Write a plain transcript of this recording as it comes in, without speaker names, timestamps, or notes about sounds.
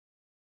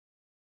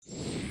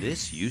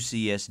This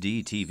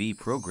UCSD TV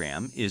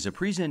program is a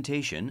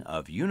presentation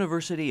of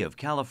University of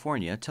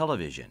California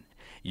Television.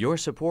 Your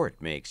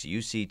support makes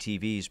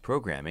UCTV's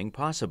programming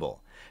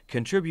possible.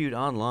 Contribute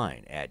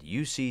online at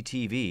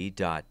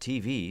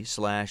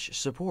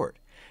uctv.tv/support.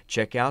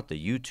 Check out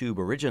the YouTube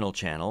original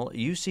channel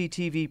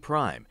UCTV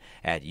Prime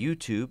at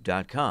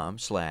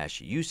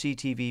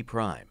youtube.com/UCTV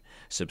Prime.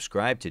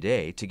 Subscribe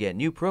today to get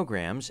new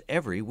programs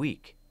every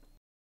week.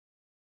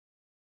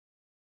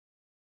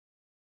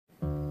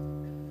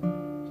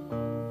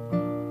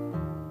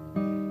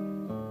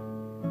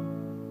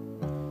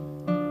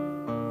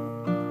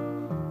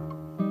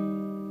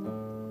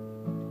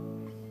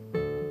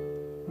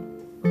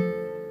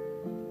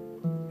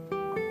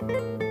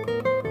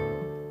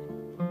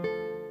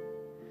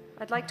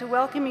 I'd like to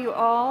welcome you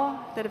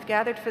all that have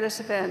gathered for this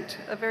event,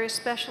 a very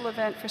special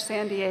event for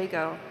San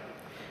Diego.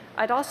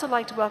 I'd also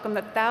like to welcome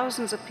the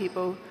thousands of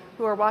people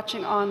who are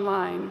watching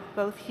online,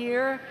 both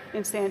here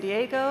in San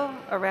Diego,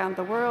 around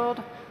the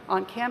world,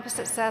 on campus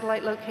at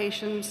satellite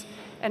locations,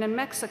 and in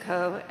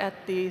Mexico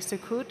at the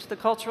Secut, the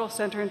Cultural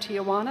Center in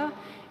Tijuana,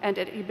 and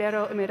at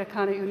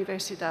Iberoamericana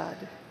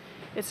Universidad.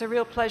 It's a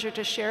real pleasure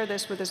to share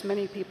this with as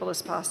many people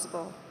as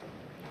possible.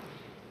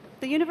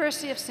 The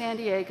University of San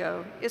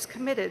Diego is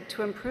committed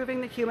to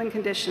improving the human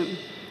condition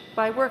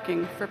by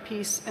working for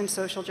peace and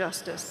social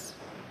justice.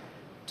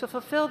 To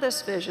fulfill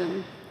this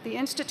vision, the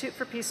Institute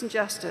for Peace and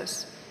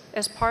Justice,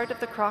 as part of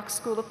the Kroc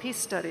School of Peace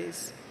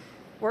Studies,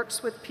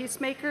 works with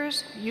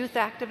peacemakers, youth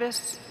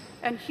activists,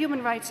 and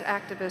human rights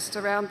activists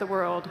around the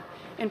world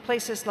in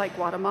places like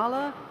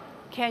Guatemala,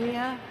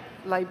 Kenya,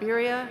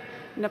 Liberia,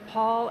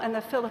 Nepal, and the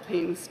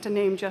Philippines, to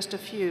name just a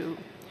few.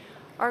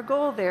 Our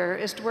goal there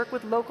is to work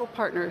with local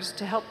partners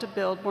to help to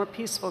build more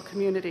peaceful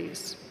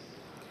communities.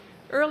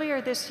 Earlier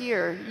this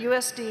year,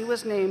 USD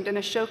was named an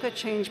Ashoka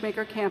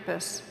Changemaker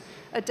Campus,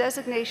 a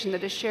designation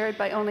that is shared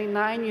by only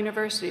 9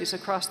 universities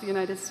across the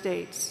United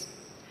States.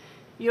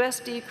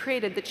 USD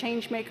created the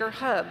Changemaker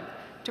Hub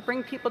to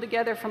bring people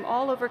together from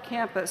all over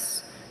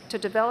campus to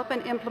develop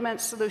and implement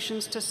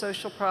solutions to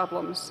social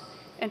problems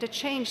and to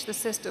change the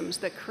systems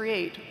that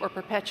create or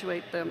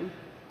perpetuate them.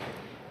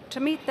 To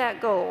meet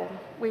that goal,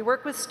 we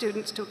work with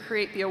students to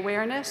create the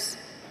awareness,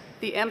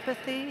 the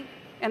empathy,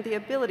 and the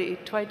ability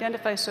to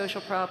identify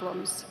social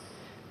problems.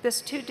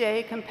 This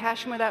 2-day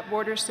Compassion Without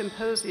Borders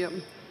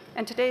Symposium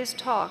and today's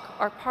talk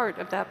are part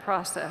of that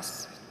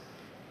process.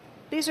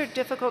 These are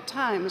difficult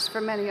times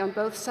for many on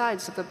both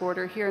sides of the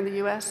border here in the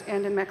US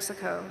and in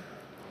Mexico.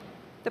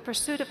 The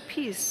pursuit of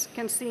peace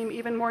can seem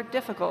even more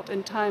difficult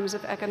in times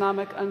of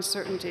economic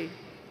uncertainty.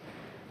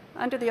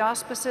 Under the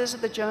auspices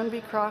of the Joan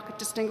B. Kroc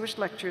Distinguished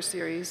Lecture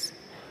Series,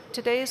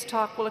 today's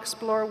talk will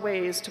explore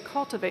ways to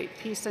cultivate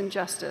peace and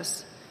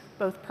justice,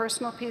 both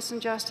personal peace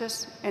and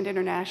justice and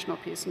international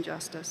peace and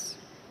justice.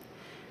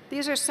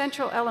 These are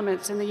central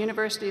elements in the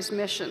university's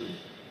mission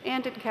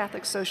and in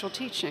Catholic social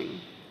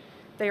teaching.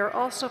 They are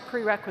also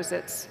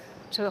prerequisites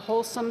to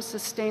wholesome,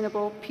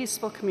 sustainable,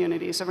 peaceful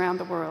communities around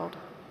the world.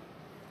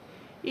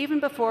 Even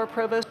before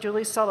Provost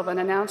Julie Sullivan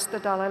announced the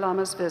Dalai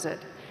Lama's visit,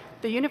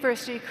 the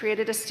university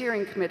created a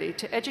steering committee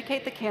to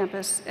educate the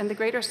campus and the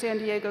greater San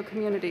Diego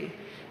community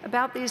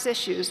about these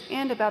issues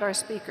and about our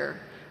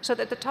speaker, so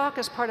that the talk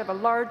is part of a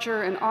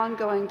larger and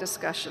ongoing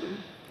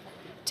discussion.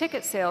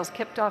 Ticket sales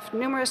kicked off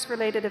numerous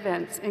related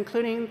events,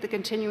 including the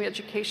Continuing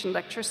Education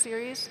Lecture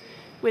Series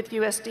with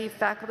USD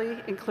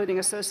faculty, including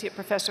Associate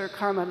Professor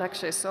Karma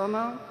Lekshe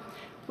Somo.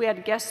 We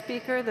had guest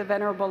speaker, the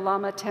Venerable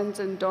Lama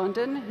Tenzin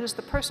Dondon, who's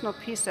the personal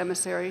peace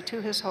emissary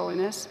to His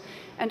Holiness,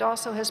 and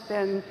also has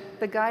been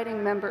the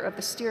guiding member of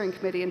the steering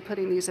committee in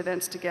putting these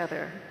events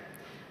together.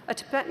 A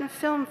Tibetan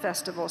film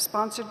festival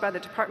sponsored by the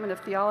Department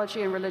of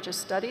Theology and Religious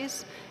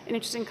Studies. An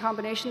interesting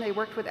combination, they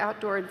worked with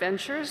Outdoor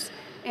Adventures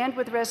and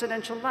with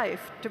Residential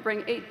Life to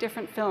bring 8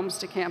 different films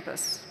to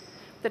campus.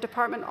 The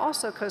department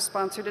also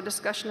co-sponsored a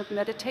discussion of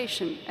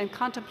meditation and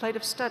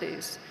contemplative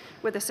studies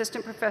with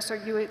Assistant Professor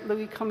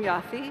Louis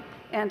Komyathi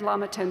and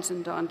Lama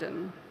Tenzin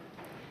Dondon.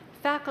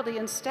 Faculty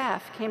and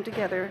staff came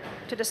together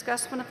to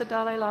discuss one of the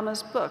Dalai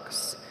Lama's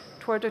books,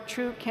 Toward a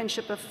True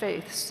Kinship of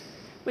Faiths,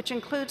 which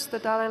includes the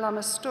Dalai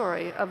Lama's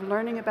story of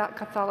learning about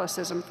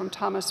Catholicism from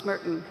Thomas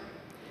Merton.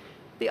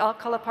 The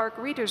Alcala Park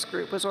Readers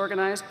Group was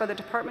organized by the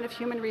Department of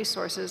Human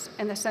Resources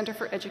and the Center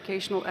for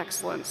Educational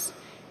Excellence,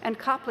 and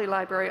Copley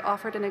Library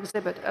offered an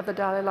exhibit of the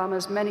Dalai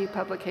Lama's many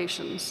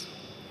publications.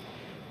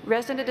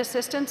 Resident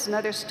assistants and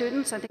other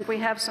students, I think we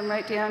have some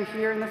right down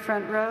here in the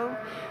front row,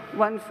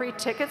 won free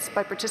tickets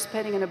by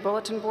participating in a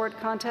bulletin board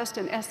contest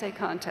and essay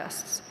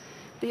contests.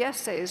 The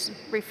essays,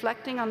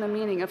 reflecting on the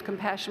meaning of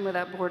Compassion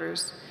Without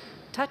Borders,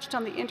 touched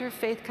on the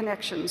interfaith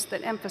connections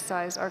that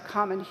emphasize our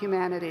common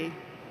humanity.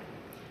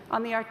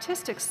 On the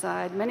artistic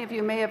side, many of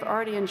you may have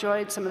already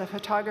enjoyed some of the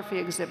photography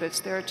exhibits.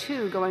 There are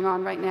 2 going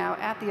on right now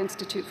at the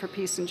Institute for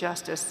Peace and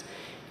Justice,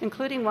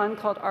 including one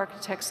called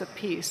Architects of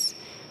Peace.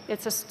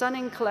 It's a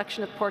stunning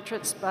collection of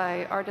portraits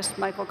by artist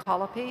Michael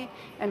Colopy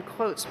and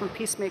quotes from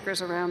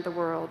peacemakers around the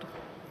world.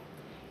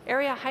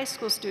 Area high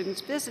school students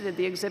visited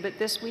the exhibit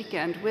this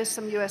weekend with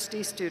some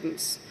USD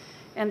students.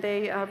 And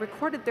they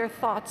recorded their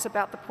thoughts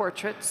about the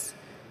portraits.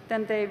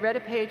 Then they read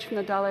a page from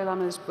the Dalai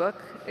Lama's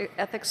book,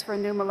 Ethics for a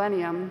New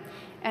Millennium,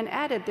 and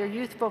added their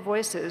youthful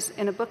voices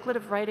in a booklet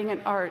of writing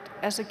and art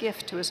as a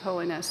gift to His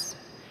Holiness.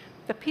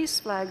 The peace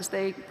flags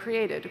they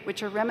created,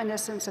 which are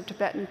reminiscent of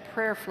Tibetan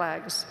prayer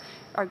flags,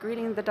 are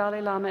greeting the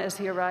Dalai Lama as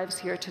he arrives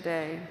here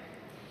today.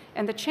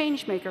 And the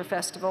Changemaker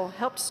Festival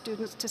helps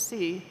students to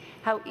see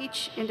how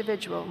each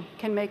individual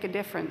can make a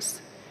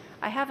difference.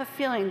 I have a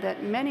feeling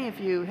that many of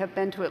you have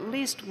been to at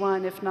least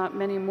one, if not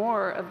many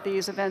more, of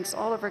these events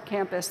all over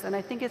campus, and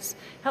I think it's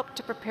helped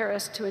to prepare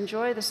us to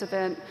enjoy this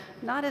event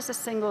not as a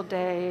single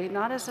day,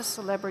 not as a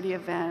celebrity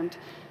event,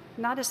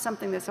 not as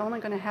something that's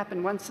only going to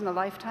happen once in a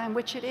lifetime,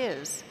 which it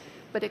is,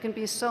 but it can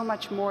be so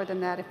much more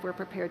than that if we're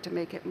prepared to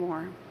make it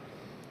more.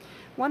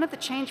 One of the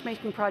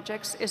change-making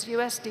projects is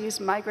USD's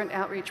Migrant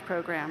Outreach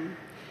Program.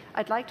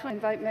 I'd like to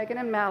invite Megan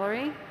and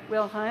Mallory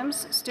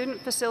Wilhelms,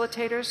 student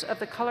facilitators of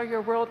the Color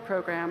Your World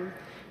program,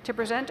 to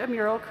present a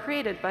mural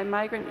created by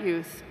migrant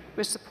youth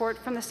with support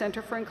from the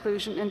Center for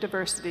Inclusion and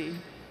Diversity.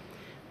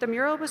 The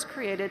mural was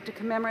created to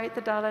commemorate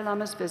the Dalai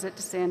Lama's visit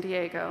to San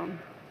Diego.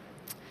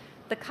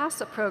 The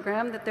CASA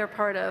program that they're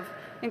part of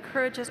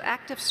encourages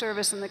active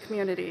service in the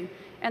community,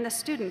 and the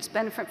students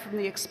benefit from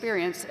the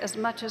experience as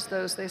much as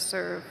those they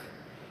serve.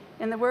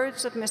 In the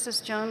words of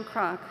Mrs. Joan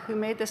Kroc, who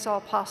made this all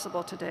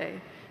possible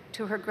today,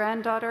 to her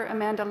granddaughter,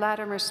 Amanda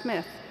Latimer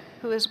Smith,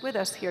 who is with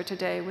us here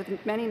today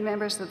with many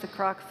members of the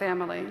Kroc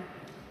family,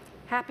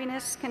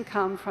 happiness can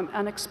come from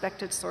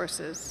unexpected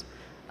sources.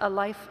 A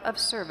life of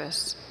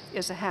service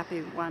is a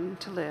happy one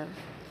to live.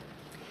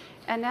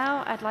 And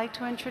now I'd like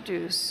to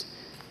introduce,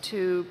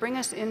 to bring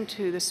us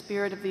into the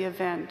spirit of the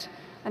event,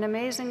 an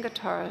amazing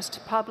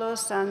guitarist, Pablo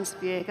Sanz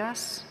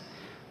Viegas.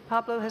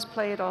 Pablo has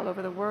played all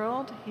over the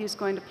world. He's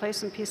going to play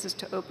some pieces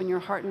to open your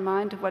heart and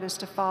mind to what is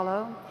to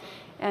follow.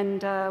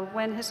 And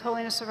when His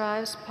Holiness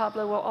arrives,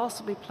 Pablo will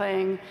also be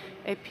playing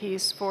a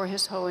piece for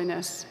His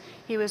Holiness.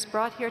 He was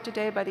brought here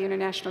today by the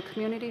International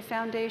Community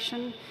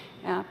Foundation.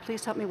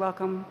 Please help me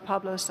welcome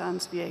Pablo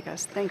Sanz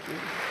Viegas. Thank you.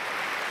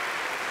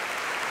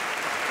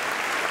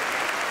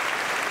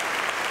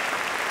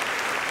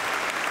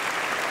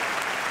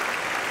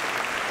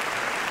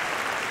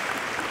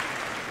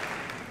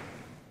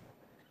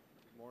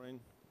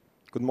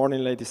 Good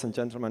morning, ladies and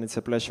gentlemen. It's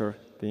a pleasure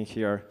being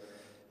here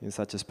in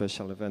such a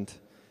special event.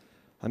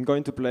 I'm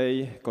going to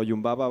play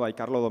Coyumbaba by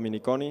Carlo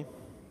Dominiconi.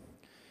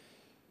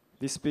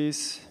 This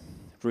piece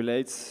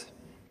relates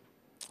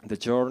the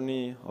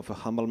journey of a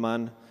humble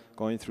man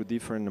going through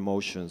different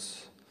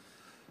emotions,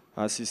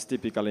 as is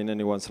typical in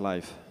anyone's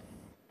life.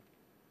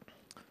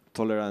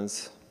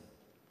 Tolerance,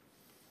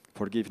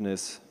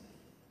 forgiveness,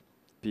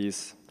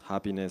 peace,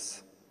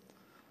 happiness,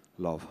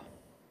 love.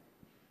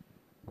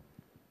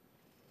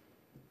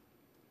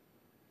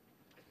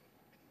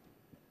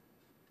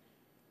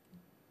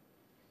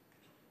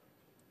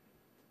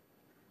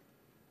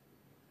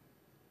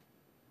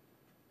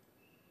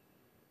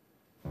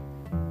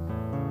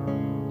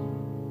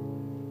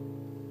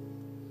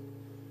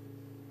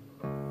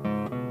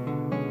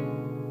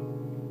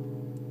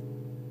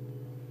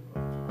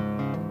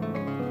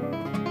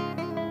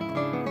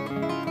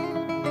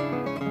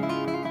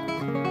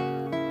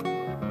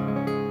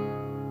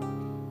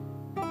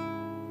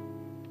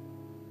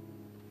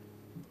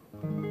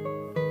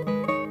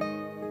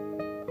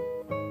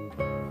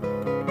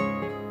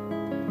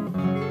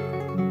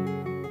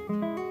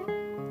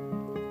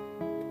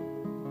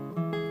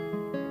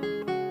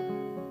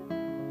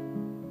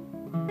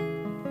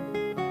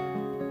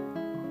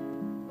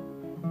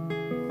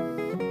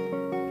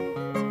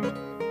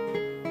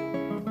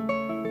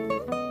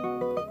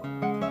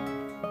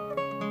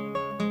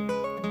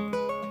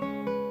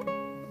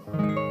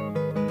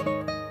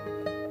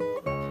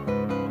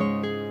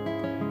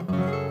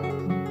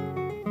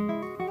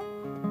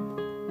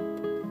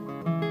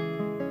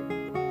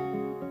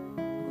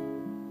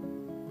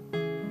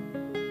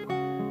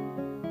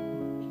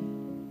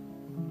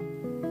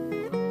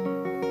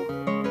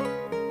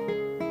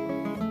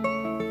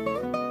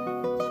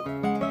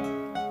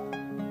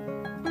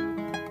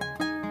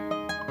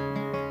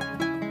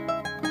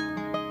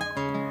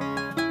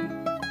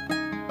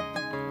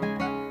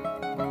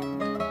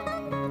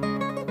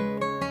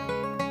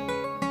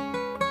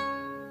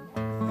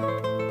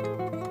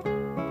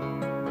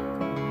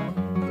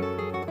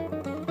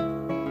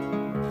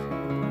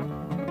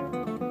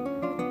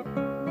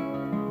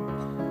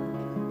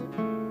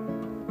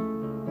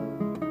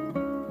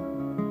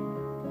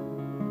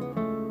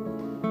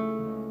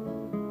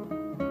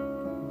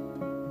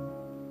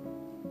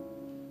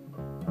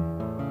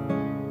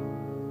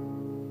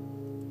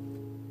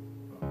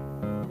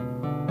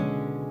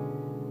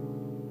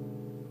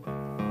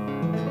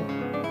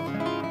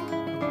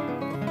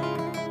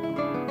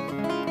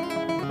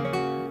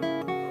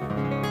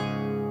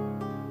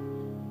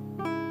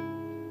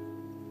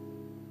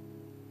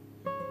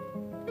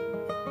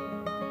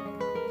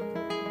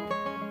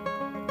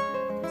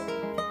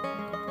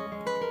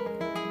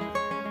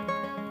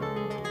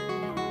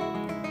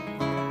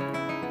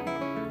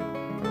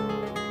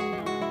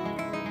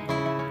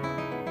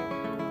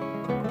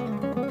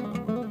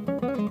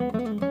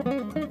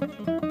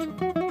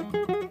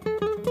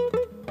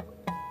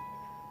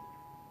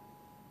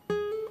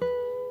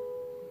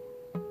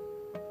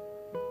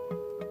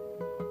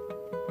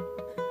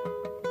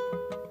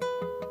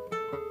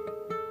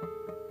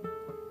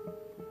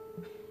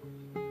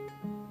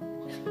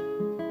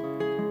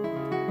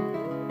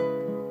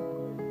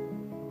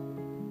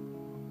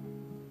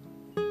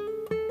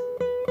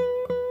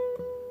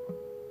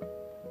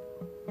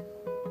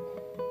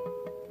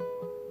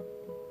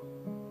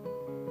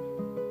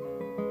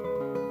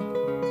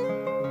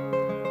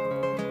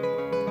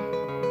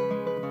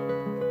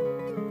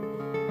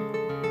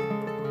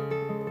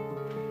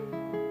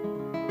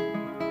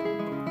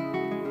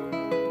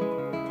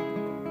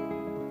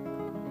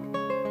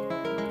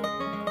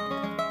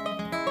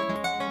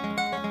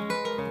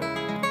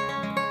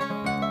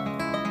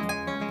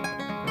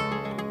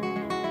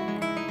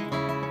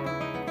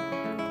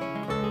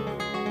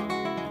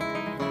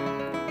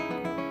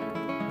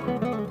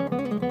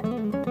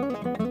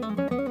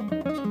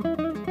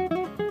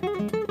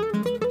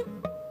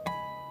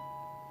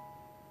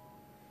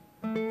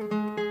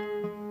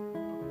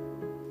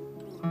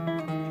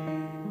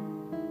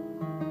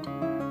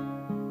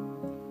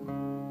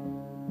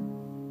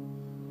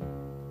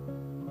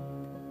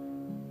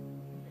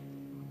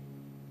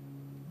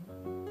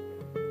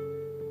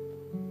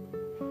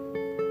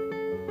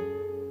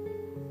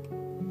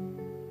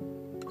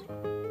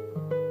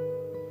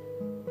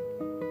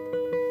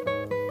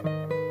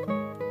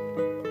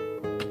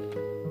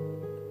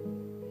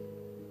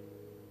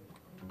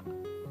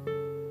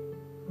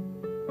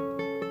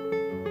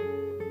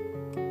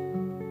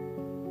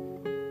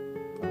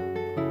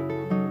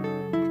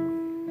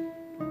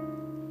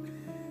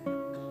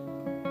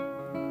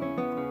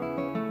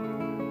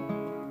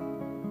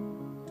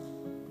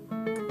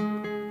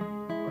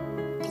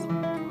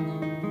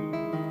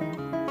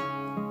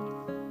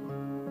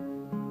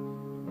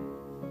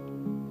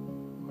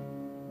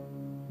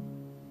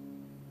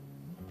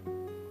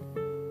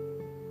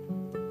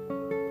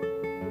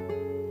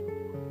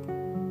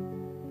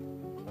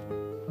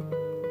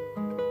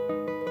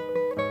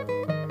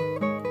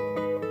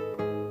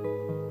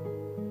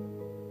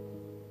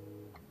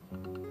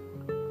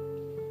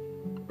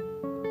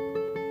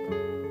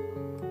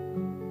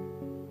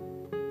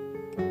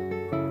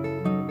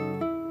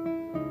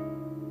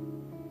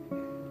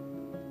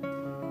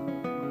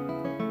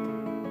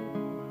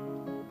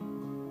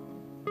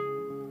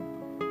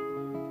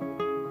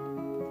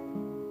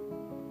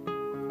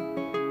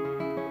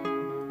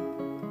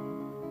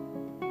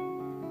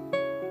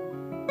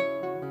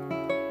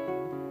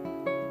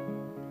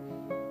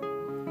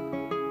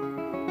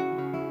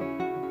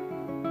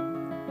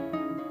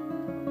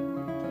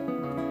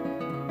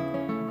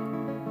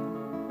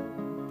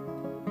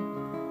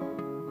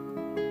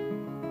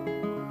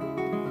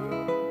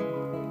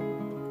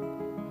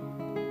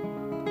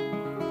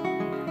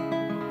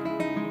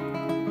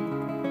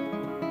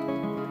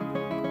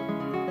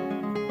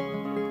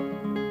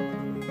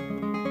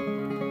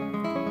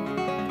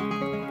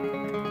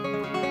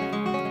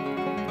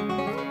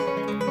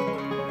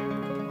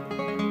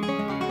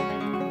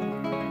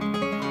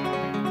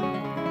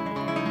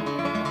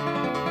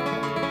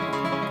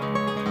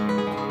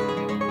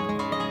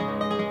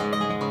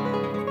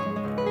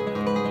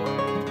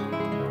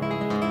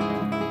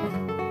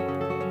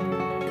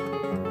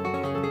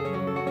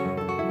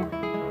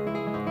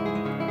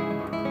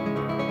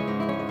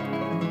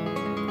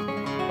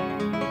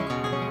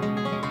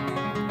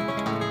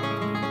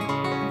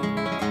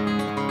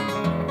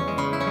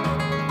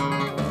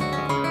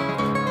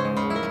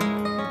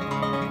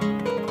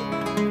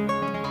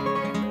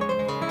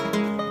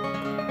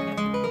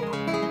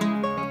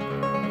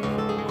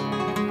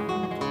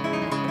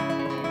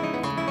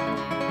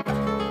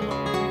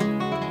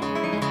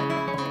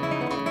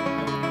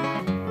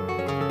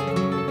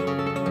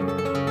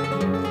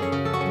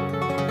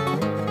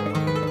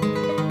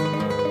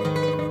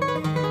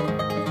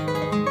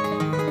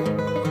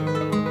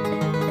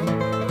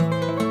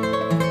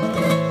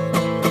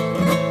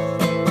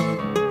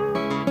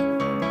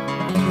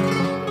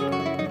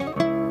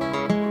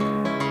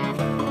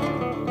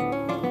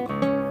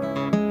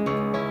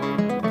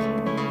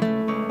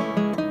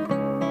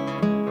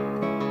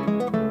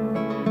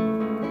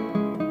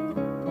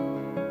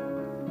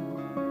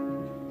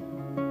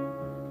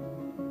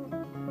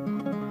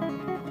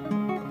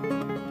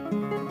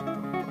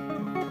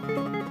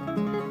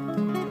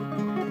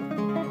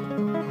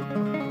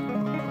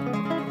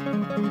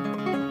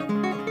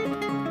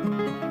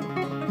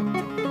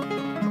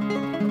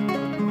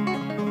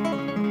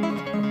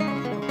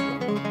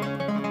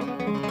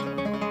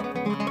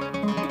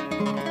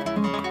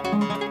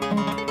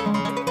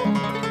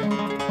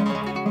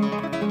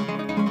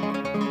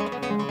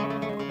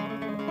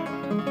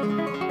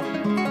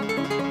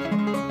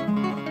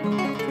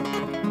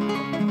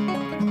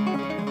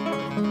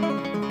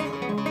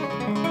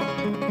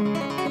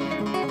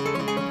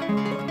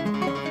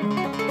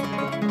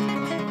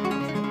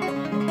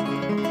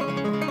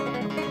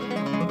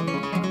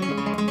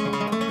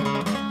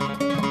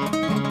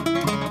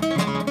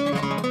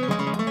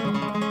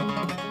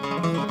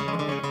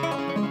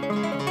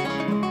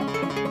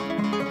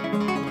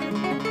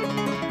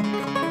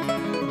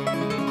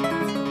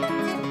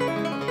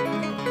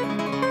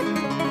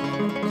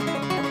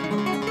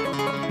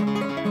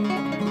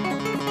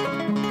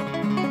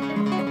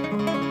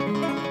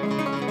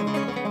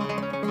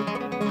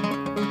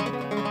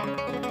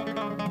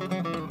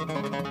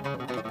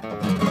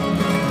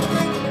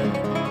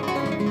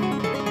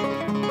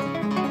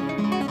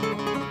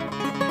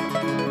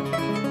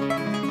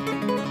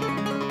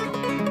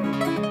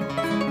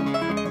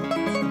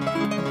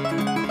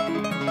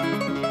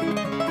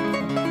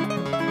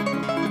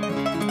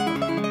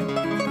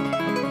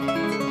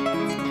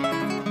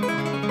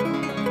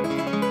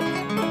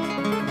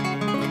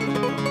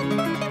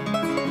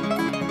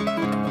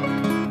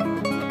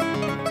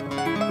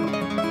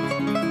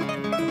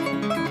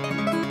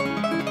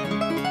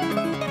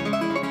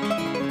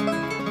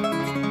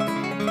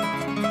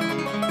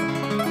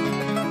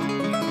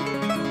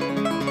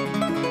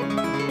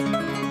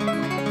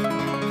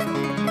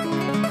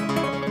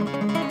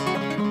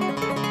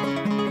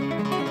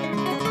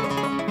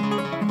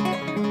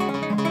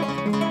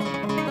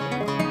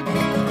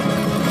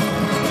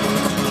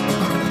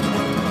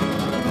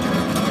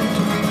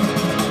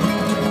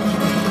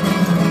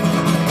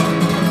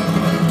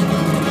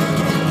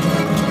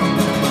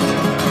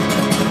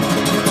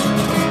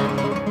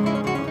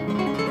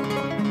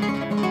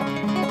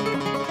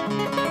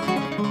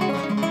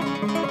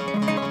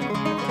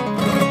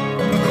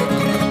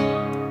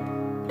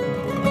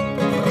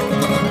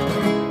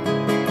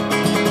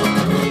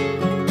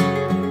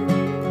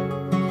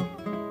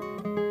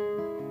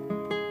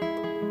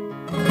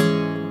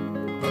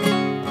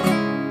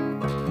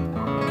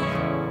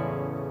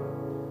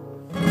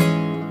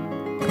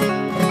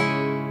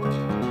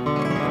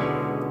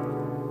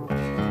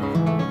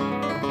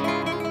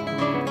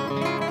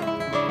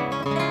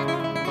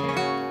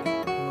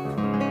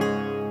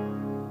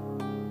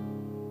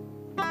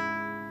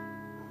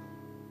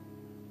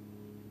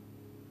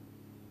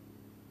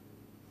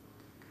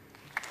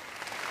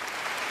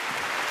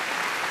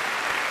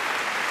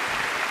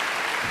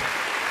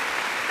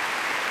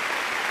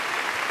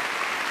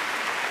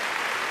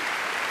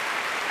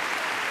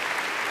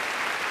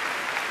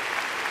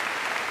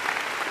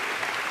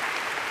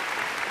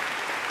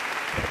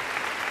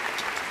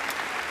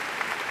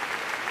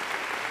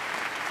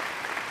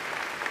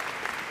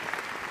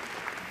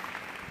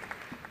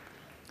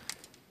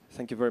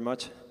 Thank you very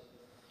much.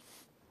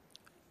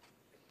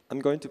 I'm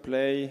going to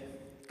play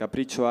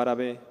Capricho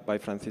Árabe by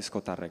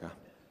Francisco Tárrega.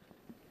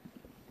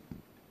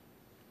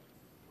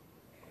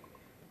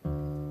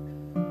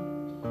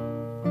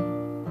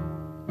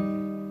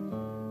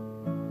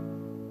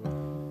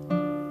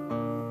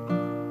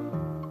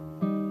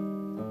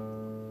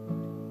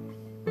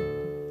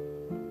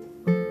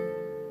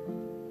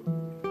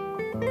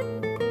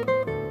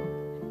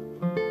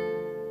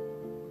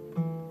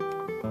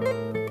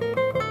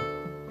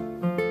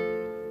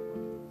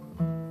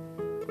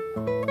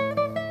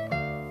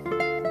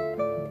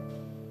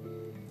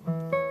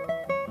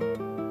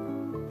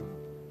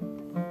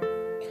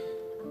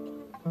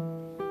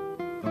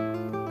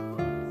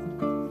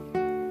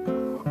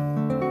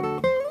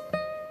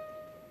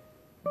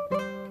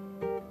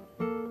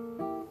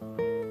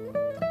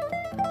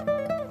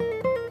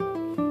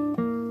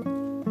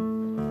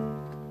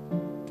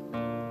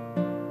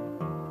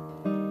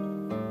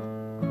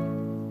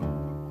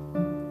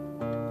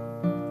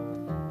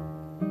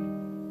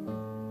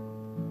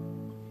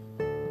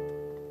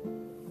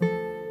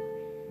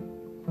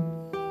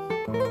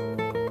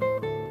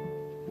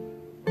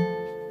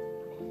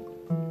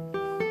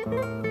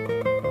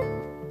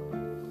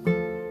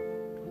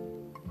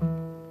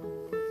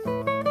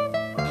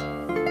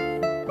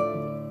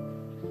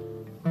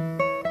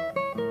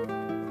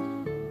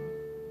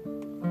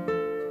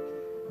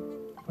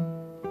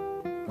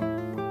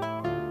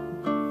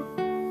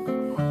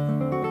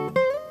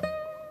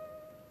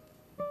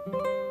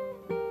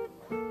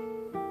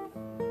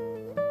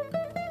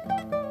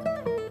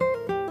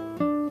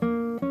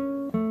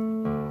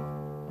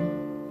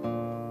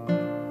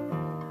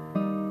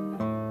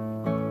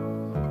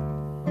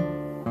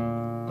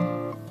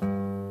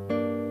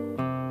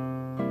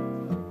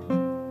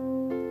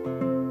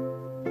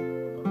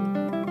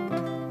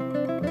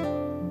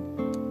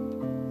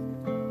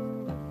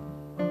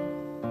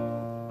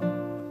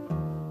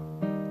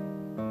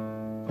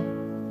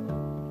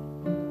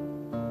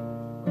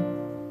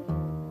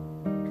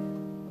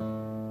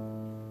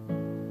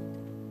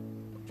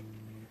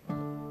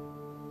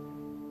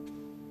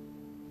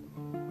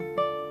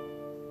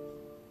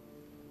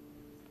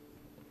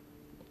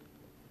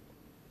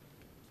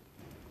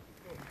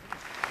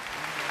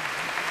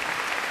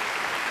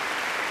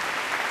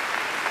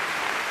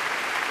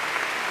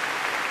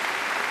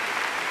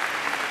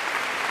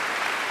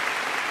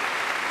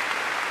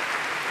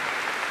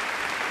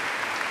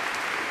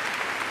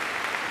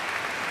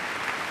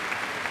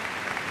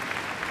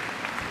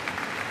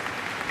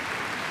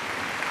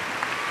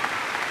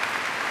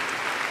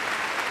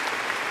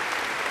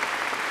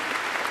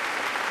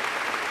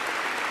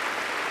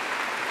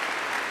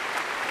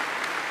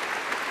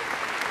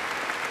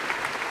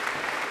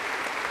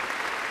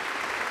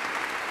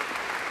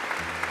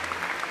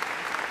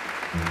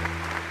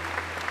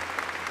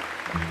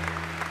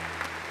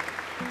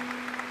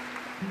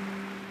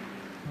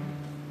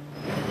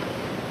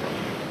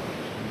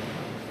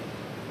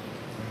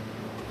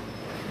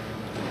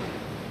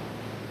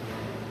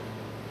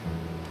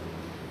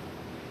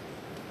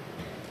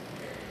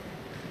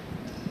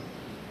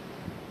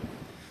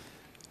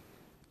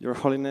 Your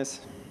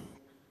Holiness,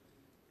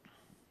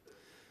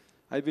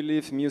 I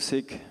believe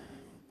music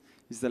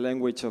is the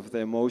language of the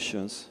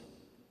emotions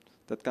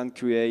that can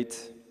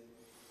create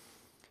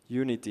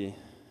unity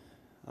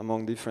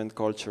among different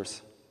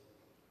cultures.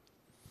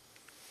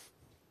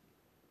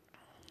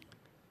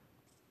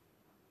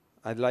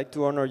 I'd like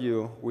to honor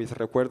you with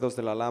Recuerdos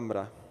de la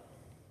Alhambra.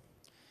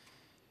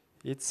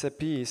 It's a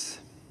piece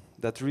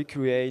that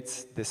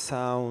recreates the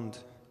sound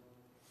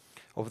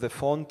of the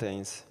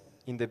fountains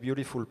in the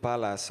beautiful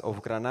palace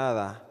of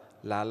Granada,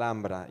 La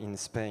Alhambra, in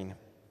Spain.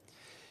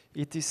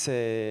 It is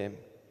a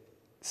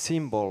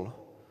symbol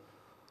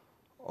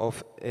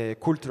of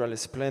cultural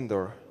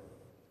splendor,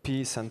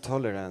 peace and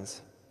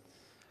tolerance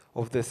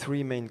of the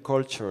three main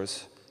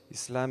cultures,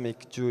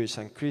 Islamic, Jewish,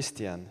 and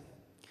Christian,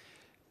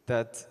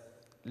 that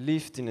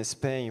lived in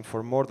Spain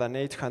for more than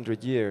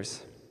 800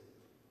 years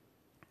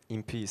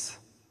in peace.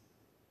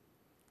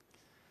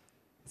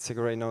 It's a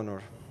great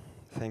honor.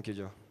 Thank you,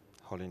 Your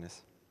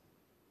Holiness.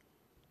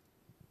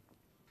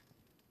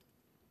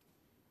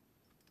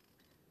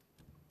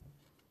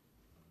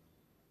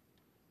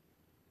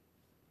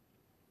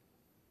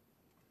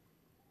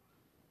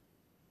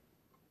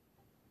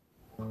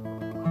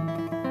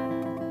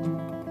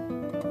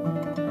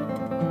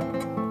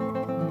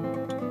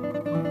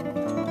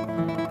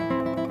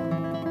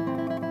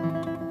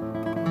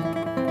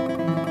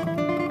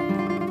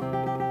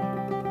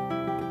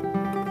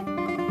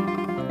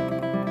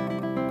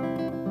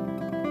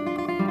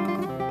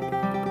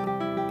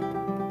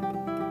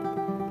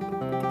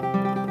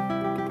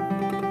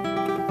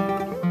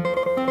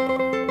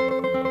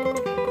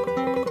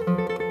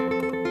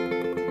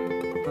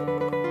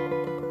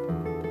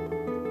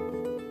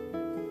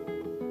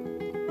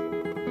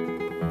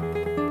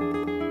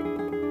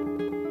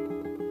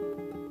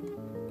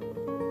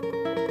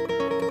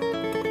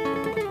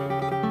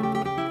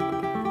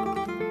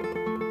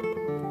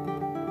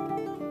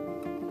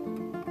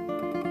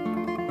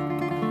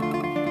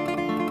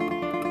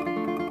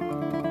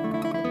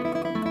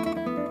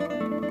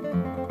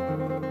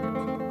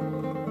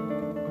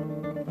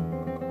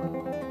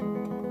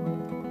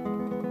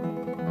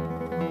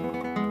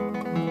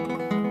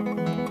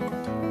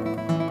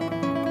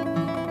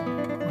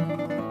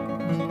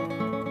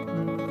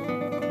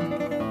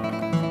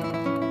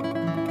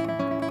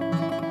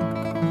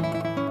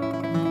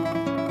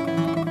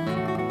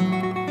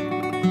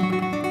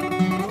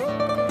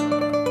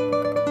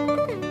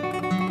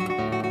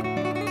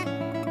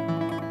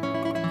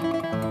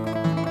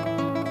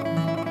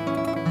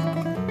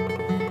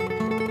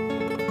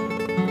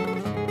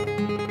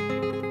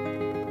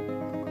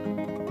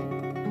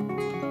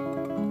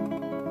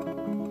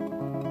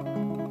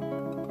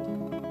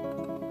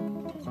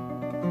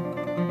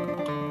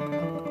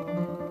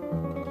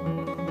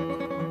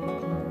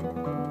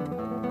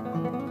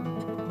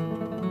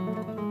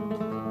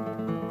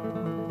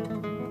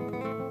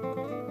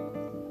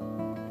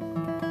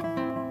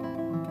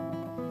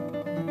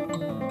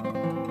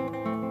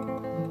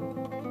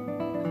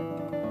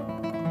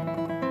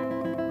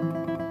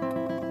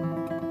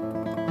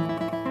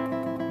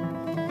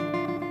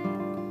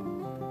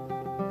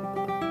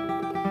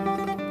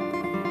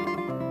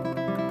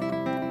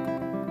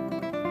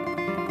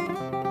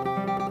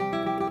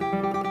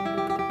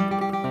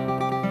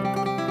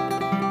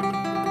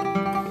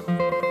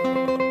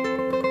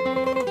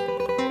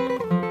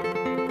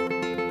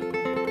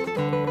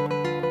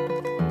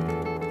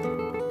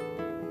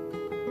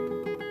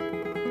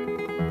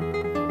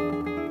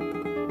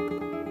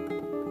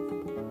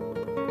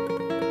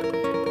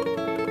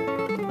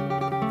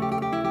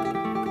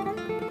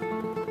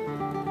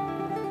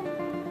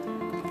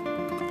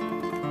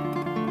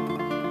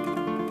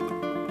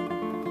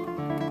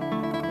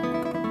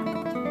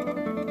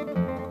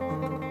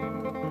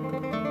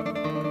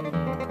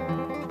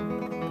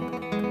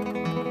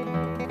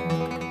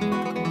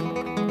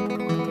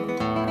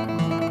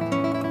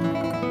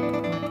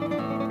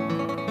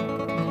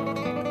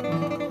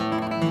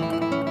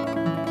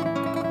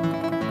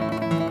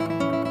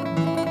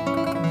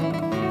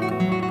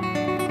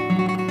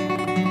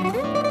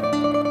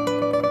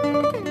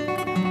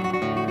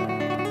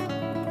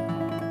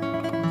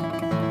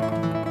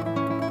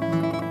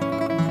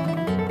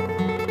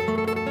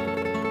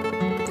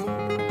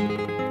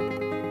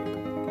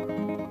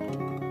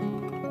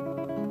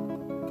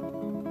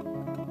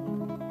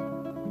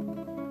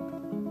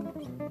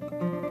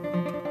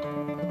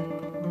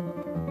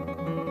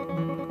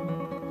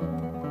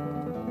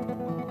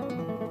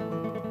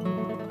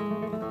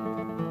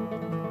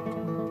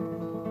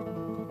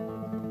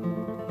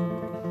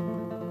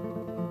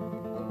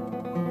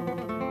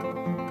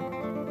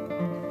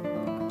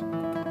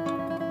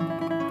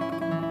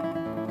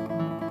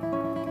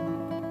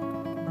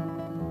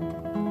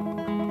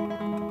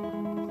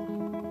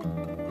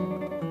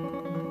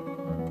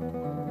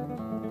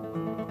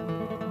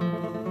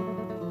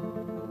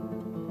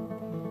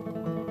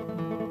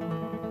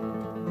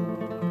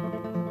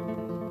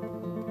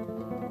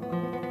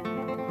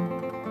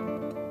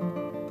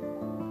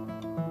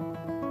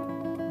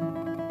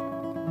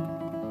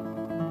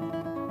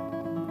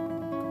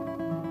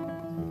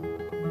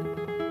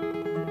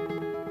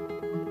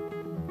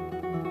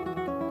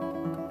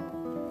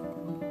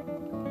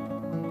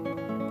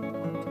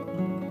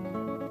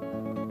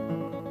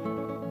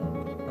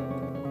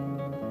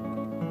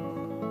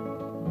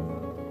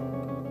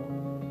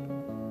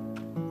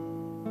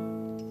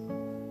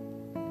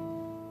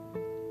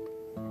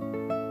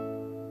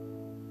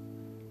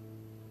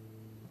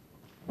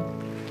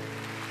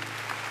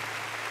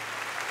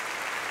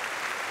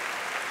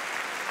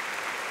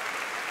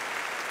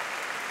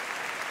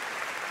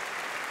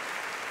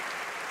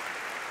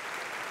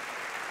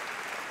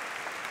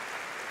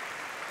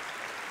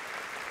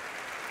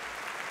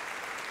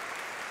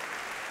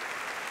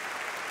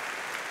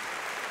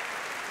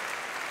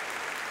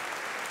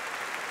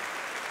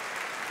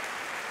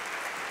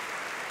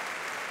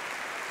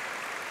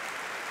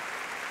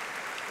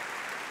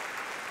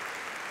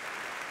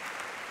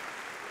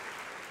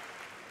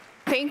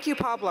 Thank you,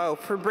 Pablo,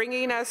 for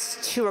bringing us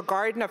to a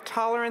garden of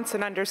tolerance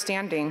and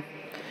understanding.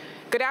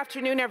 Good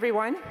afternoon,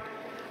 everyone.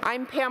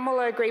 I'm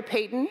Pamela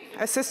Gray-Payton,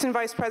 Assistant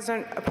Vice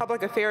President of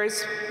Public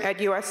Affairs at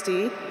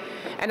USD,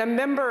 and a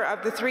member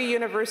of the 3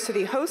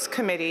 University Host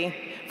Committee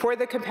for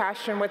the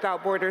Compassion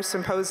Without Borders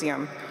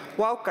Symposium.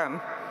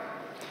 Welcome.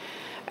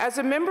 As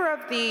a member of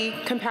the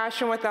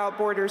Compassion Without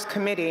Borders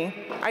Committee,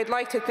 I'd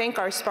like to thank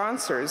our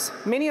sponsors,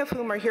 many of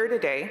whom are here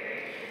today,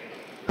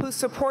 whose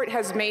support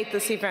has made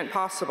this event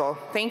possible.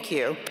 Thank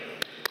you.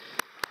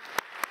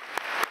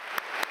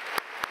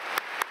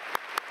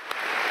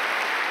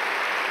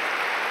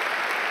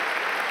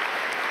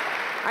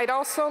 I'd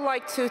also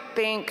like to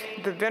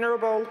thank the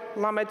Venerable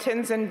Lama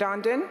Tenzin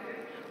Dandan.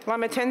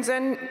 Lama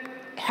Tenzin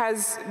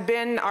has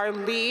been our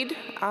lead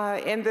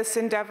in this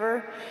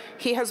endeavor.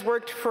 He has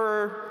worked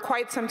for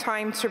quite some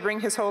time to bring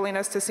His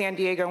Holiness to San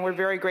Diego, and we're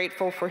very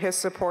grateful for his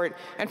support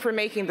and for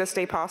making this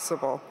day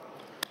possible.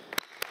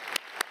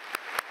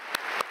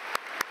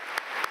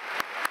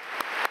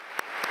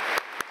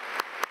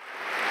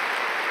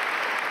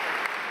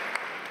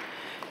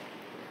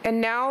 And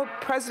now,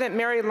 President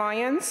Mary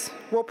Lyons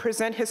will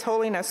present His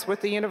Holiness with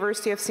the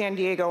University of San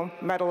Diego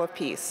Medal of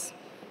Peace.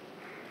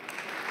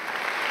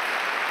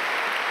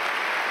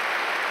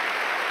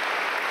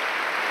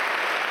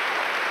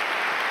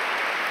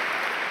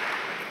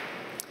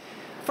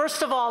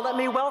 First of all, let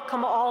me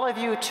welcome all of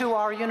you to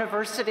our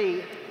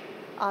university,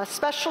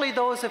 especially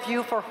those of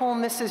you for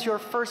whom this is your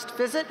first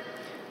visit.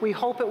 We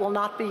hope it will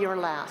not be your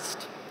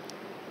last.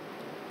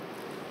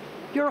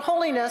 Your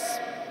Holiness,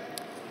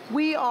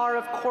 we are,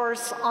 of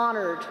course,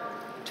 honored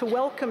to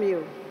welcome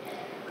you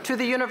to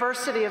the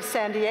University of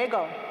San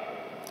Diego,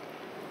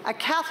 a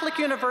Catholic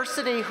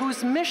university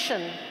whose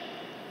mission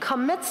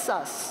commits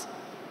us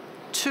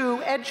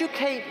to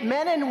educate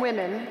men and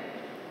women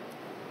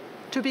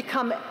to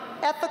become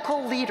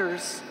ethical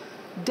leaders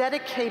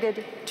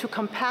dedicated to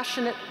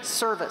compassionate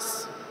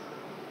service.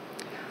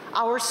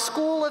 Our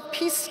School of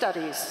Peace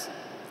Studies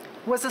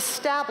was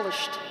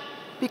established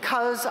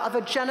because of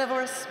a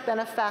generous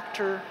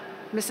benefactor,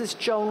 Mrs.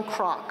 Joan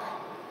Kroc.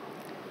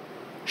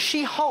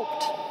 She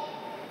hoped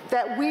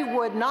that we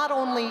would not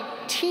only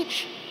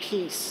teach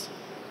peace,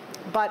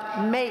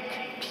 but make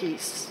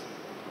peace.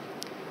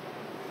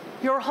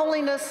 Your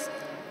Holiness,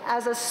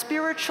 as a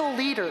spiritual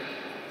leader,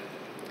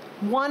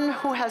 one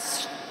who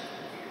has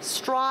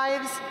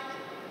strives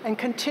and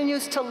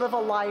continues to live a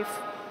life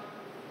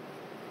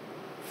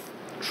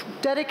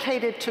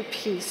dedicated to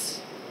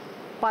peace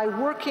by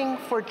working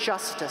for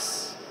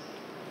justice,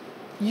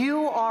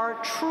 you are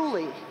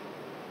truly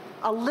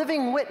a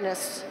living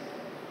witness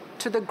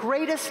to the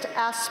greatest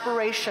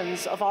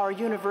aspirations of our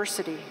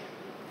university.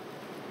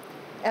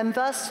 And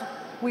thus,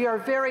 we are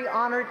very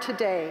honored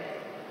today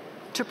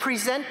to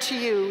present to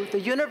you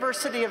the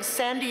University of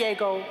San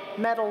Diego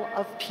Medal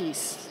of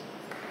Peace.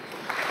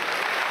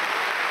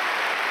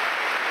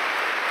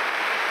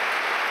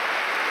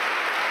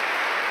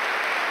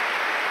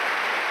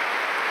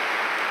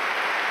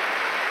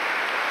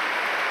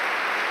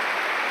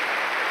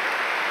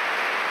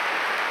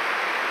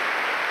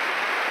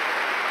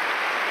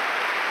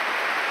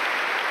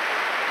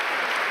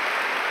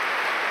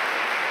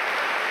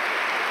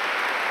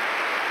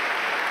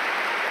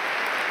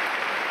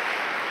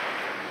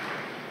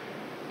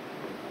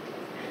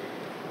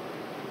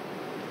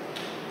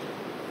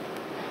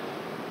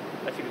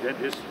 I think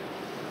that is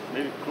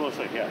maybe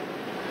closer here.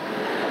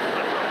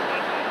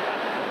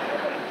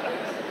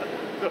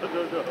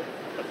 No.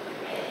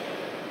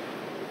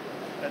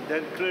 And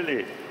then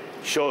clearly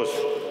shows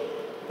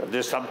that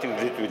there's something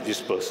lit with this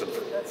person.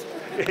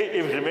 If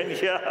you remain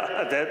here,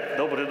 then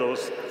nobody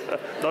knows.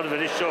 Not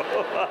very sure.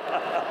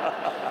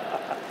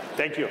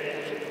 Thank you.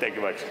 Thank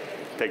you much.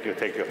 Thank you.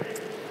 Thank you.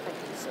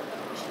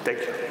 Thank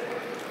you.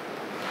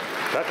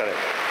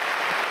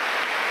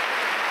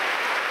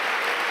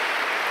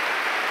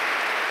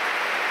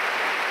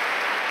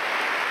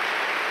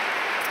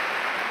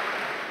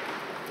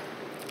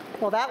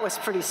 Well, that was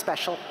pretty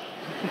special.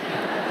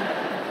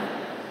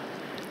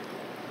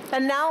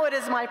 And now it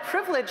is my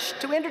privilege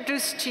to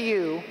introduce to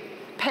you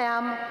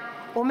Pam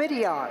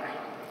Omidyar,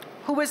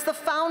 who is the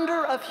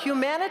founder of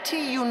Humanity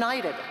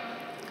United,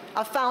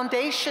 a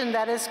foundation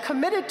that is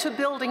committed to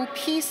building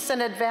peace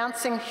and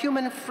advancing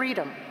human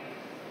freedom.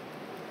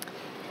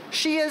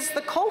 She is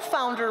the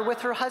co-founder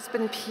with her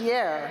husband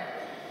Pierre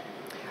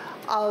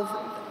of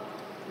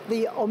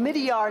the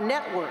Omidyar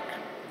Network,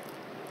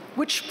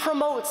 which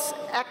promotes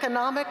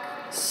economic,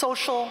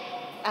 social,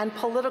 and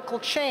political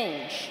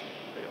change.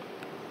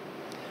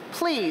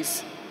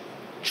 Please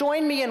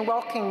join me in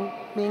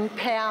welcoming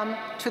Pam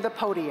to the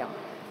podium.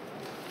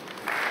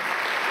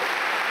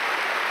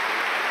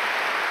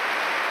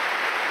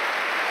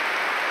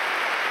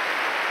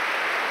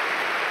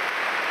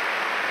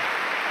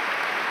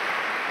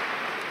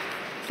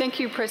 Thank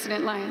you,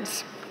 President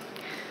Lyons.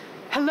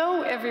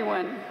 Hello,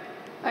 everyone.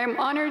 I am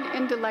honored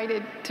and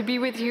delighted to be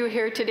with you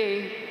here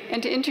today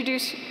and to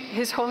introduce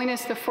His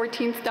Holiness the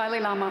 14th Dalai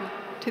Lama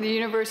to the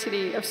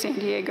University of San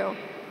Diego.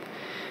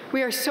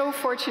 We are so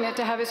fortunate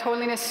to have His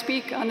Holiness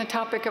speak on the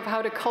topic of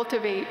how to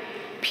cultivate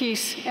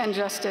peace and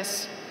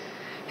justice.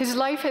 His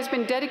life has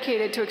been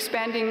dedicated to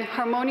expanding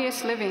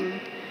harmonious living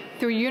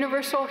through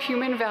universal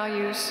human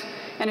values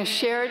and a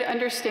shared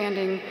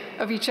understanding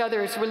of each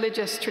other's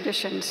religious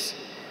traditions.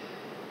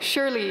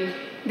 Surely,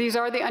 these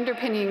are the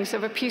underpinnings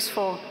of a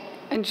peaceful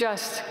and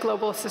just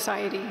global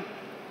society.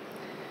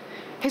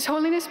 His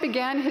Holiness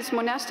began his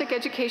monastic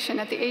education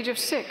at the age of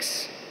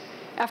 6,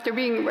 after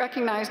being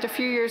recognized a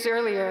few years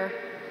earlier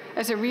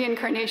as a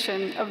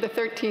reincarnation of the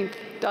 13th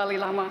Dalai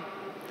Lama.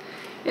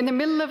 In the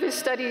middle of his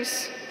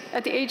studies,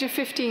 at the age of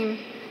 15,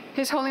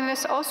 His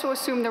Holiness also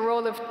assumed the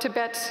role of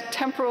Tibet's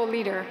temporal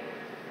leader,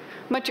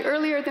 much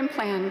earlier than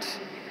planned,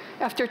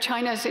 after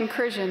China's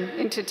incursion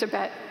into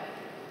Tibet.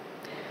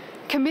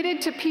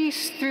 Committed to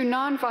peace through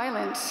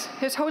nonviolence,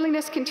 His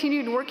Holiness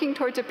continued working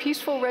towards a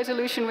peaceful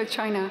resolution with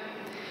China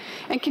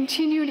and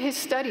continued his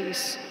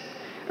studies,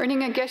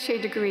 earning a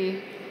Geshe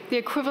degree, the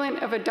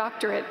equivalent of a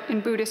doctorate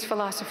in Buddhist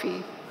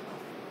philosophy.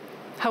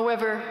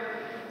 However,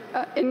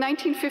 in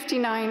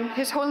 1959,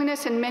 His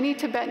Holiness and many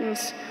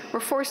Tibetans were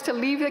forced to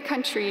leave the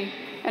country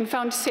and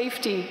found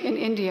safety in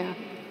India.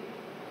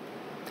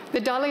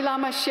 The Dalai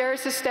Lama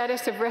shares the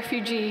status of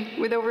refugee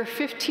with over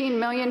 15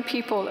 million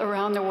people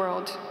around the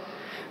world,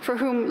 for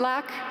whom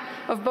lack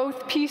of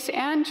both peace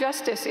and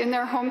justice in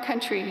their home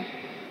country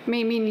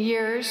may mean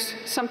years,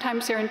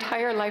 sometimes their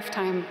entire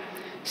lifetime,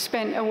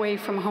 spent away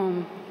from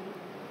home.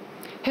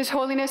 His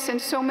Holiness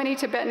and so many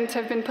Tibetans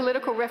have been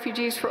political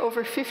refugees for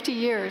over 50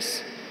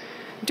 years.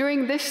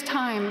 During this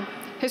time,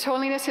 His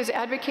Holiness has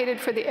advocated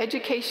for the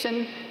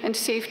education and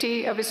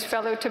safety of his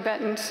fellow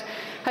Tibetans,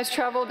 has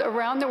traveled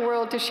around the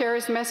world to share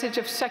his message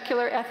of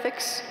secular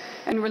ethics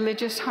and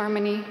religious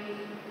harmony.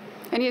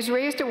 And he has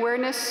raised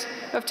awareness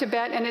of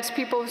Tibet and its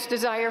people's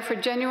desire for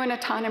genuine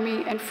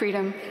autonomy and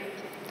freedom.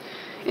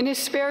 In his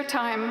spare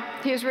time,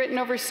 he has written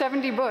over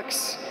 70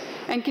 books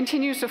and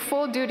continues the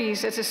full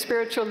duties as a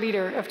spiritual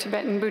leader of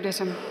Tibetan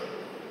Buddhism.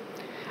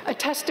 A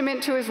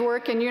testament to his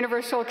work and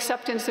universal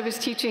acceptance of his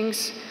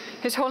teachings,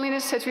 His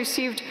Holiness has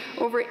received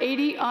over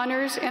 80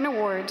 honors and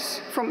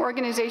awards from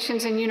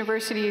organizations and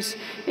universities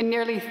in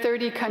nearly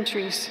 30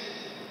 countries.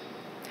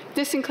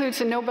 This includes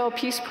the Nobel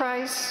Peace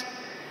Prize,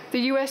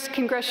 the U.S.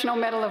 Congressional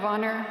Medal of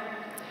Honor,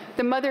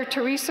 the Mother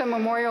Teresa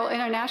Memorial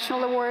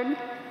International Award,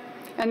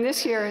 and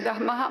this year, the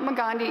Mahatma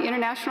Gandhi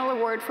International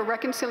Award for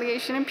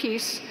Reconciliation and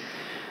Peace,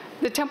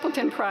 the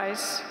Templeton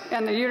Prize,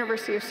 and the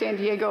University of San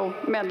Diego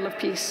Medal of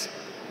Peace.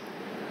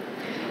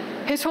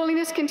 His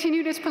Holiness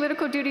continued his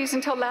political duties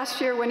until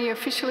last year when he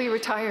officially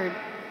retired.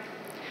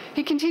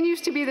 He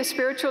continues to be the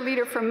spiritual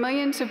leader for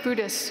millions of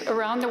Buddhists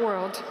around the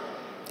world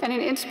and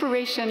an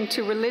inspiration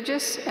to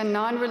religious and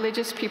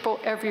non-religious people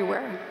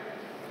everywhere.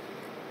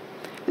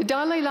 The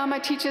Dalai Lama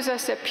teaches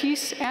us that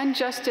peace and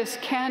justice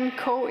can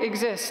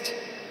coexist.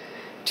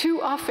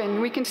 Too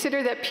often, we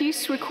consider that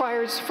peace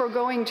requires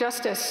foregoing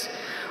justice,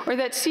 or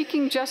that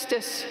seeking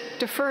justice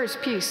defers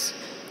peace.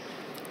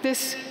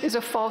 This is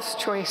a false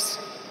choice.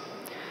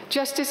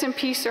 Justice and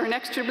peace are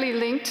inextricably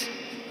linked.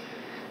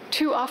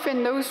 Too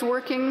often, those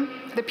working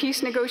the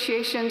peace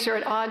negotiations are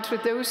at odds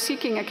with those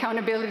seeking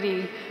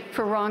accountability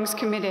for wrongs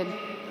committed.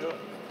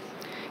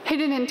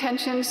 Hidden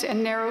intentions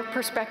and narrow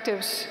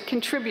perspectives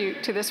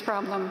contribute to this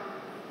problem.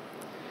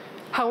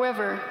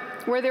 However,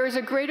 where there is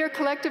a greater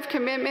collective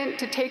commitment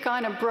to take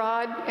on a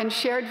broad and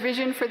shared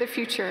vision for the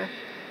future,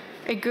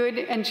 a good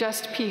and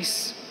just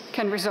peace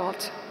can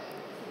result.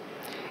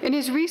 In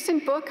his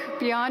recent book,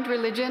 Beyond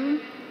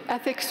Religion,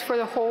 Ethics for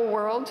the Whole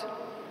World,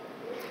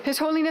 His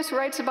Holiness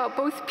writes about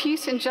both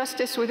peace and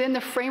justice within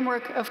the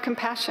framework of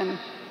compassion.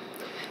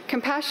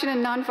 Compassion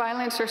and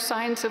nonviolence are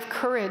signs of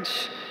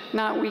courage,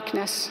 not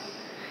weakness.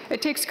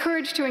 It takes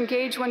courage to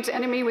engage one's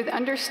enemy with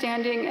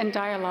understanding and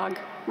dialogue,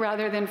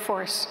 rather than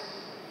force.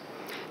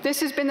 This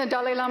has been the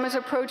Dalai Lama's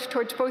approach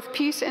towards both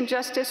peace and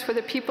justice for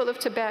the people of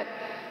Tibet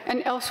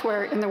and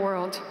elsewhere in the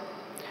world.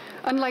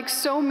 Unlike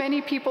so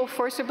many people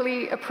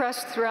forcibly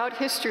oppressed throughout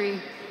history,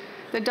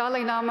 the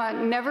Dalai Lama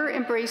never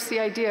embraced the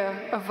idea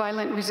of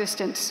violent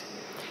resistance.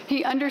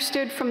 He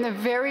understood from the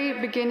very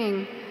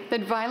beginning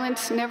that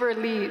violence never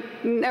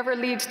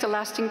leads to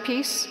lasting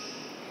peace.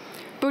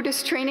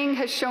 Buddhist training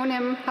has shown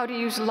him how to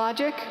use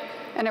logic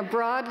and a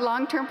broad,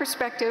 long-term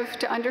perspective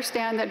to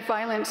understand that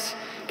violence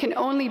can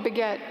only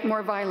beget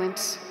more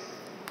violence.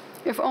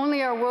 If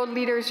only our world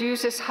leaders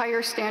use this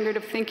higher standard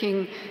of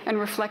thinking and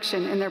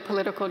reflection in their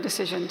political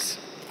decisions.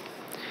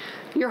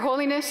 Your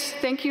Holiness,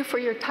 thank you for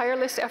your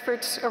tireless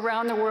efforts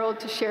around the world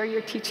to share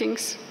your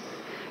teachings.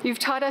 You've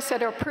taught us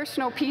that our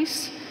personal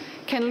peace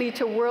can lead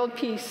to world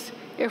peace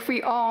if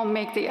we all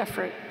make the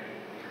effort.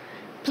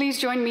 Please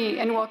join me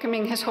in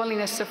welcoming His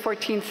Holiness the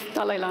 14th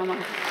Dalai Lama.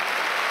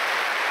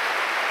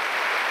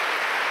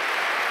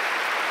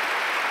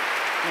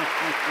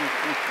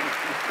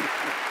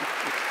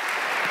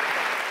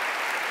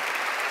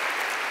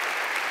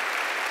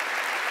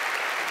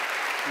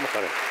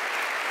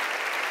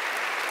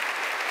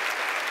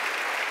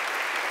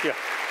 Yeah,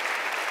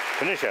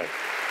 finish it.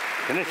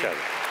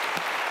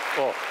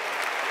 Oh.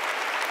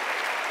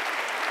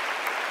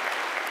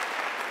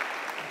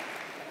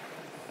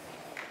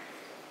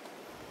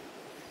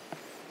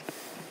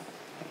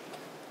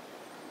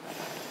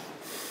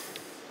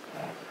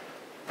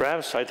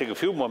 Perhaps I take a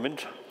few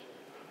moments.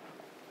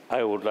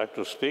 I would like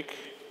to speak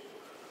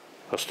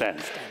or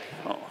stand.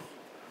 Oh,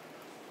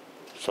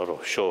 sort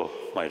of show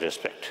my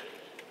respect.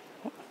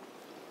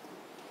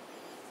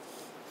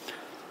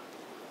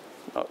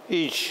 Now,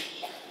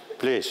 each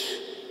place,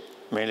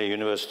 mainly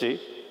university,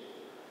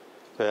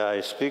 where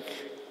I speak,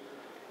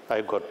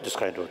 I've got this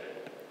kind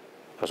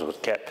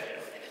of cap.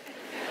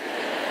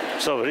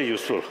 So very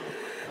useful.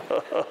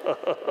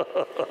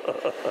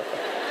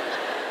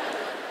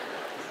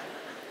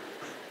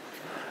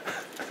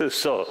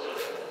 So,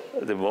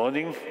 the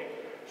morning,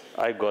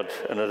 I got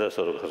another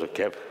sort of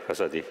cap,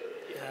 Hasadi.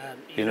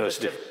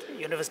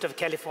 University of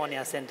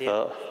California, San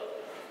Diego.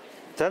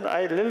 Then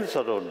I little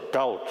sort of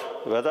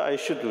doubt whether I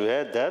should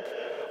wear that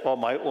or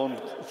my own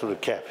sort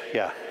of cap.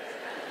 Yeah.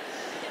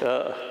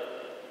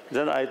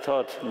 Then I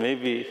thought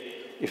maybe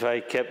if I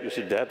kept, you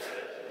see,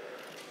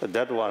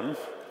 that one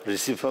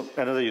received from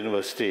another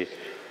university,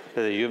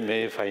 you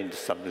may find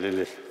some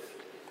little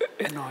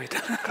Annoyed.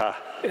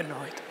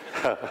 Annoyed.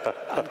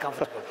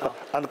 Uncomfortable. No.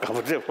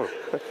 Uncomfortable.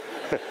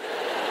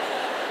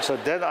 So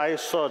then I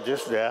saw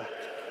this there,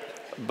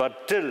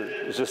 but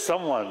till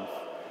someone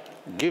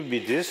give me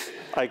this,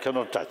 I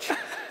cannot touch.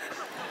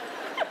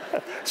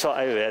 So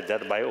I wear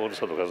that, my own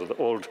sort of the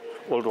old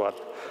one.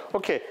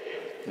 Okay,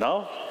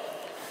 now.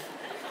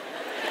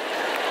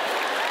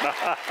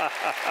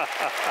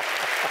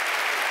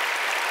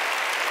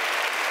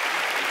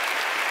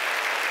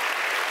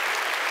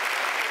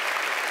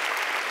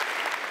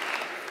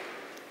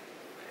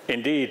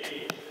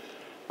 Indeed,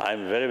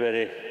 I'm very,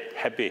 very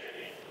happy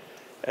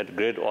and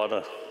great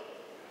honor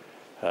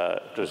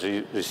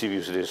to receive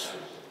you this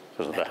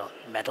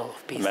Medal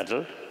of Peace.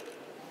 Medal.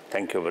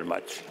 Thank you very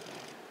much.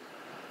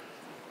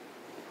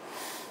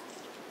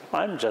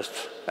 I'm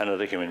just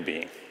another human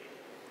being.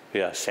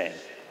 We are same.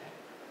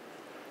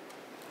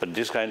 But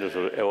this kind of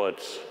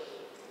awards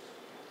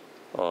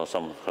or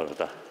some sort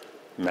of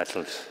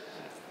medals,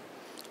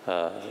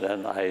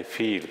 then I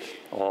feel,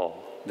 oh,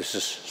 this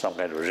is some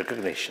kind of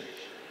recognition.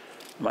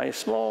 My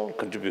small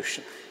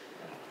contribution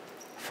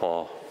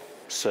for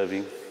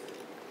serving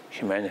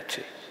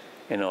humanity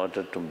in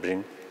order to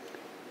bring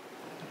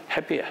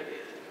happier.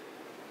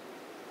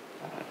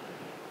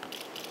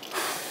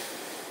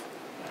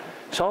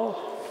 So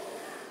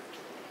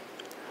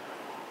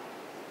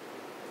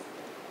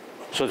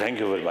thank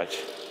you very much.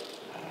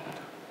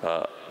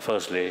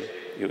 Firstly,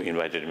 you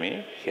invited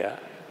me here.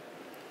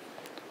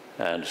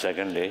 And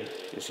secondly,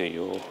 you see,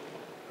 you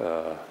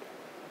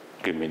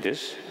give me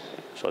this.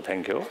 So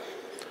thank you.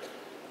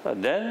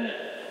 Then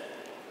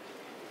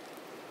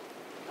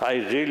I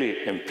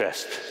really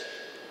impressed.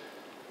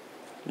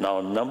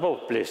 Now, number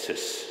of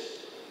places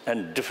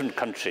and different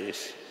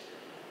countries.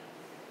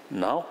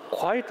 Now,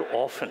 quite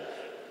often,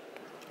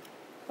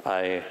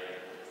 I'm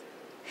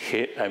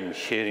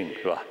hearing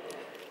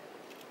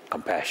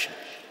compassion,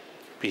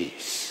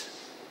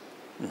 peace,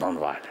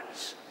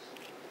 non-violence.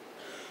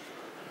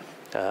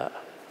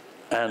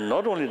 And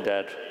not only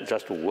that,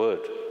 just a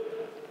word,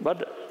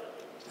 but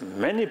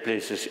many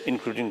places,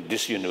 including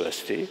this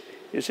university,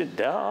 you see,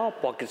 there are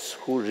pockets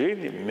who are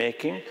really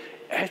making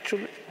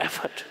actual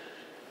effort,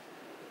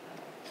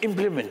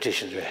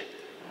 implementation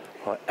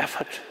or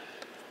effort,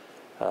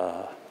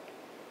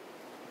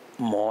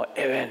 more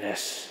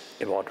awareness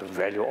about the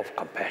value of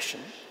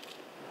compassion.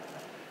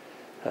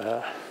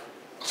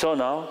 So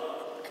now,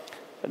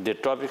 the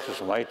topic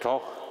of my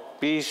talk,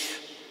 peace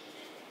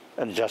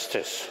and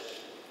justice.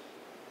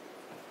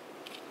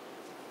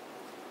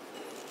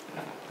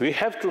 We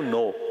have to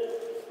know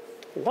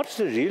what's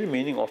the real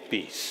meaning of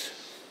peace.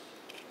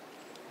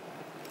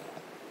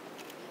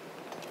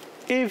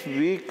 If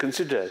we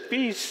consider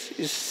peace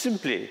is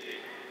simply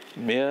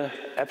mere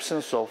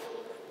absence of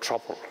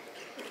trouble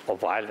or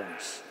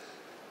violence,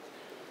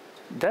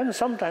 then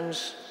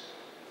sometimes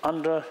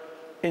under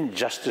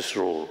injustice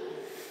rule,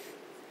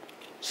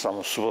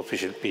 some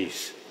superficial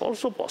peace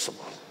also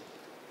possible.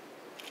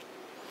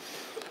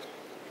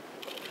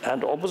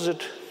 And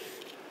opposite,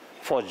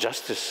 for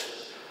justice,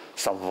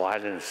 some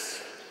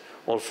violence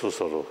also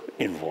sort of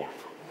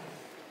involved.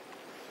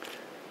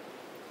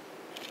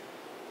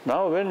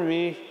 Now when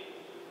we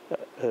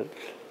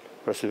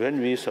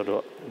sort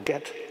of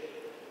get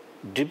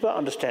deeper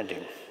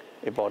understanding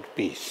about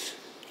peace,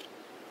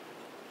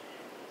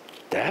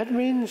 that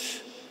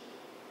means,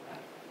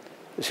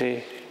 you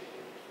see,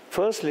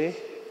 firstly,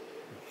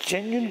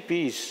 genuine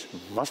peace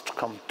must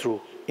come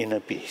through inner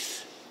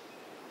peace.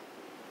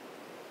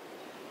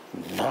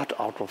 Not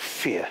out of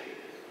fear,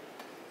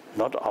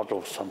 not out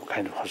of some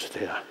kind of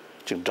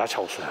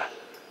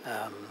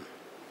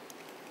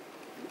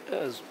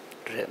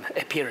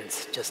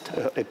appearance, just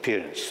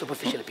appearance.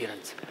 Superficial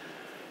appearance.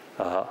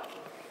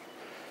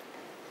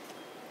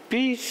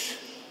 Peace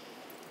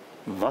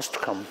must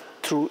come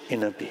through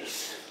inner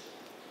peace.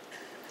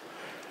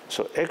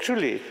 So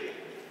actually,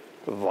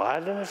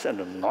 violence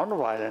and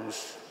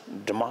non-violence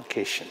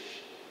demarcation,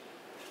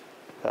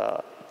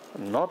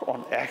 not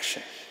on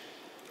action,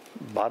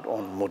 but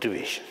on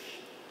motivation.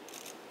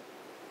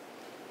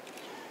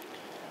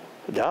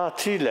 There are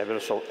 3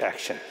 levels of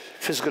action: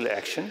 physical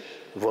action,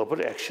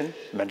 verbal action,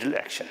 mental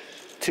action.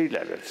 3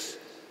 levels.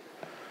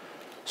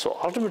 So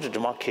ultimate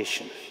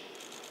demarcation,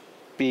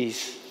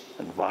 peace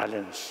and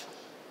violence,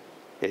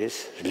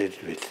 is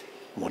related with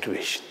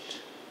motivation,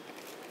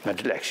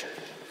 mental action.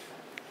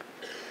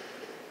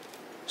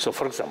 So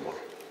for example,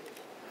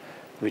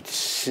 with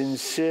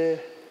sincere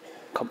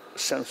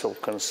sense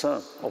of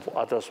concern of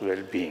others'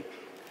 well-being,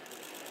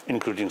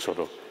 including sort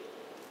of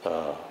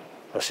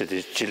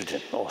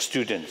children or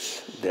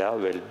students, their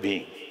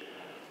well-being,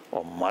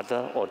 or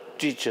mother or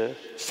teacher,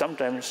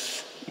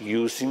 sometimes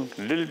using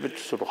a little bit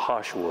sort of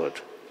harsh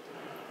word,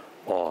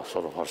 or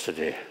sort of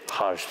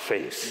harsh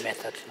face.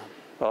 Method.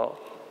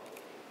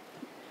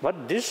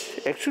 But this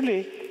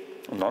actually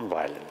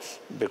non-violence,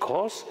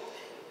 because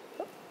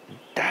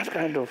that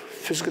kind of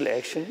physical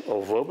action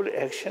or verbal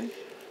action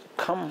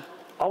come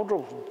out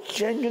of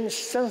genuine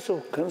sense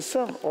of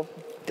concern of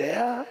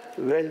their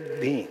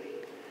well-being.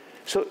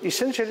 So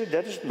essentially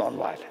that is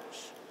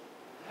non-violence.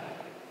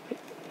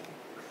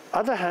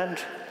 Other hand,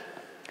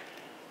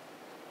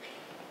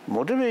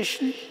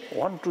 motivation,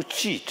 want to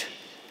cheat,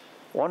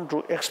 want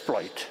to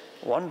exploit,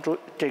 want to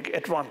take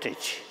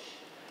advantage,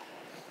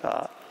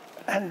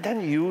 and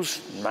then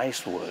use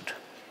nice word,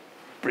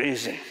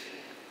 praising,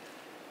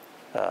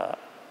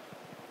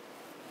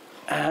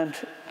 and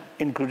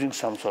including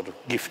some sort of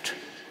gift.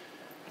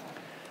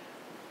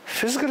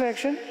 Physical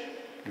action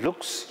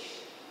looks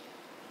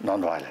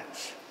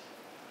non-violence.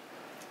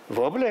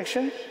 Verbal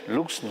action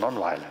looks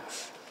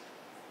non-violence.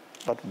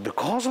 But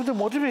because of the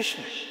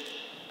motivation,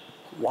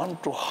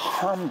 want to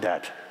harm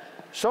that.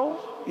 So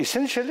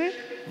essentially,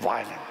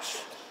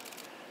 violence.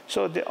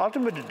 So the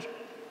ultimate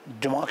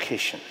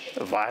demarcation,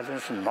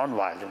 violence and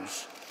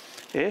non-violence,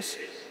 is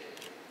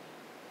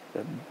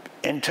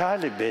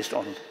entirely based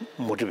on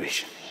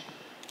motivation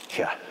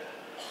here.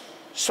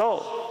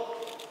 So,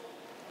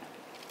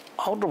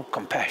 out of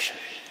compassion,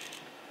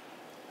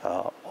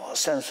 or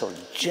sense of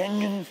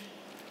genuine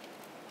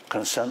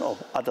concern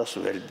of others'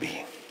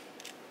 well-being,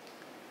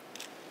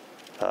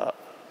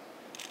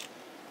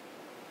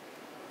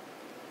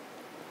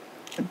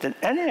 then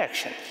any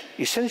action,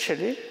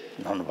 essentially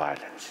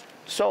non-violence.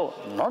 So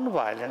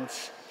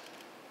non-violence,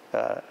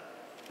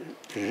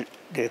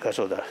 because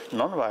of the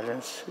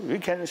non-violence, we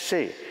can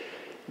say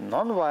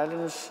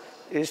non-violence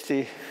is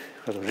the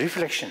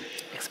reflection,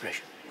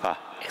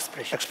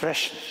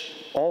 expression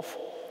of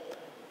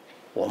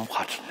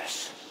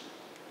warm-heartedness.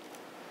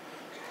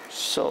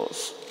 So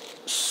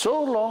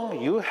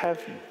long you have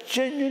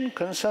genuine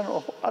concern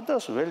of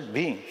others'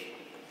 well-being,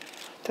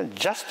 then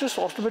justice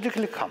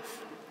automatically comes.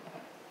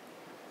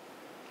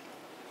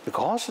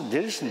 Because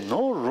there is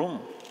no room,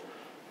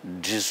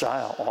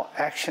 desire or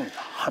action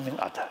harming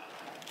other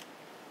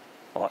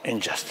or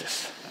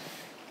injustice.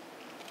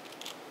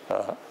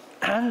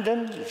 And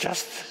then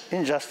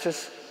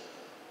injustice,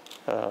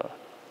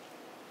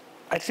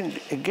 I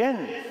think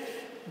again,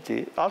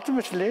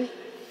 ultimately,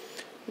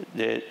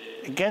 you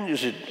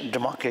see,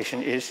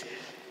 demarcation is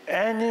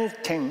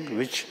anything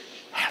which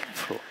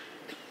helpful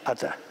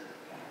other.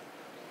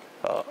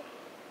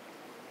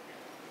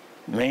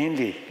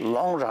 Mainly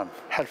long run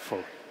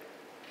helpful.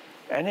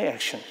 Any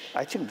action,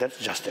 I think that's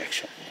just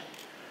action.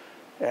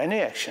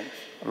 Any action,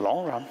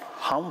 long run,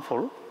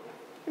 harmful,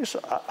 is,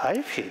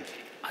 I feel,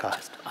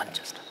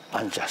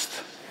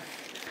 unjust.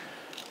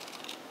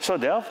 So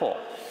therefore,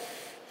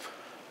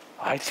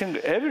 I think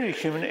every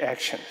human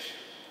action,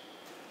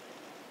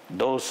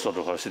 those sort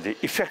of the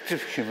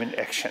effective human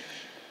action,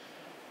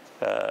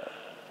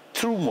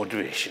 through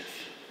motivation.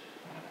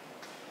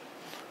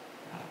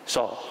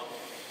 So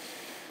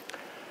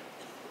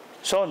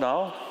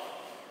now,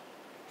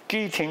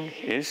 key thing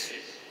is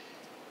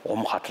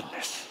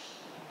warm-heartedness.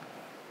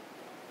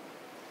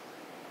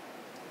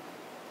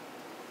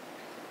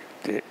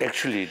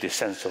 Actually, the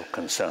sense of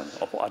concern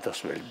of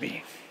others'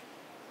 well-being.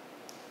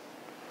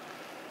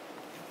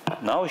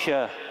 Now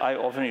here, I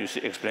often use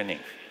explaining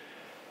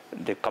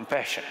the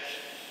compassion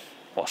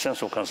or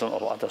sense of concern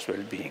of others'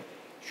 well-being.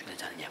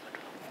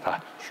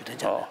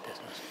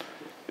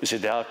 You see,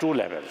 there are 2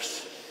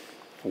 levels.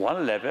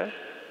 One level,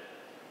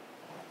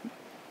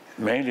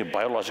 mainly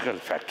biological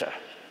factor.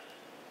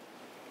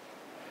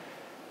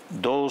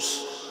 Those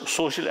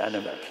social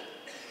animals,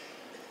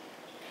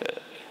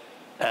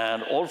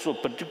 and also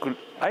particular,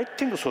 I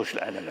think social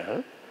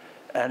animal,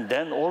 and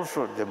then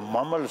also the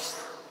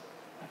mammals.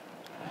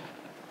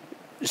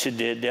 You see,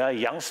 they are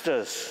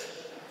youngsters.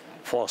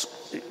 For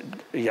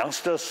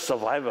youngsters'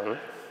 survival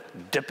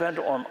depend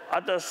on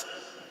others'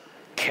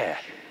 care.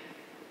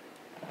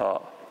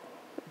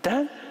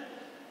 Then,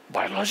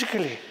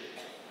 biologically,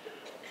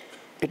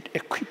 it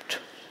equipped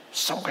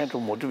some kind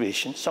of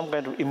motivation, some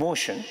kind of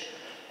emotion,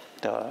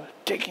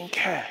 taking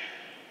care,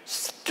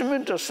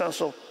 tremendous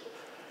sense of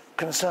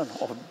concern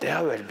of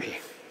their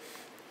well-being.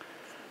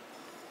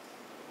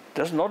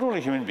 That's not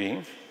only human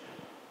beings,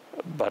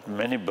 but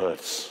many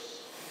birds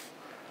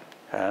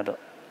and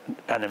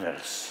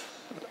animals,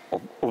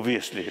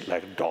 obviously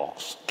like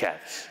dogs,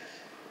 cats.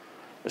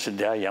 So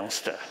they are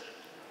youngster,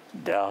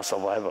 their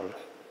survival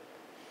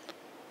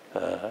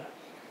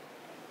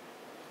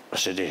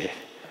they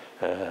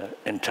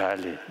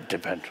entirely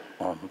depend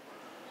on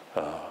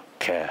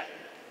care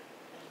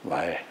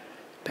by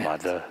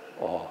mother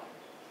or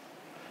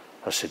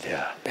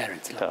their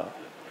parents.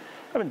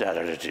 their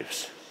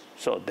relatives.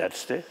 So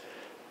that's the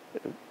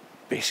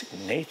basic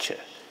nature.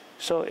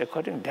 So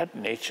according to that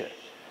nature,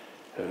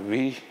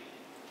 we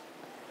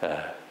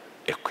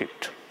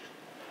equipped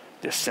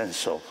the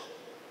sense of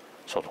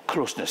sort of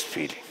closeness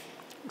feeling,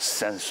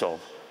 sense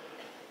of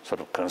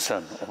sort of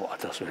concern of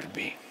others'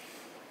 well-being.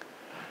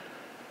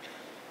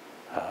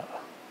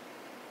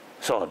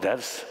 So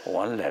that's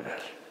one level,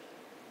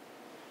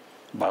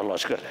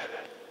 biological level.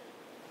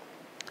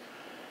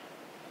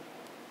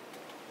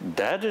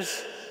 That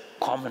is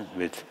common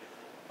with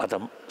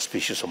other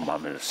species of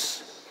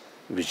mammals,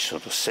 which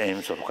sort of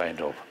same sort of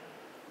kind of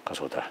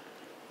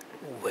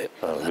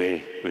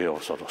way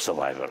of sort of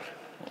survival.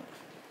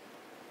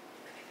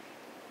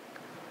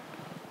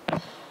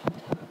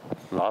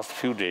 Last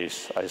few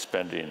days I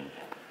spent in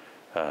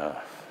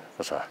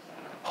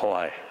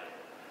Hawaii.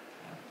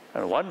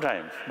 And one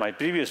time, my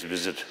previous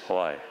visit to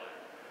Hawaii,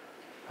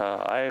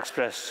 I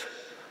expressed,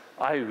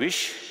 I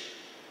wish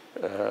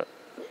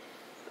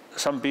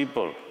some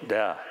people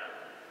there,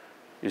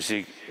 you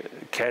see,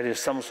 carry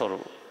some sort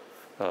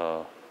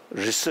of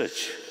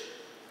research.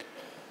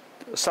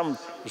 Some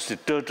the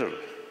turtle,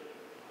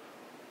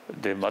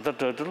 the mother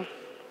turtle,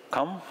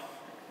 come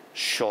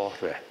shore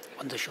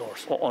on the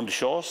shores. On the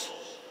shores,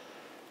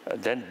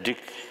 then dig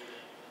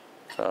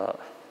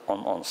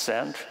on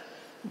sand,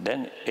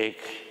 then egg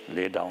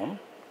lay down,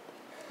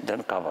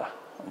 then cover,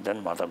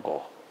 then mother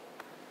go.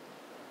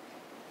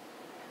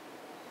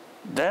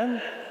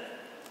 Then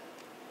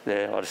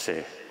they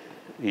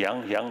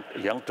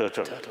young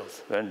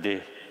turtles when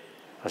they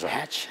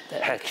hatch.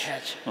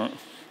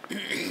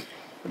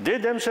 They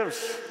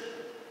themselves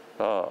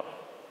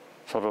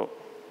sort of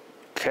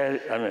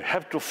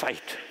have to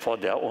fight for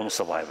their own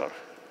survival.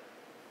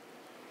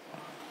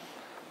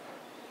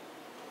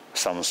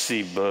 Some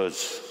sea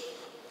birds,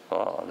 there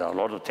are a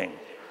lot of things,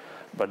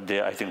 but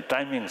they, I think,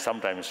 timing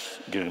sometimes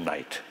during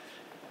night.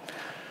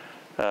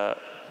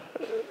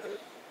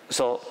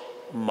 So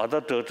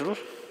mother turtle,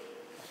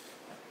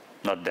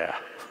 not there.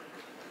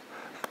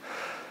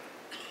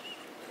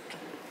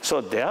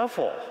 So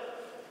therefore,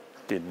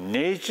 the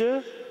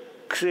nature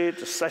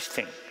creates such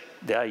thing.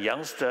 Their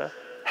youngsters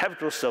have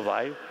to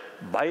survive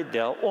by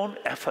their own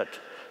effort.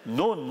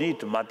 No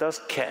need mother's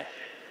care.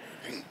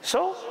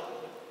 So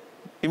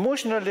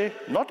emotionally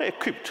not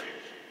equipped,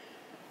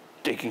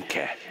 taking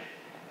care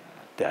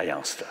their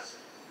youngster.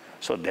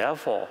 So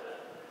therefore,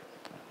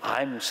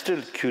 I'm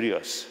still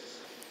curious.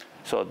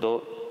 So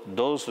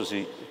those who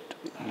see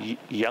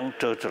young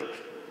turtle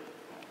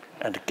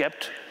and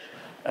kept,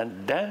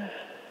 and then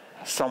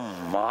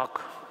some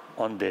mark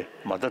on the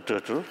mother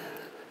turtle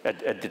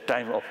at the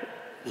time of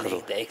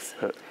laying the eggs.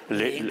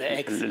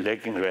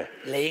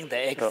 Laying the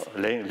eggs.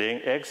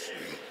 Laying eggs,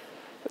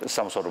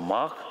 some sort of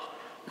mark.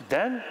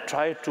 Then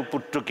try to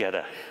put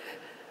together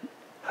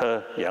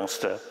her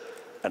youngster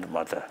and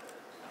mother.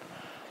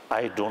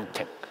 I don't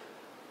think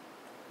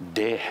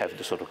they have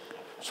the sort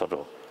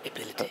of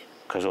ability.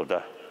 Because of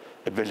the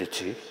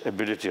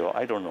ability, or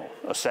I don't know,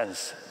 a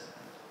sense.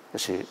 You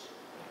see,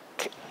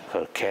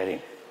 her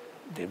caring,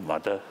 the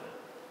mother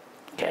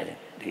caring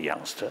the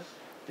youngster,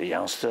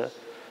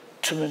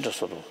 tremendous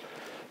sort of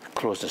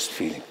closeness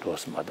feeling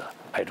towards mother.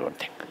 I don't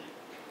think,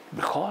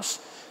 because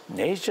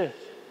nature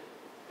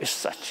is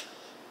such.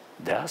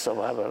 Their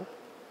survival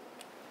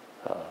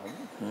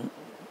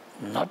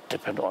not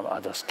depend on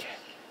others' care.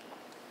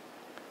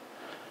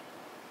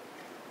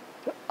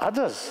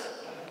 Others,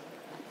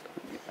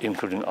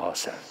 including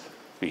ourselves,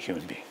 we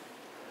human beings.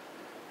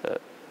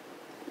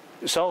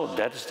 So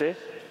that is the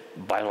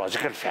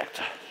biological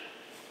factor.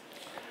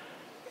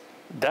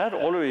 That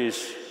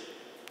always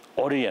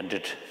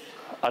oriented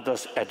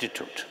others'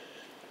 attitude.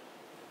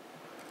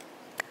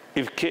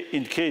 If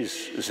in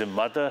case the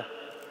mother,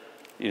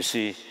 you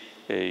see,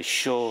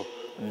 show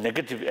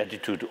negative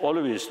attitude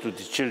always to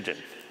the children,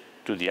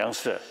 to the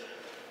youngster,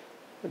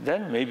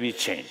 then maybe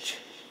change.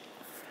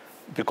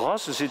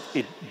 Because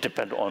it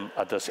depends on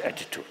others'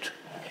 attitude.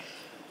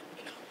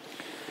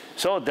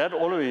 So that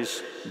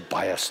always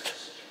biased,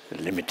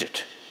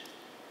 limited.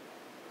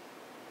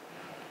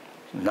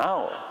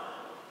 Now,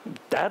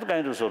 that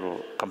kind of sort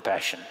of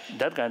compassion,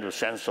 that kind of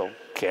sense of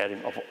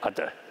caring of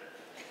other,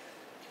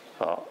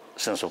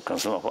 sense of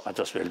concern of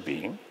others'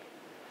 well-being,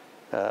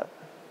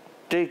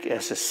 take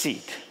as a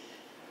seed,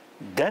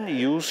 then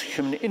use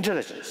human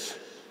intelligence.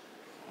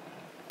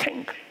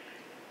 Think,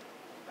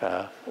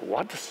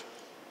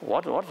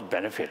 what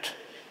benefit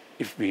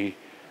if we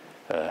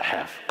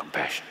have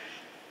compassion?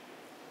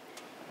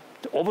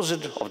 The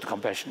opposite of the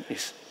compassion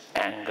is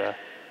anger,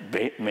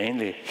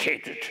 mainly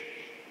hatred.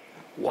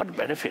 What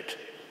benefit?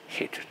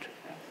 Hatred.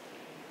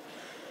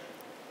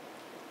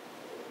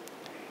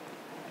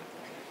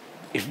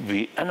 If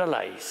we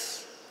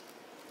analyze,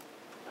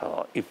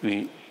 if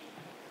we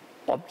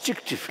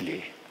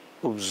objectively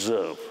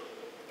observe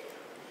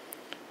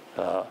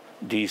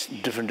these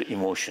different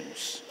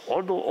emotions.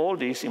 Although all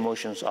these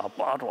emotions are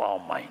part of our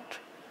mind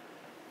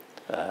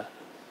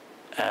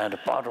and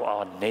part of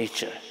our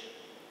nature,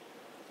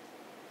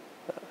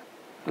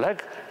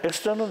 like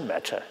external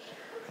matter.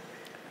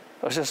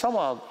 So some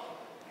are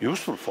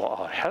useful for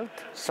our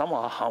health, some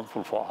are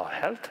harmful for our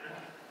health.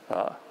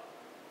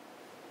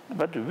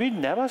 But we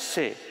never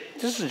say,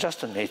 this is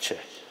just a nature.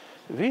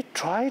 We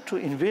try to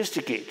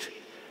investigate,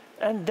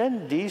 and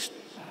then these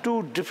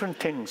two different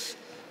things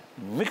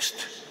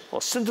mixed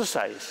or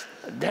synthesized,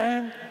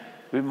 then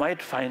we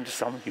might find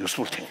some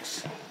useful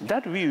things.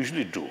 That we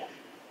usually do.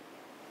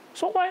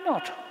 So why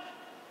not?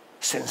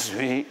 Since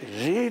we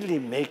really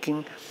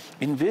making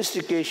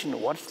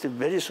investigation, what's the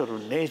very sort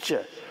of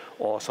nature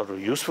or sort of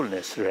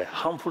usefulness, or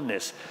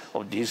harmfulness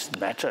of these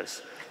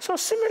matters. So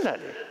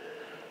similarly,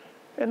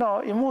 in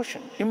our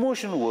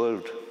emotion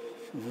world,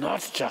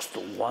 not just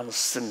one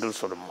single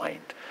sort of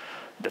mind,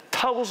 the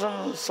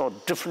thousands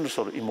of different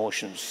sort of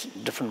emotions,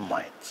 different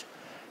minds.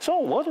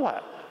 So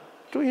worthwhile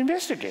to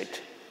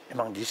investigate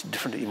among these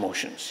different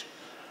emotions.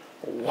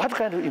 What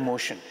kind of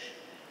emotion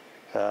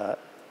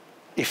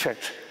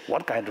affect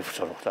what kind of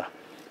sort of the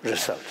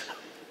result?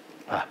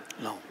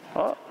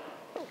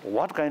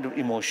 What kind of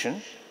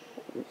emotion,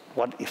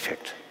 what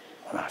effect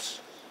on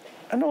us?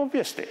 And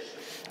obviously,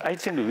 I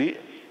think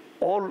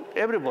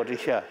everybody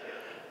here,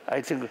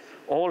 I think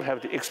all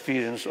have the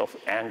experience of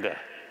anger.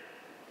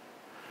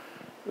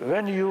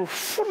 When you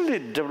fully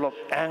develop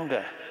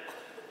anger,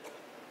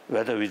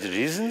 whether with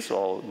reasons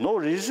or no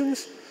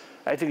reasons,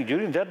 I think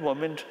during that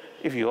moment,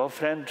 if your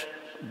friend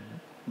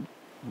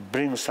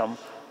brings some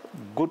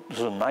good,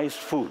 nice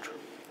food,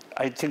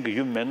 I think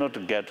you may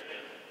not get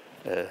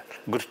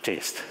good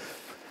taste.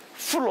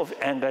 Full of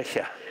anger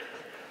here.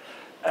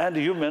 And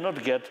you may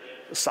not get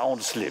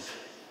sound sleep.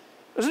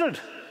 Isn't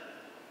it?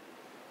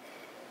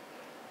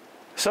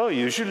 So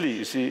usually,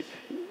 you see,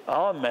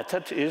 our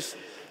method is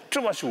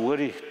too much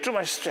worry, too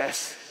much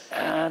stress,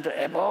 and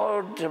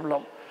about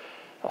develop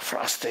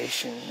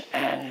frustration,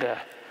 anger.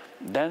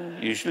 Then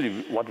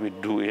usually what we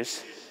do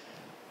is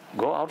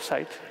go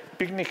outside,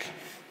 picnic,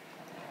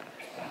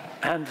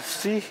 and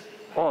see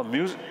or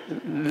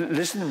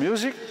listen to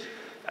music,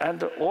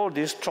 and all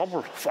this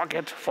trouble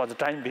forget for the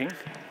time being,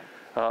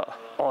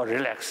 or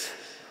relax,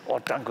 or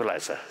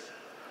tranquilizer,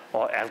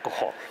 or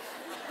alcohol,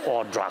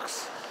 or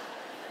drugs.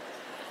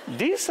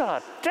 These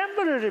are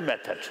temporary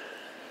methods.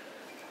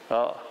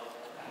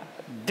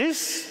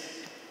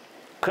 This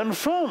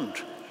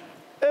confirmed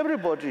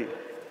everybody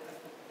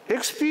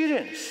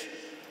experience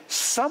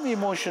some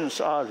emotions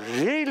are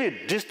really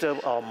disturb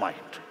our mind.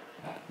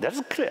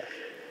 That's clear.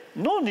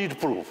 No need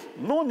proof,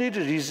 no need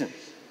reason.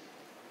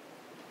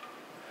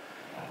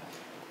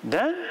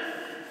 Then,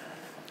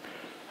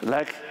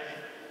 like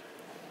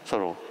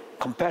sort of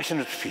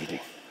compassionate feeling,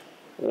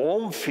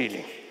 warm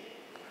feeling.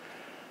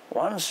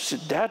 Once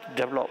that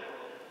develops,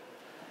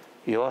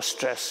 your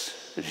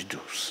stress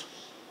reduces,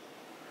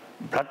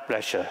 blood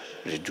pressure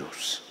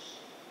reduces.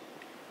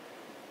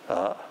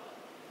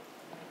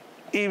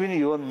 Even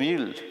your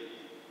meal,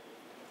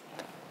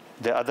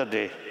 the other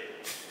day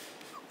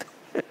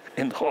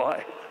in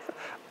Hawaii,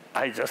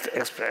 I just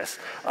expressed,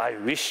 I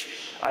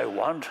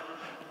want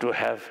to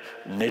have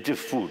native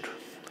food.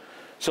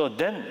 So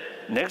then,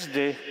 next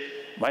day,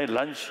 my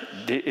lunch,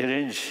 they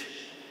arrange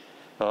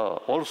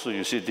also,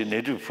 you see, the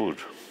native food.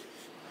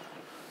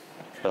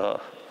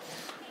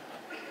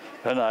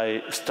 When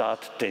I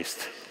start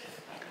taste.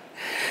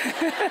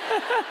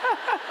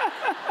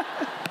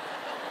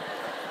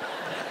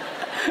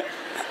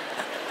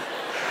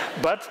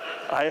 But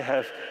I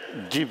have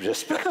deep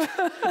respect,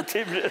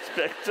 deep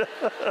respect.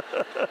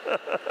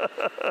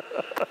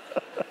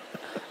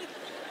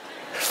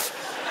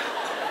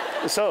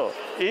 So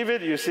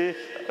even you see,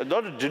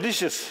 not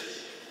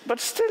delicious, but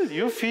still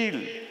you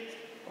feel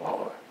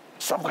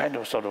some kind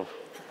of sort of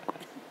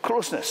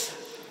closeness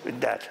with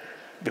that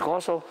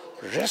because of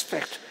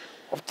respect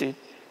of the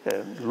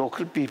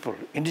local people,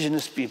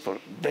 indigenous people,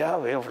 their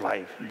way of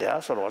life,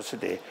 their sort of also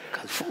the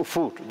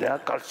food, their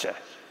culture.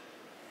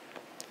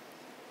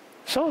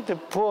 So the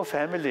poor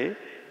family,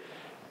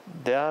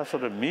 their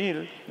sort of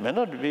meal may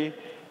not be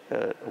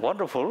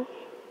wonderful,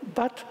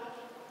 but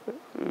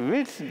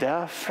with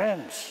their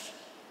friends,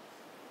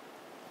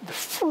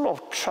 full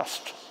of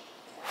trust,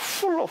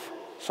 full of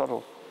sort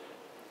of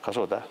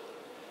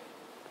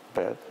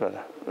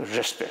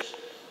respect,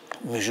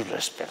 mutual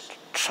respect,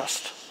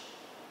 trust.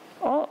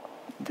 Or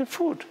the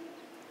food,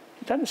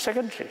 then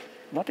secondary,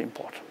 not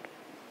important.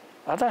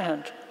 Other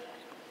hand,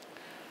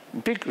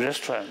 big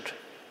restaurant,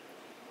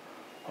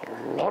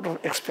 a lot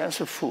of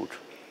expensive food,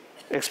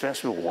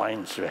 expensive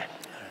wines, right?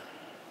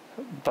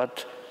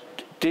 But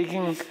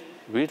taking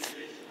with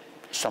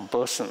some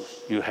person,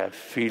 you have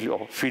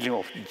feeling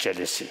of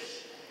jealousy,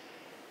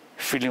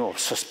 feeling of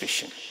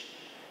suspicion,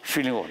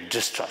 feeling of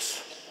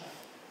distrust.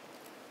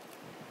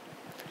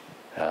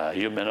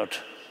 You may not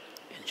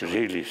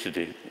really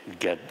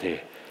get the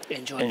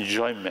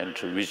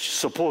enjoyment which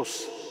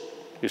suppose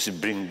you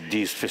should bring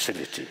these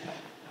facility.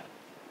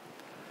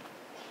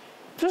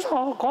 This is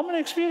our common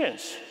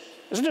experience.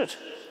 isn't it?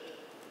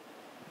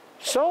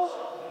 So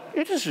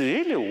it is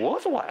really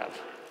worthwhile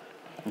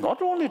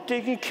not only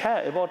taking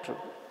care about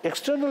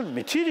external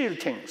material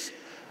things,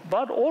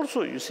 but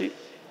also, you see,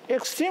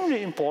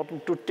 extremely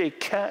important to take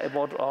care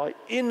about our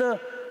inner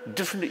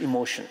different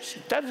emotions.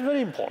 That's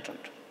very important.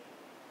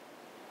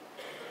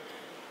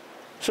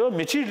 So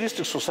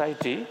materialistic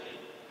society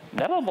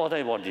never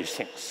bother about these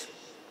things.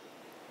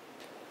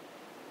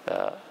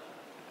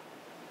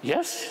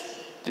 Yes,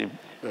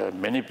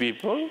 many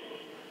people,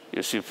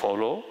 you see,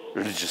 follow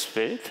religious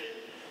faith.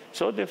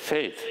 So the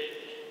faith,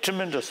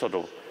 tremendous sort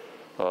of,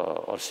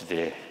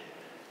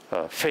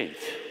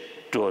 faith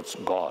towards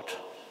God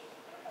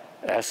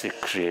as a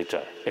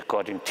creator,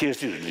 according to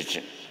theistic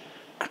religion,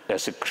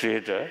 as a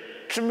creator,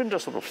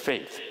 tremendous sort of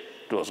faith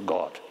towards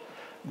God.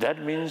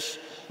 That means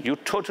you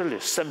totally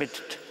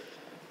submit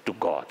to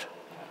God.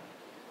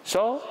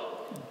 So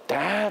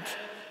that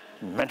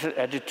mental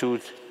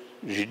attitude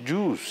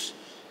reduces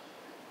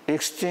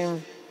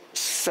extreme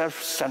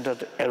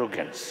self-centered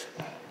arrogance.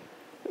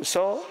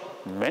 So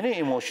many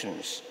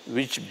emotions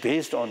which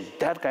based on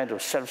that kind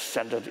of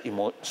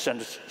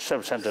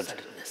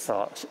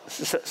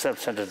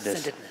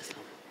self-centeredness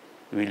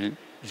will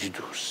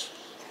reduce.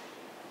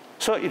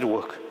 So it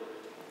works.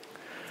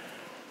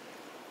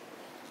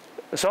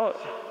 So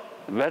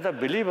whether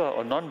believer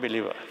or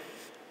non-believer,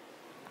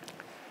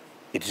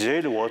 it's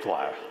really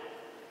worthwhile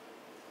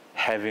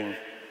having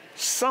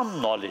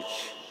some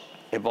knowledge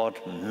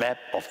about map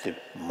of the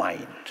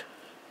mind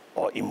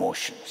or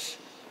emotions.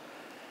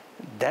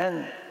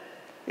 Then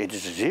it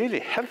is really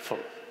helpful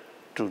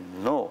to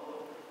know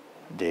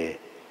the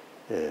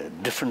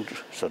different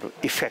sort of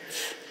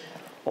effects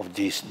of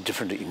these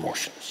different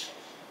emotions.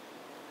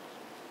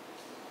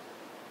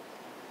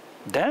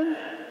 Then,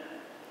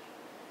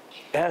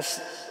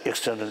 as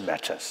external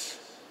matters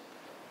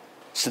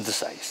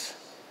synthesize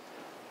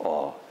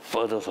or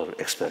further sort of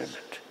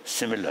experiment,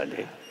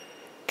 similarly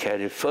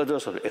carry further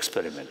sort of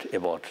experiment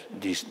about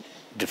these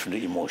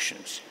different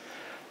emotions,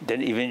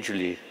 then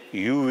eventually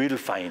you will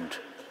find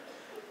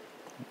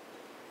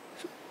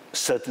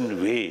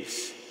certain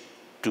ways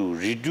to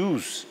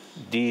reduce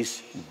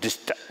these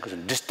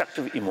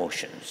destructive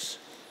emotions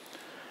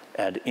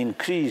and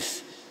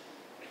increase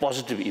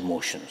positive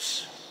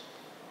emotions.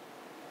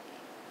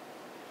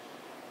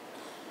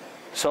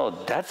 So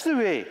that's the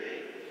way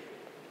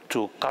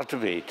to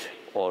cultivate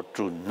or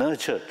to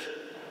nurture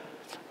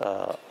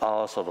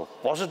our sort of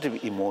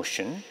positive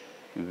emotion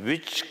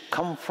which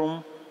come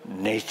from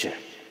nature,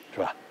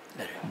 right?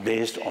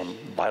 Based on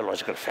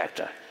biological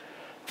factor.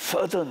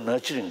 Further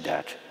nurturing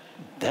that,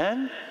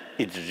 then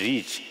it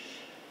reaches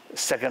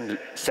second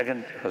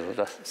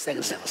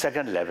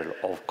level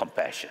of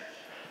compassion.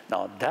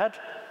 Now that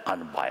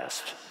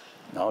unbiased.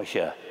 Now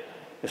here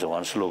is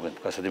one slogan.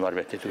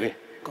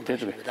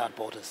 Compassion without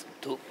borders.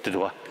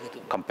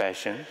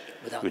 Compassion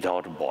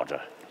without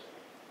border.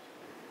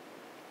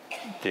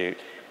 The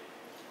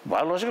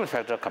biological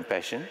factor of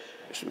compassion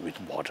is with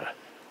border.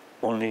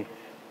 Only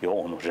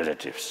your own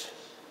relatives.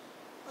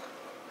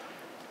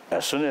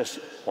 As soon as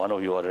one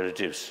of your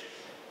relatives'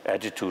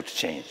 attitude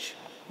change,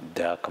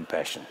 their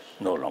compassion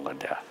no longer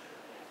there.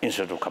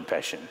 Instead of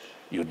compassion,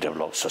 you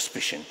develop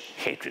suspicion,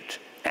 hatred,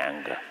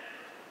 anger.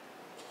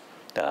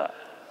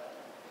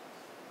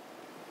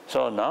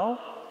 So now,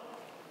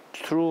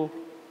 through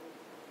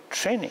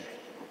training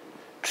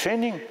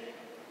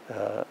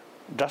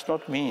does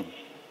not mean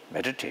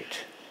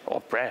meditate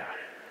or prayer,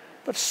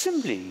 but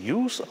simply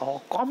use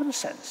our common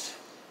sense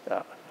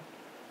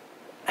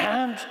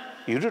and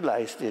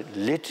utilize the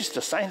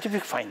latest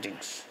scientific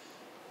findings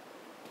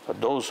for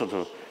those sort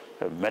of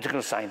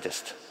medical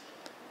scientists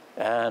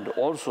and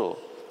also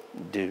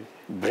the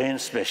brain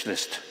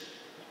specialists.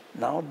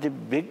 Now they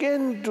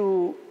begin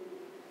to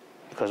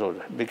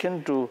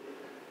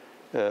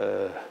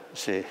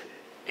say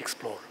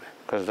explore.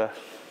 Because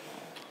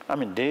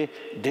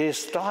they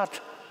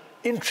start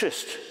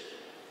interest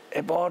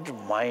about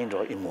mind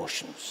or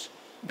emotions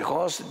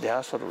because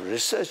their sort of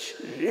research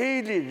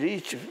really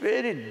reach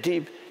very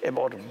deep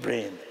about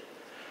brain.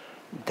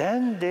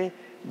 Then the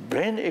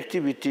brain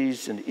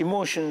activities and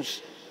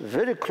emotions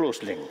very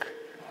close link.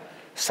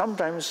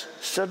 Sometimes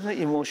certain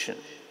emotion,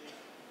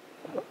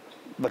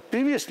 but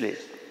previously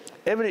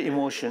every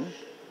emotion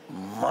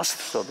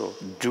must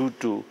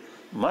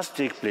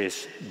take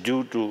place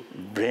due to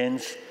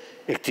brain's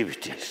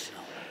activities.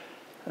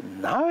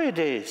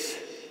 Nowadays,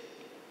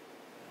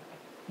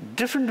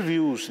 different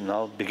views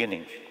now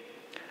beginning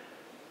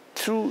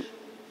through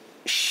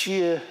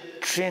sheer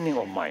training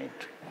of mind,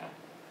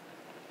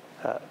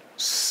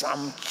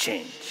 some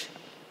change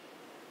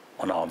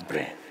on our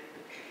brain.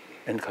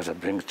 And because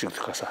brain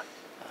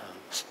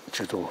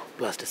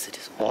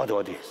Plasticity.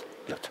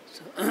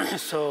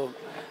 So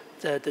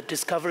the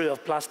discovery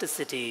of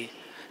plasticity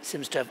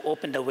seems to have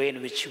opened a way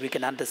in which we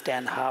can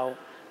understand how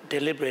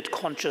deliberate,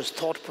 conscious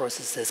thought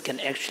processes can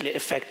actually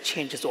affect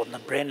changes on the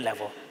brain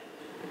level.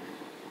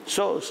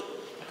 So,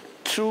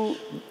 through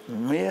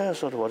mere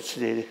sort of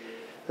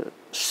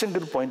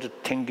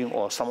single-pointed thinking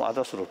or some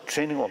other sort of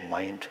training of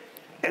mind,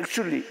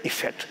 actually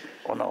effect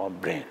on our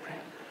brain.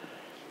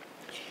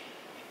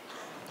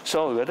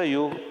 So whether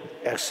you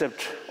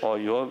accept or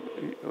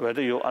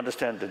whether you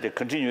understand the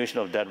continuation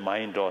of that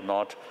mind or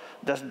not,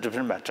 that's a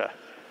different matter.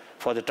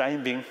 For the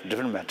time being,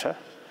 different matter.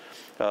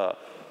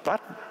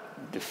 But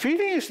the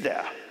feeling is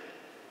there.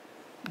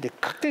 The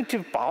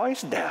cognitive power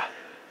is there.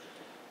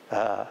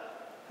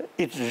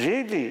 It's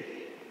really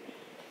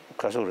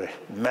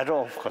matter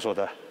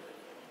of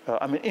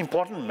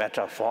important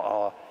matter for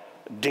our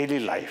daily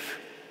life.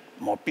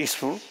 More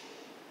peaceful,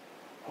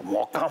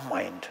 more calm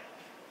mind.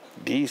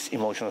 These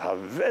emotions are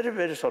very,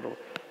 very sort of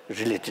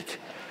related.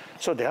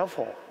 So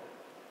therefore,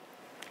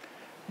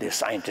 the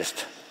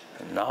scientists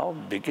now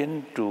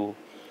begin to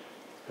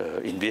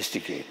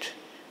investigate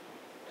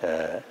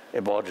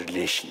about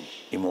relation,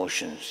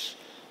 emotions,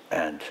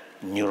 and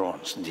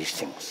neurons, these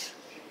things.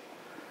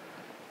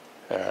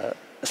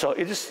 So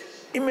it is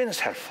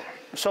immensely helpful.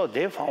 So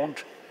they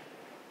found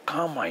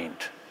calm mind,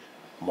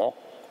 more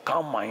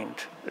calm mind,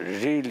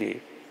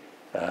 really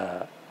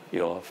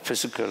your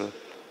physical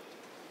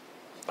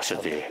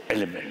the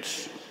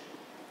elements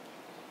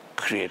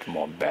create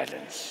more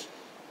balance.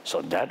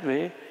 So that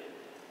way,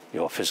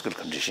 your physical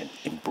condition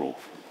improve.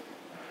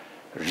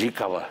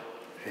 Recover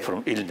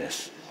from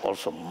illness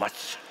also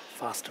much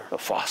faster.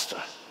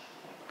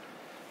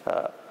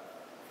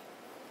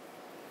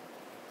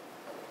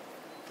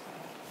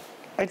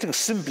 I think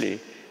simply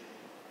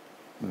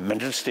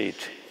mental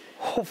state,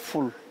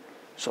 hopeful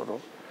sort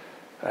of,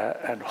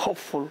 and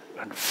hopeful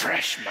and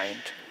fresh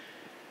mind,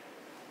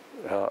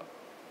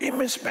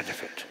 immense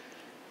benefit.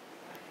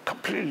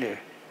 Completely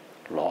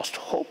lost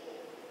hope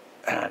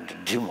and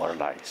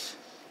demoralized.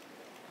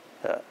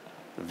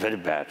 Very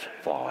bad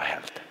for our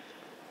health.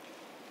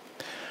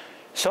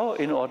 So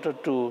in order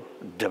to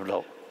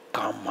develop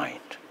calm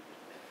mind,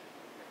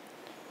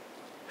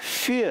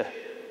 fear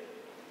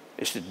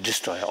is the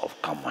destroyer of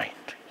calm mind.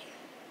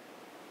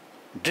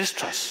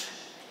 Distrust,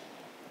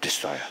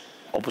 destroyer,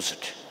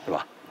 opposite.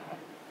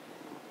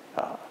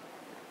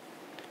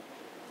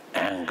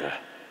 Anger,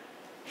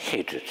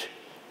 hatred,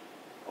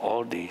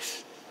 all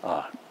these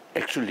are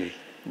actually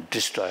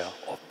destroyer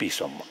of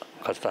peace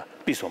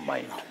of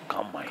mind,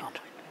 calm mind.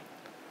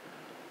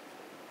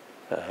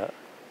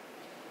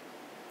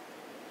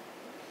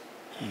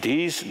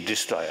 These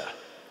destroyer,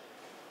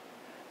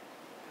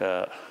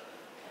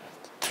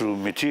 through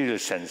material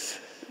sense,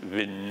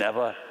 we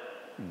never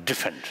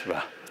defend.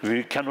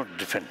 We cannot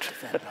defend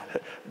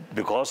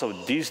because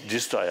of these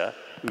destroyer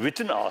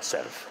within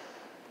ourselves.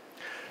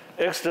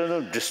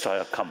 External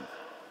destroyer come,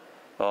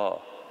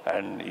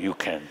 and you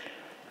can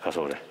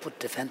put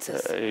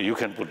defenses. You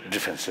can put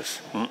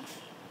defenses.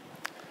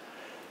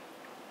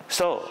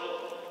 So,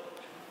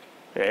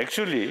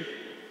 actually,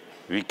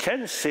 we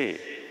can say,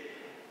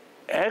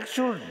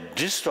 actual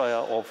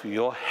destroyer of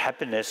your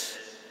happiness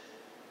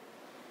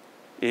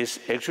is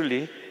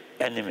actually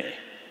enemy.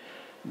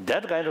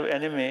 That kind of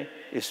enemy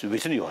is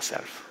within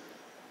yourself.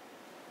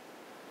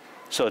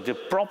 So the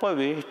proper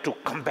way to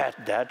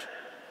combat that,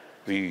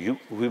 we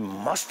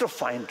must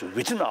find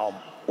within our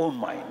own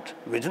mind,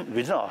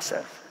 within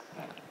ourselves.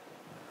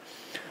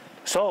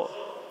 So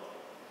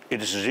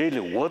it is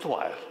really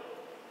worthwhile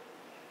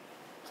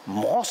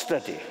more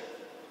study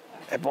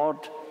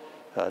about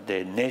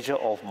the nature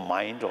of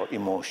mind or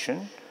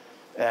emotion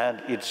and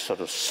its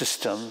sort of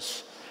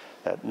systems.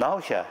 Now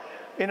here,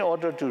 in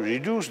order to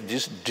reduce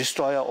this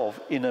destroyer of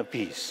inner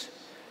peace,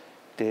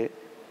 the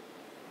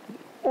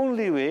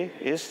only way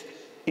is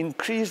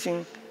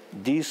increasing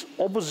these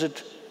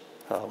opposite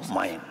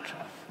mind.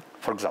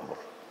 For example,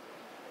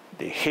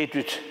 the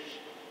hatred,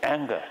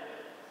 anger,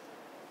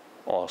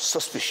 or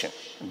suspicion,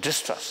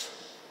 distrust,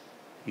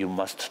 you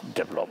must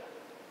develop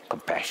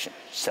compassion,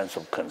 sense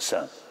of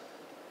concern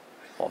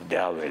of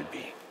their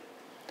well-being.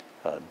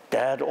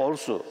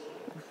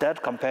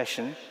 That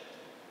compassion,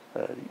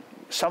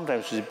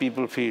 sometimes the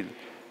people feel,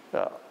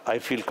 I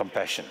feel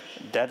compassion.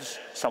 That's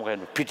some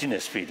kind of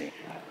pityness feeling.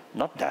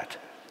 Not that.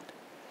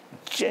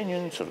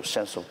 Genuine sort of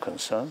sense of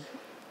concern,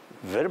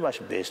 very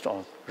much based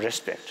on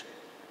respect,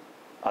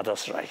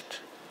 others' right,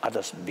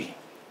 others' being.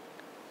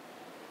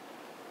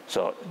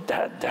 So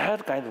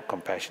that kind of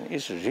compassion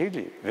is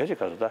really very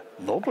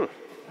noble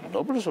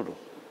sort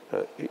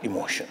of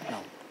emotion,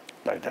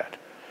 like that.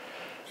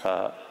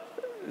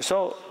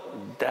 So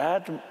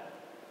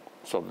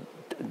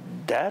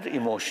that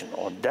emotion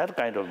or that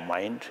kind of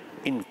mind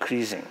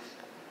increasing,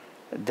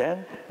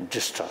 then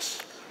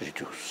distrust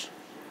reduce.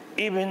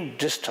 Even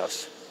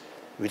distrust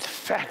with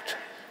fact,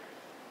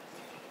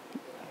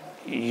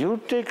 you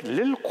take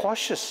little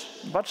cautious,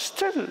 but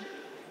still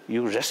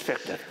you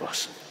respect that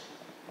person.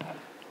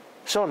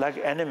 So like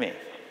enemy,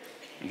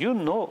 you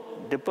know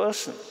the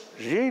person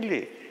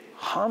really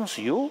harms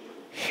you,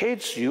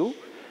 hates you,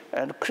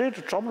 and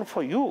creates trouble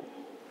for you.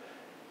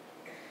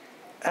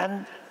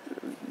 And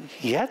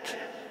yet,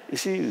 you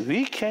see,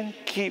 we can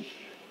keep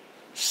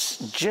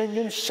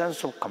genuine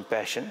sense of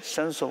compassion,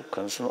 sense of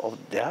concern of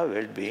their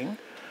well-being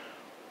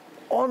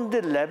on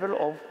the level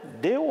of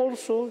they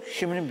also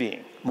human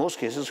being, most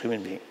cases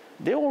human being,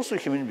 they also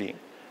human being.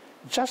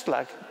 just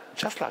like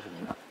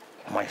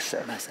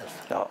myself.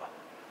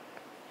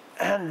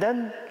 And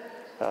then,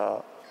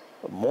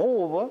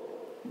 moreover,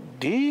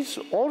 these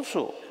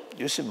also,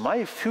 you see,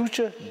 my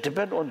future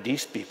depends on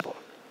these people.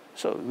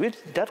 So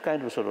with that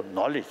kind of sort of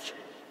knowledge,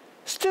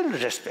 still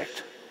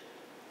respect.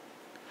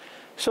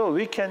 So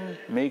we can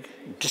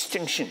make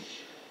distinction,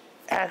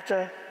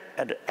 actor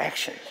and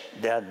action.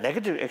 There are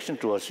negative action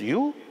towards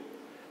you,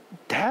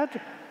 that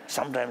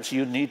sometimes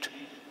you need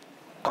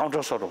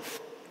counter sort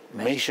of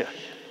measure.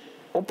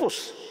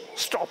 Oppose,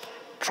 stop,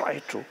 try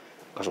to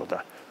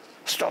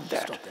stop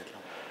that.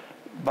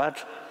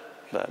 But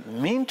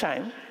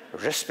meantime,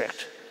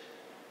 respect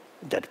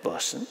that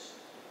person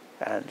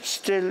and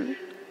still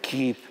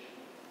keep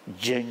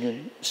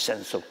genuine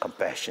sense of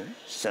compassion,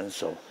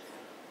 sense of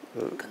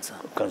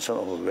concern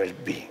over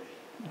well-being.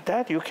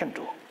 That you can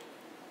do.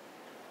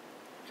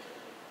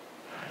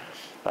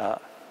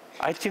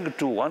 I think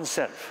to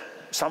oneself,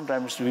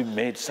 sometimes we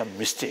made some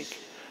mistake.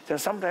 Then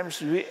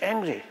sometimes we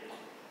angry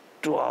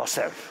to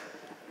ourselves,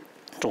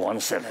 to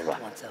oneself.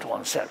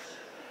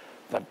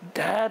 But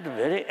that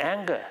very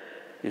anger,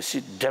 you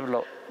see,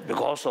 develop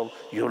because of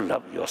you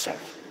love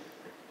yourself.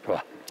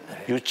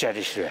 You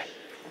cherish it.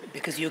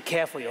 Because you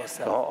care for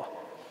yourself. Oh.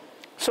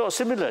 So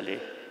similarly,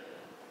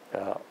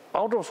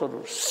 out of sort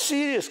of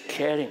serious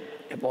caring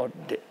about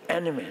the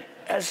enemy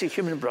as a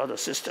human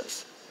brothers,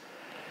 sisters,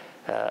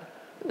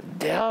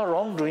 their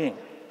wrongdoing,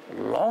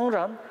 long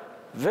run,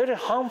 very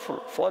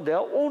harmful for their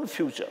own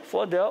future,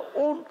 for their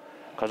own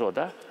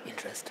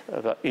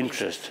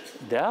interest.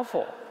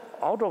 Therefore,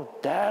 out of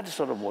that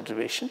sort of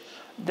motivation,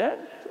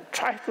 then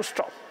try to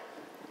stop.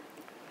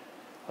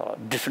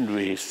 Different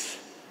ways,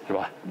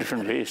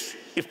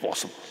 if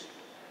possible.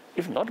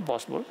 If not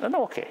possible, then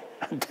okay.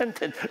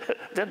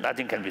 then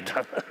nothing can be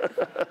done.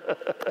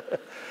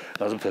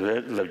 There's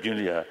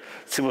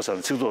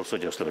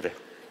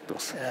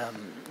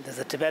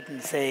a Tibetan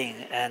saying,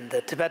 and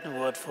the Tibetan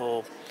word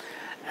for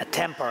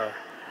temper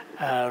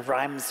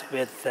rhymes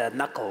with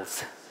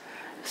knuckles.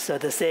 So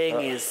the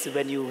saying is,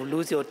 when you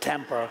lose your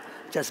temper,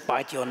 just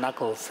bite your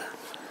knuckles.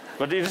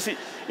 But it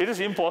is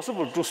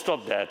impossible to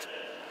stop that.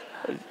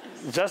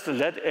 Just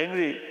let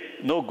angry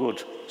no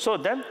good. So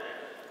then,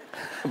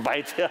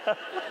 bite.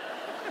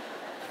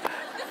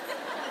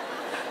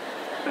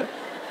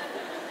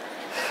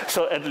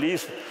 So at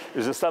least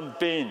there's some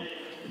pain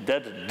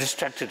that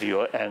distracted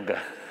your anger.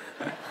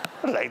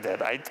 Like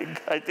that, I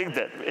think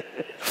that way.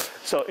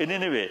 So in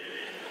any way,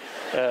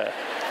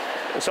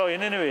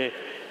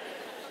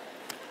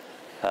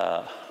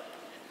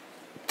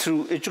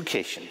 through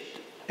education,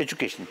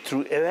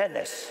 through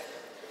awareness,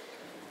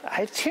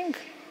 I think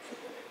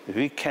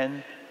we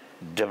can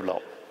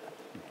develop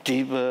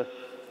deeper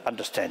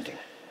understanding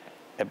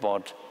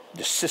about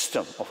the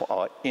system of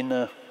our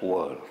inner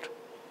world.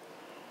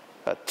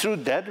 Through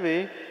that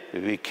way,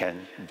 we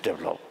can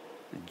develop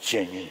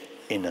genuine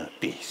inner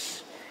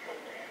peace.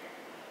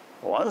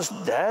 Once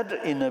that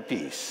inner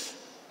peace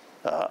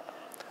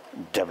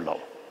develop,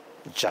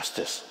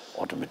 justice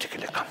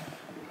automatically comes.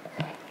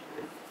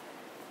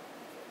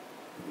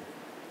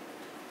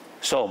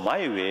 So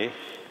my way,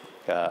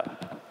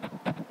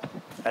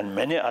 and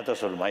many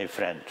others of my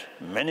friends,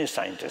 many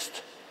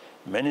scientists,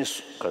 many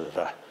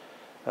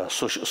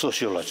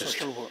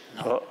sociologists,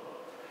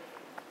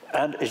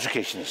 and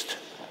educationists,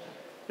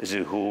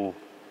 who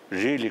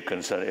really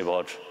concerned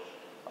about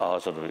our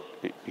sort of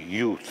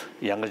youth,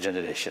 younger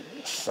generation,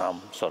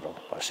 some sort of,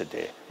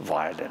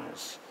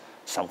 violence,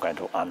 some kind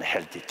of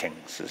unhealthy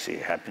things you see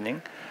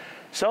happening.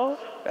 So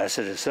as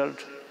a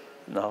result,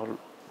 now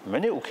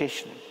many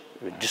occasions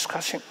we're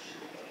discussing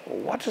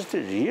what is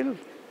the real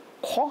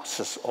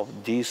causes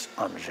of this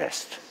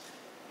unrest.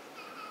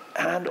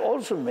 And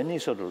also many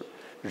sort of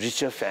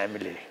richer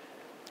family,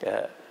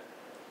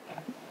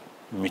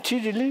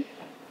 materially,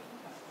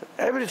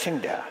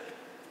 everything there,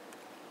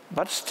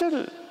 but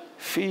still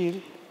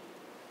feel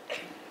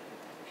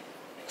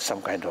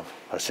some kind of,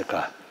 as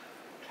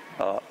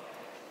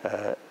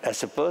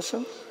a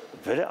person,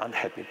 very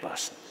unhappy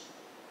person.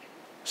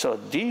 So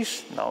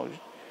these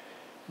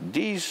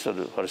sort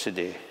of,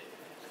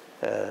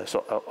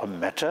 so a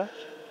matter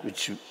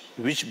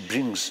which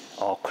brings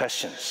our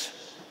questions.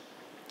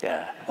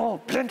 Yeah. Oh,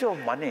 plenty of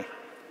money.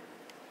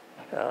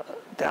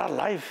 Their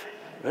life,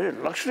 very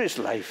luxurious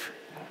life,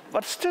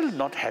 but still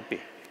not happy.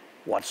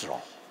 What's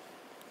wrong?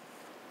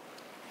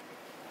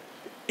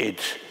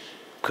 It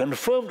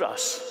confirmed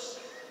us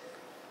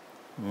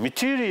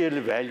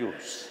material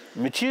values,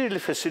 material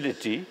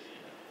facility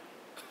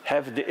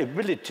have the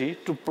ability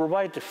to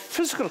provide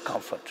physical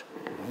comfort,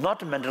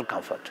 not mental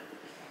comfort.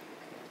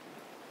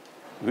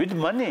 With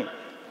money,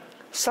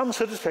 some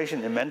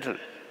satisfaction in mental,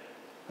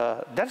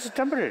 that's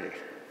temporary.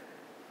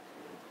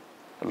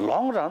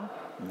 Long run,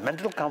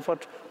 mental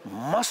comfort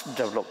must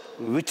develop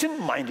within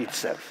mind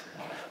itself,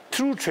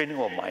 through training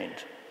of mind,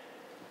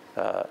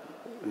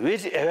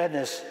 with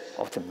awareness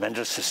of the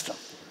mental system.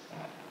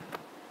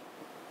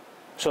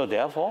 So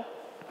therefore,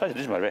 this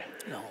is my way.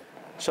 No.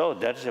 So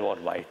that is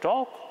about my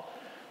talk.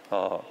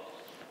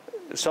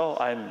 So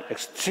I'm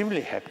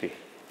extremely happy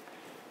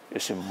you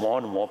see more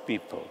and more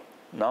people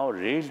now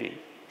really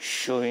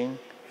showing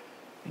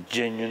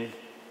genuine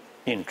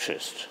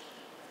interest,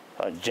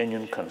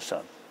 genuine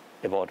concern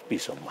about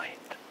peace of mind.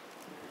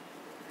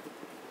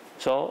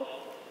 So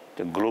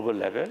the global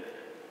level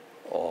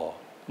or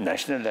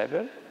national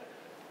level,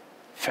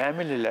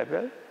 family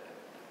level,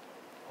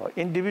 or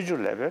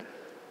individual level,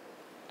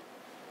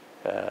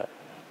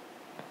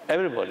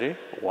 everybody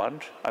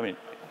wants, I mean,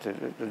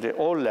 the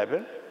all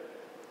level,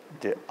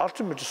 the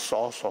ultimate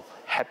source of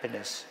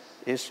happiness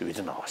is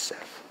within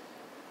ourselves.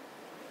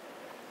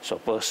 So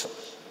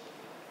persons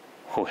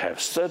who have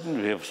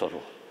certain way of sort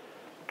of,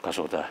 because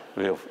of the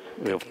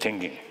way of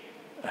thinking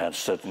and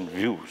certain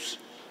views,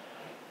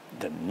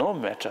 then no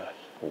matter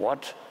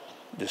what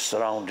the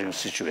surrounding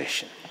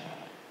situation,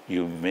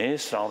 you may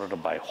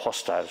surrounded by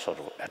hostile sort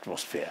of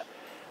atmosphere,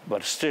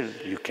 but still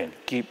you can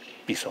keep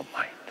peace of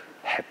mind,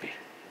 happy.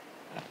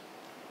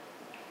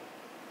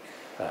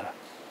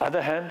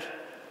 Other hand,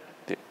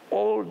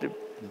 all the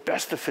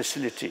best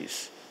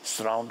facilities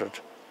surrounded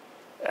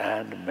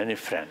and many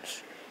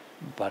friends,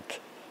 but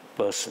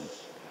person,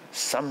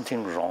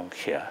 something wrong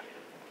here,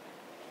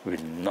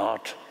 will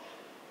not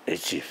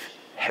achieve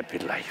happy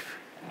life.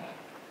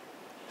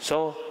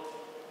 So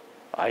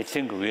I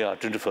think we are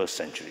 21st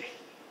century.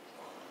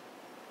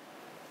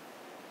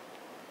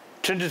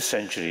 20th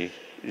century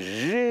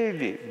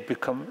really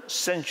become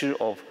century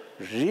of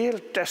real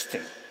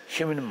testing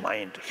human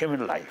mind,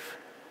 human life.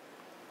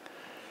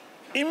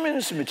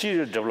 Immense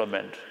material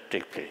development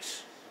take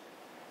place,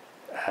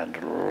 and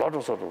a lot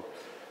of sort of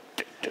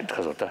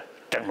because of the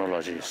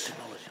technologies.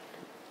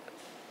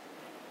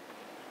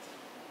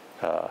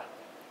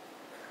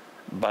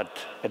 But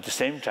at the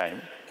same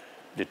time,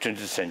 the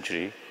 20th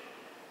century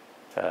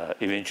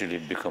eventually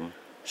become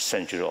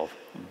century of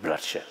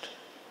bloodshed,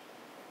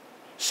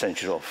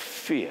 century of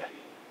fear,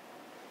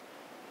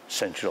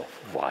 century of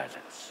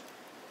violence.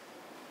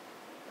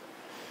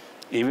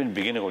 Even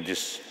beginning of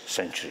this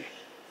century,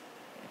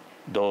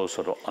 those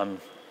sort of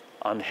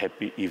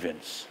unhappy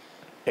events,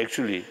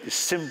 actually the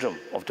symptom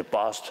of the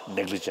past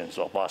negligence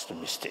or past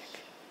mistake.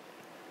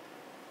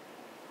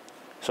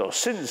 So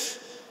since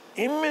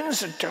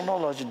immense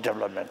technology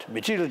development,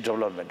 material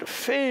development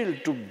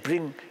failed to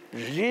bring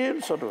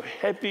real sort of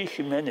happy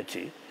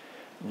humanity,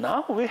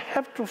 now we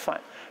have to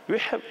find,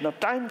 now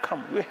time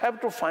comes, we have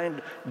to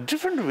find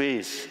different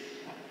ways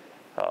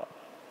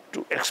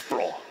to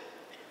explore.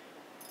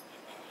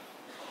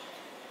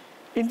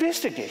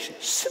 Investigation,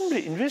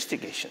 simply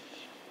investigation,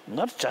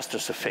 not just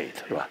as a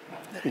faith, right?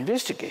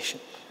 Investigation.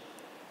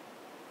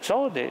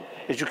 So the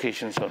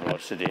education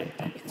university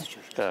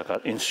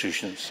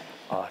institutions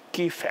are a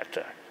key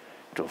factor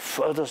to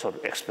further sort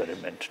of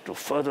experiment, to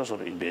further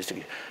sort of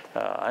investigate.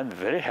 I'm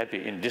very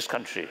happy in this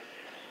country,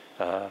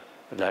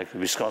 like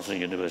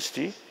Wisconsin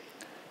University,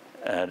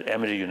 and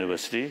Emory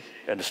University,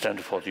 and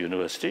Stanford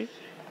University,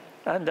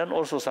 and then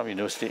also some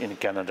university in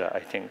Canada, I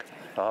think,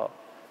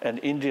 and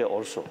India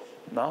also.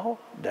 Now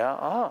there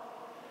are,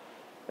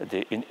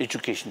 in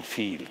education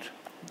field,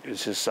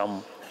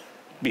 some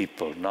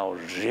people now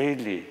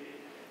really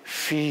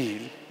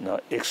feel the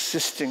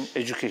existing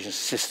education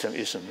system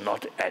is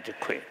not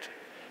adequate.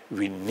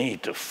 We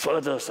need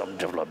further some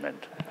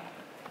development.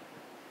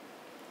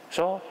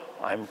 So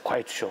I'm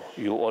quite sure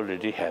you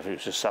already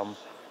have some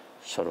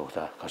sort of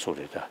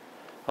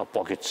the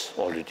pockets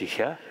already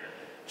here.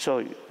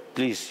 So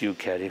please you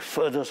carry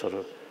further sort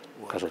of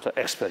the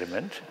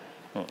experiment.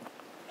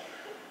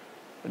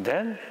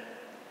 Then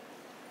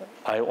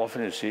I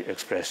often see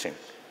expressing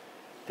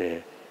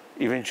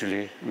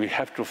eventually we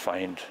have to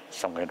find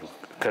some kind of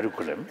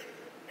curriculum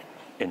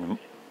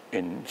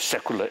in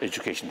secular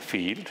education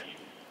field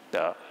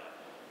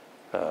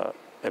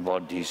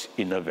about these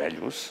inner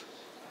values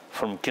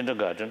from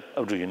kindergarten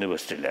up to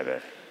university level.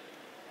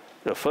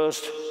 The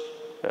first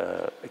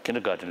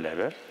kindergarten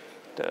level,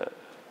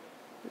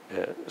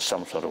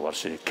 some sort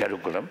of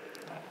curriculum,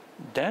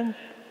 then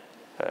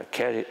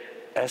carry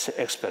as an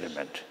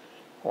experiment,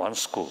 one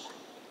school,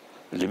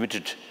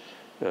 limited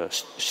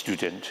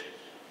student,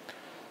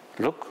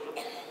 look,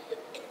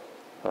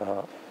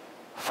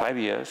 5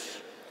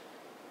 years,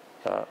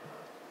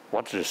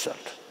 what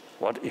result,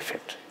 what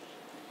effect?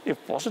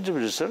 If positive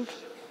result,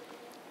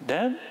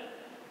 then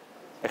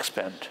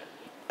expand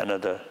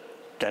another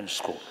 10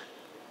 school,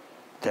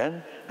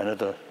 then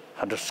another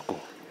 100 school.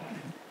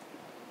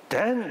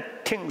 Then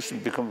things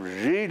become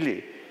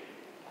really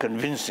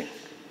convincing.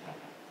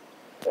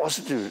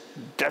 Positive,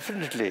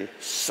 definitely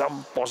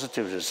some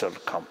positive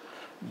result come.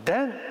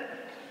 Then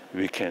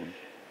we can,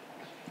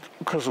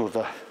 because of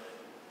the,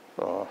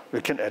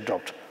 we can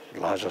adopt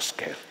larger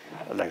scale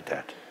like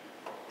that.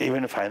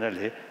 Even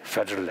finally,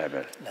 federal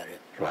level,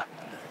 right,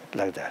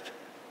 like that.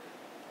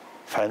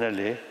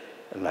 Finally,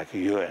 like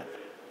UN,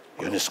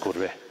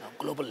 UNESCO,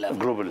 global level,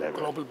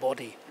 global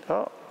body.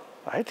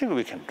 I think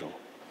we can do.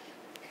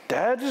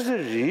 That is the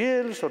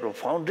real sort of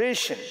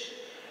foundation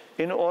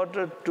in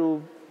order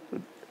to,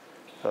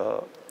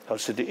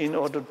 in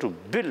order to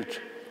build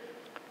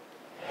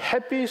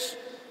happy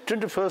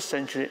 21st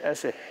century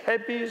as a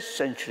happy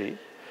century,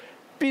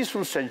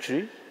 peaceful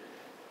century.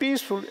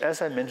 Peaceful,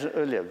 as I mentioned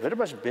earlier, very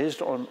much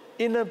based on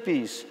inner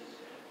peace,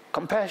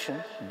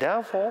 compassion.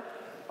 Therefore,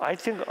 I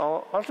think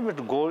our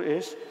ultimate goal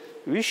is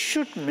we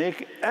should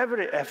make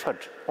every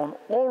effort on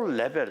all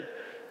levels.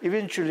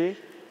 Eventually,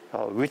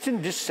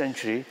 within this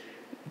century,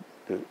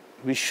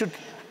 we should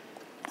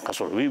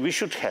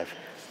have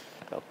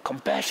a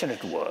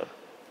compassionate world,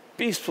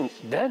 peaceful.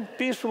 Then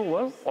peaceful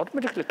world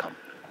automatically come.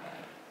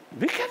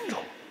 We can do.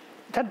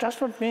 That does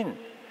not mean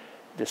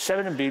the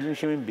 7 billion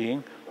human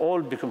beings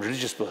all become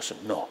religious person.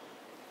 No.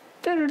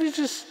 They're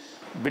religious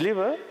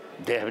believer.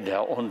 They have their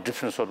own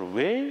different sort of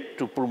way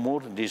to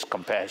promote this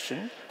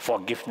compassion,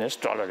 forgiveness,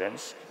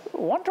 tolerance.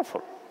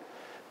 Wonderful.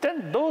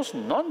 Then those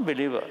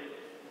non-believer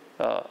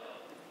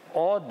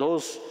or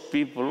those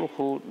people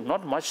who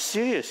not much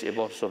serious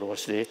about sort of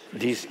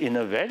these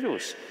inner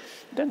values,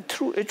 then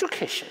through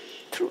education,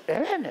 through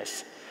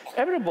awareness,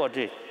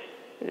 everybody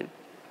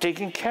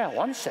taking care of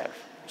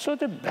oneself. So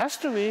the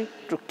best way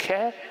to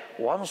care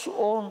one's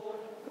own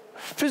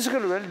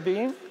physical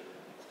well-being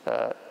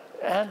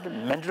and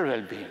mental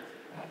well-being.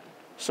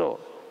 So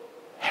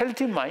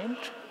healthy mind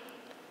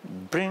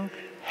bring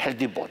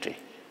healthy body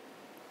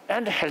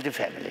and a healthy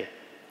family,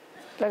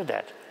 like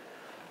that.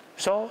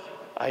 So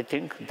I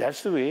think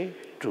that's the way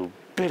to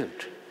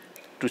build,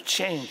 to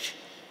change,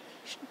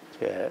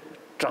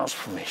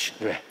 transformation,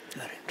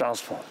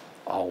 transform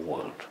our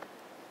world.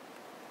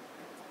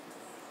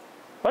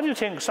 What do you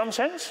think? Some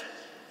sense?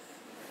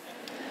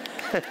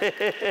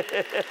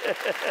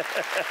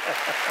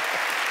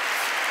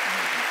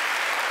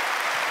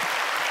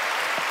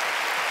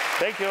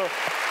 Thank you.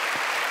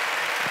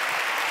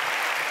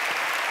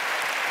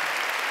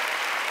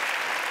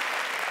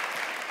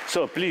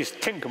 So please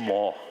think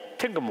more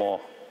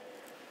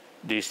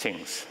these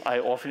things. I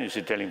often used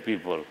to telling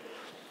people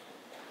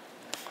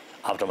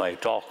after my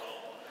talk,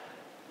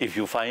 if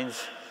you find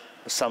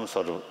some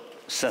sort of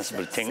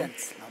sensible thing,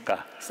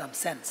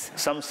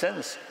 some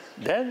sense,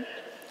 then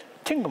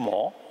think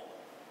more.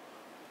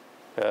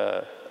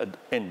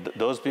 And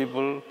those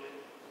people,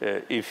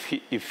 if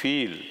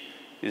feel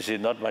you see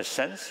not much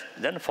sense,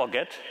 then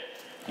forget,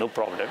 no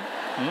problem.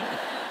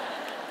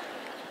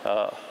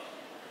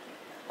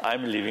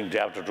 I'm leaving day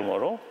after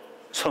tomorrow,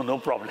 so no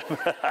problem.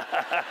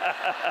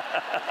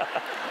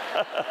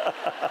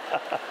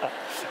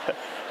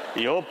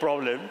 Your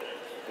problem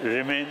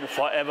remain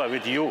forever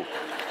with you.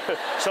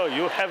 So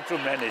you have to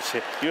manage.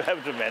 You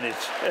have to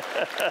manage.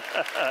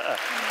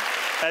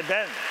 And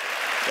then,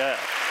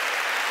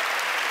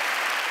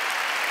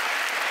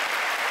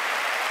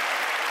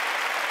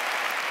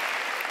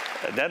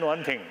 then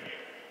one thing,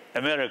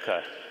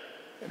 America,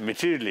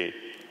 materially,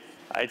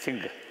 I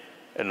think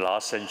in the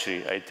last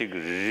century, I think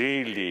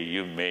really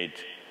you made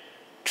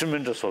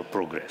tremendous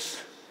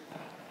progress.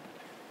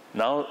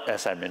 Now,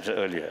 as I mentioned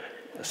earlier,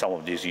 some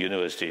of these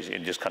universities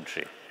in this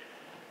country,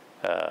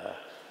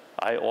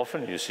 I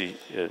often, you see,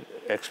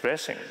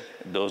 expressing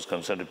those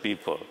concerned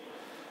people,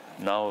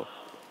 now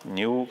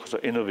new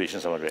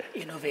innovations are there.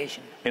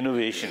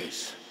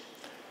 Innovations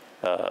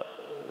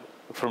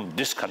from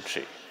this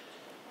country.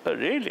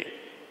 Really,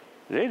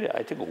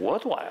 I think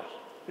worthwhile,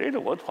 really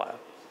worthwhile.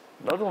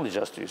 Not only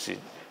just, you see,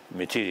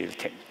 material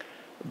thing,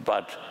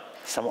 but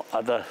some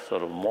other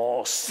sort of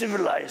more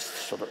civilized,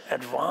 sort of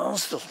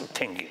advanced sort of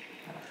thinking,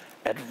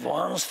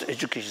 advanced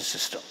education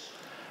system.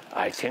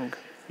 I think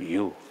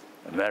you,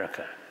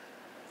 America,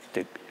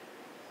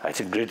 I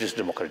think greatest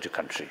democratic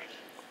country.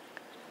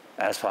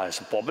 As far as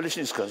the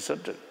population is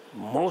concerned, the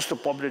most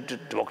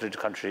populated democratic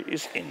country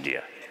is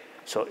India.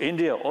 So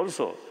India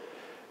also,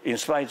 in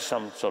spite of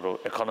some sort of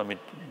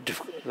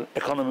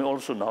economy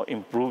also now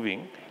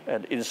improving,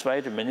 and in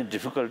spite of many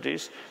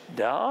difficulties,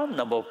 there are a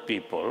number of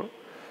people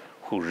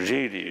who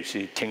really, you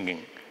see,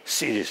 thinking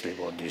seriously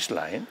about this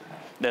line.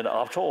 Then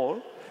after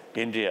all,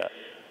 India,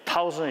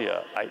 1,000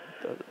 years,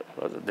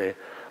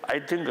 I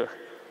think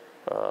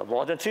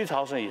more than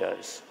 3,000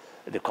 years,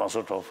 the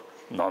concept of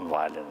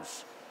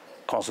non-violence,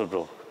 concept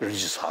of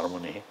religious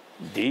harmony,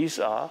 these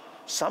are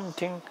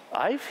something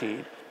I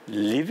feel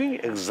living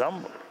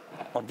example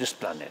on this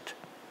planet.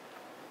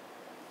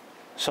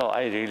 So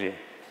I really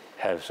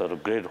have sort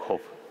of great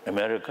hope,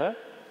 America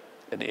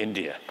and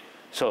India.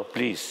 So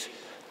please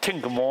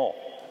think more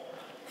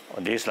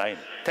on this line.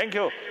 Thank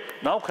you.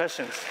 Now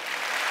questions.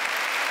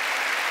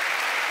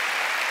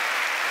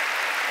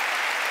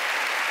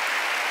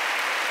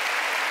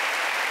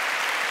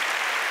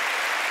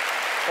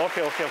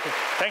 Okay.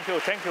 Thank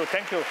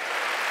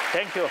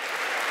you.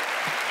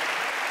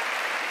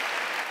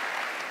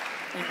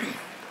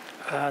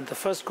 The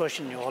first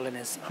question, Your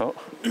Holiness.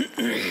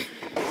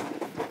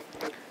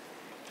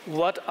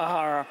 What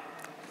are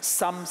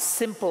some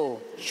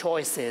simple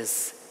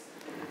choices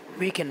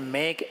we can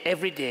make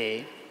every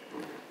day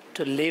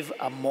to live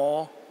a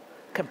more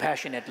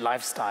compassionate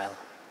lifestyle?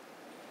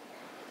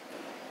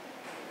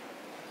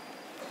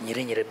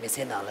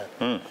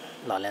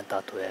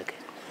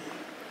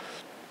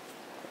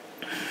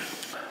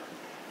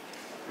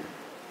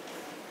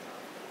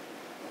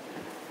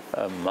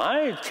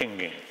 My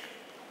thinking,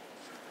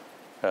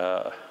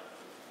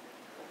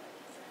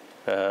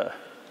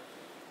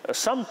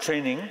 some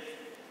training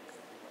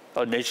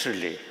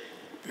naturally.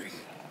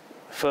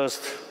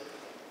 First,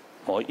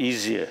 more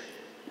easier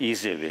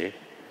way,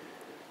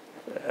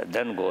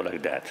 then go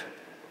like that.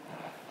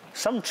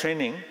 Some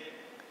training,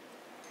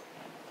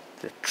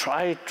 they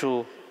try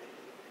to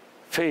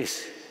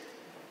face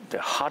the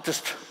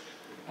hardest.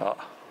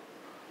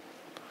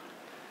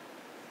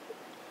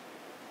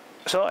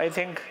 So I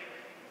think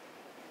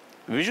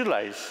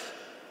visualize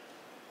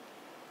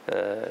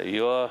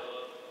your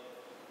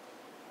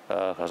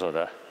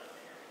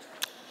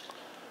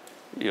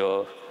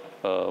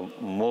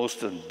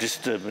most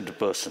disturbed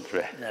person,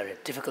 right? Very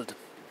difficult.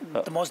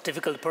 The most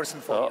difficult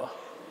person for you.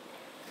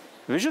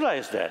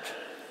 Visualize that.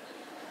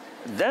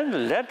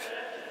 Then let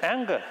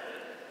anger.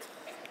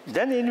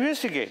 Then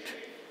investigate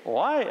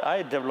why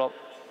I developed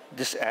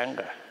this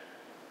anger.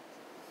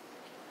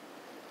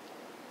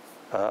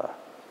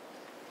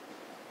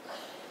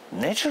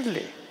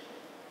 Naturally,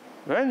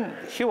 when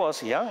he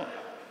was young,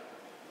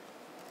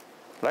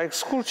 like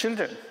school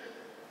children,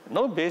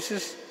 no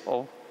basis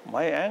of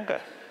my anger.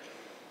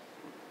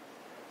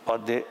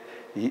 But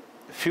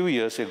few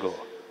years ago,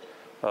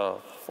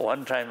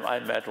 one time I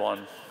met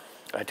one,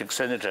 I think,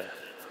 senator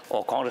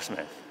or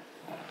congressman.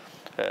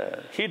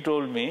 He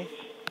told me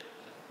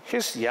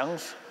his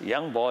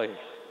young boy,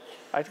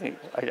 I think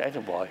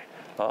boy,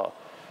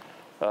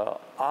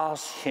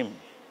 asked him,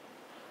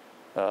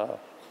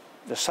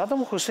 the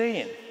Saddam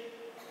Hussein,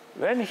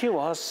 when he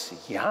was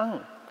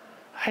young,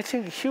 I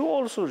think he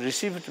also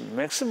received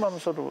maximum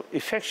sort of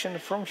affection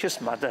from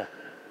his mother.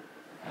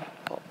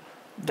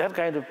 That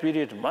kind of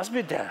period must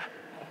be there.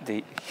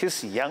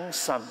 His young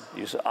son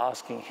is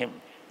asking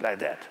him like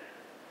that.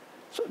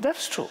 So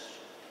that's true.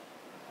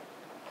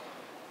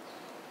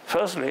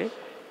 Firstly,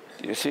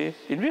 you see,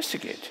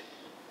 investigate.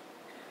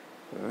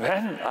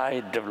 When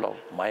I develop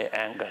my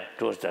anger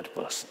towards that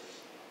person,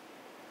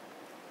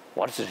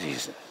 what's the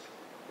reason?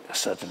 A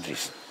certain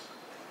reason.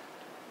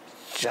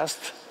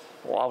 Just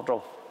out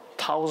of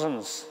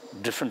thousands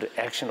different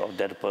actions of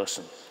that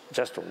person,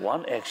 just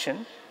one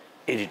action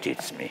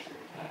irritates me.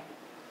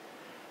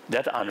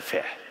 That's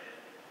unfair.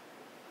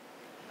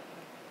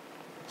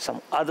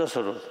 Some other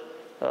sort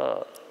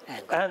of,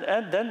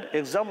 and then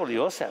example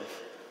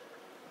yourself.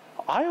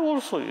 I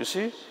also, you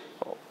see,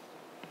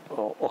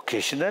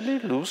 occasionally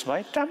lose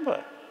my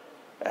temper,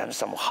 and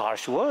some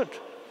harsh word,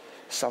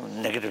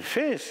 some negative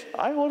face,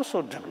 I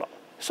also develop.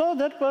 So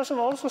that person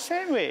also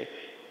same way.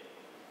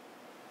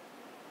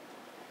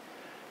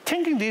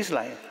 Thinking these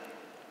lines,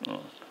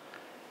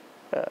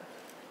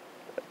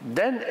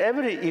 then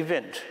every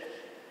event,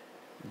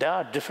 there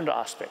are different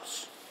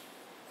aspects.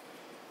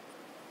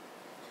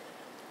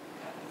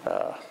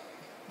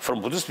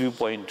 From Buddhist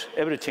viewpoint,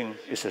 everything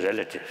is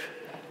relative.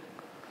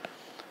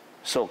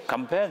 So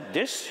compare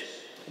this,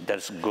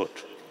 that's good.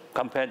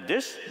 Compare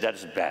this,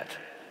 that's bad.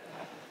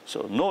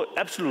 So no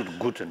absolute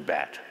good and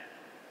bad.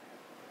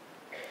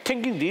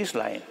 Thinking these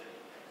lines,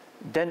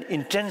 then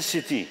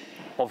intensity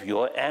of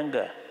your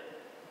anger,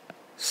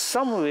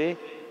 some way,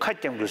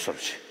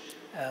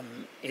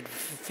 it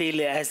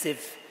feels as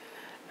if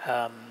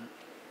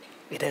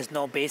it has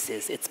no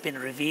basis. It's been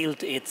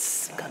revealed,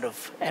 its kind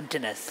of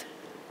emptiness.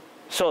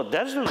 So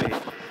that's the way.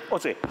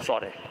 Okay,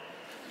 sorry.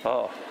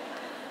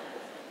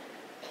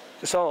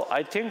 So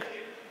I think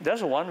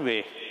that's one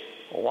way.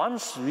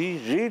 Once we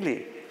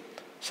really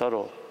sort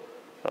of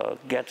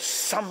get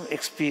some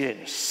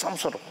experience, some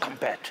sort of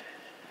combat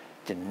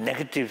the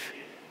negative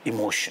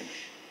emotion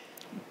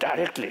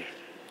directly,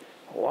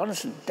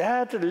 once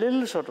that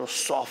little sort of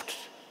soft,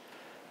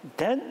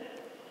 then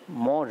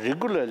more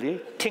regularly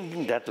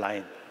thinking that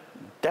line,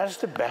 that's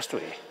the best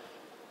way.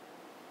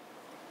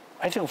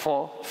 I think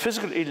for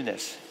physical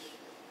illness,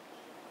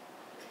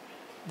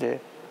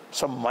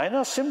 some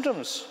minor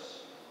symptoms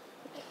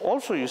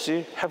also, you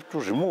see, have to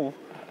remove,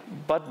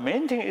 but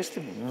main thing is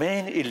the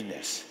main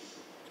illness.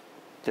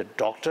 The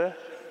doctor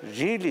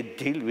really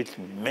deal with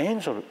main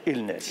sort of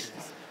illness.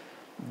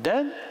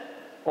 Then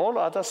all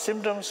other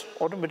symptoms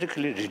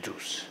automatically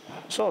reduce.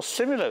 So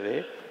similar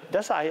way,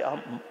 that's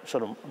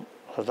sort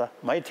of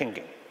my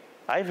thinking.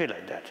 I feel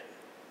like that.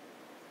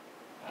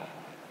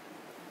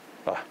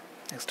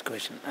 Next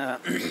question.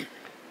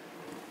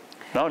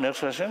 Now, next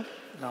question.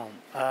 No.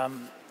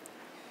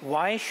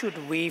 Why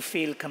should we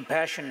feel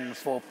compassion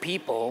for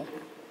people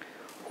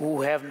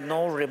who have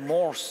no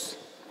remorse?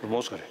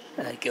 Remorse,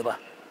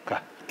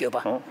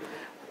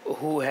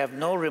 who have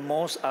no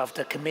remorse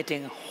after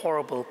committing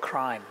horrible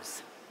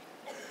crimes?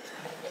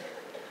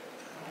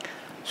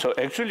 So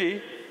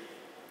actually,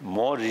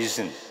 more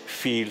reason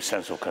feel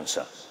sense of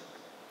concern.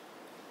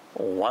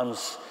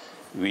 Once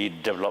we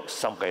develop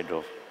some kind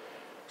of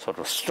sort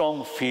of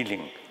strong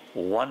feeling,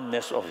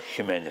 oneness of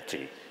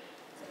humanity,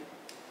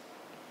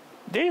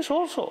 there is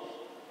also,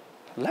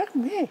 like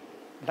me,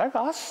 like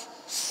us,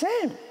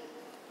 same.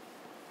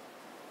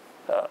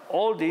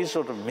 All these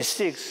sort of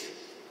mistakes,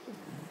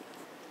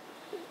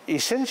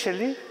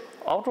 essentially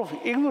out of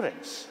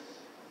ignorance.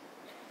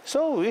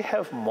 So we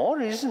have more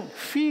reason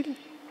feel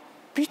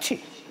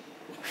pity,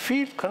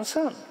 feel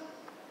concern.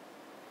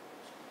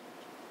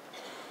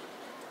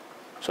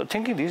 So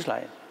thinking these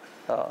lines.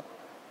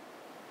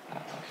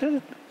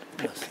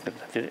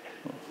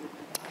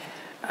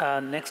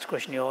 Next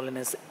question, Your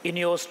Holiness. In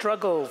your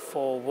struggle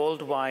for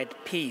worldwide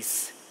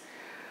peace,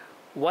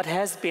 what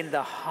has been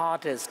the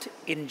hardest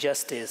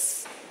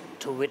injustice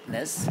to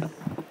witness?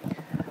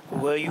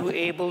 Were you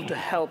able to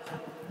help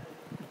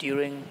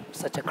during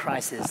such a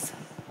crisis?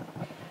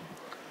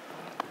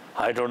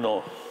 I don't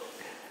know.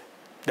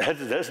 That's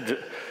the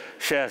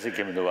shares he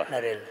came to.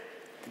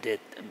 The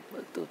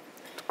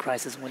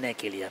crisis mune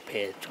ke liye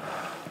phe.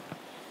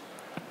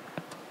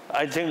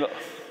 I think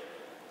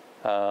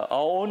our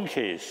own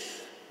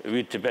case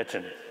with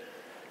Tibetan,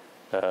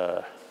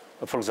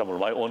 for example,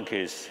 my own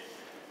case,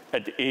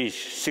 at age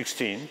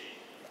 16,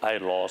 I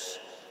lost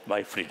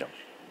my freedom.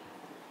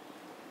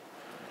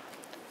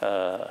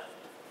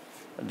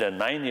 Then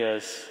 9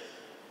 years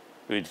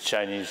with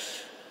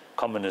Chinese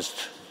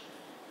communist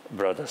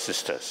brothers,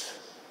 sisters,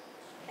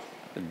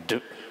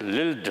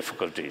 little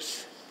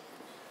difficulties.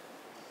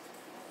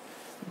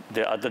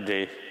 The other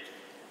day,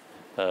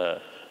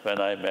 when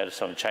I met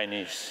some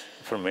Chinese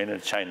from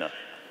mainland China,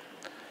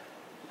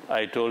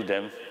 I told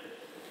them,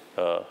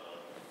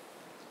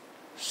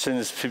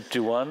 since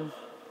 51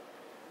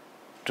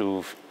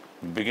 to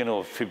beginning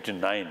of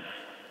 59,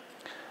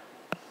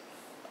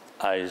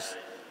 I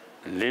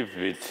lived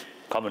with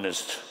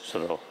communist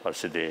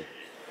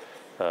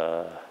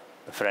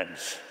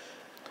friends.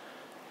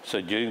 So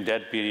during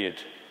that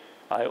period,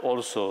 I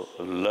also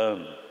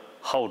learned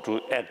how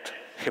to act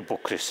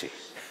hypocrisy.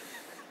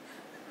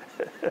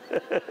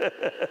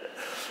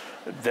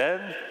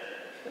 Then,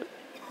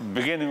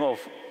 beginning of,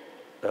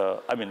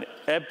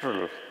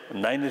 April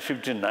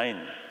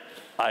 1959,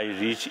 I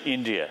reached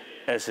India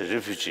as a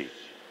refugee.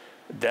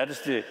 That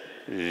is the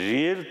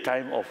real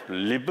time of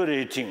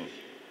liberating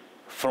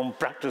from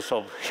practice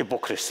of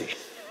hypocrisy.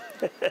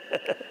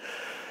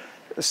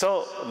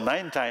 So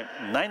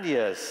 9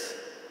 years,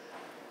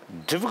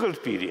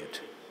 difficult period.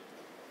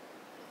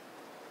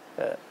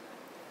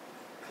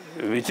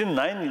 Within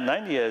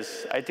nine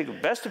years, I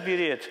think best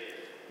period,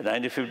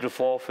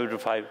 1954,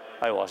 55,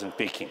 I was in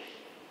Peking,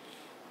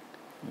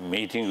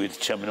 meeting with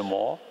Chairman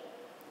Mao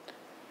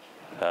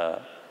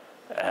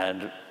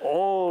and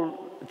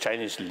all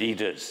Chinese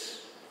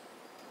leaders.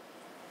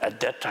 At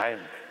that time,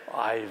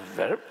 I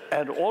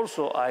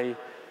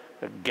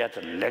get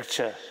a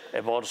lecture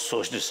about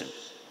socialism,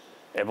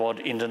 about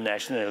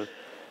international,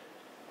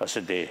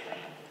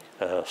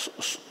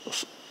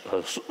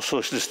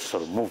 socialist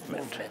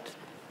movement.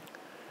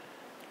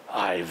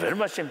 I very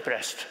much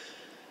impressed.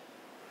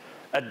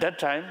 At that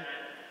time,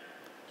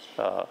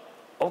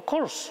 of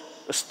course,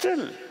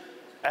 still,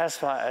 as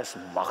far as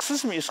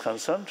Marxism is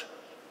concerned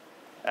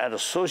and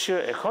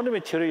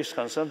socio-economic theory is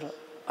concerned,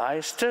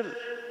 I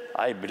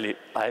believe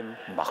I'm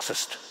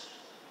Marxist.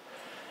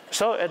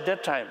 So at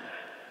that time,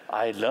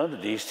 I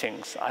learned these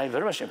things. I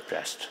very much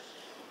impressed.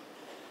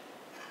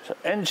 So,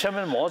 and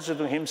Chairman Mao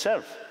Zedong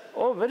himself,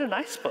 very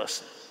nice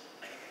person.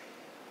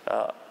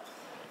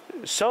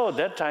 So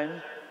that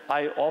time,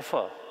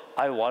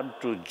 I want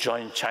to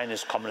join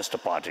Chinese Communist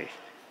Party.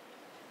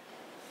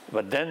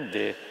 But then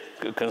the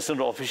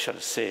concerned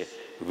officials say,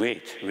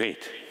 wait.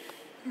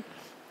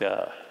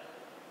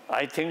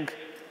 I think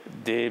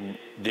they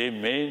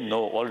may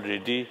know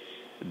already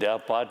their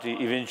party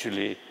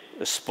eventually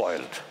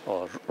spoiled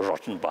or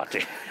rotten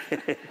party.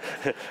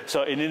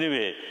 So in any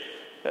way,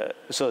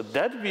 so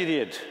that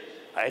period,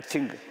 I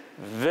think,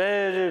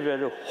 very,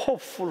 very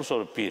hopeful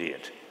sort of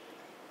period.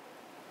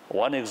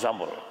 One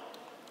example,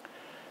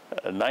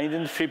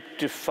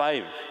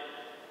 1955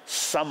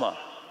 summer,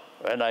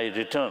 when I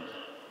returned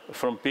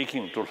from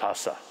Peking to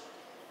Lhasa,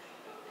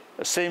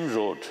 same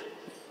road,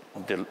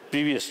 the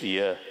previous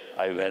year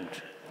I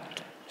went.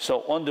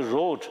 So on the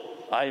road,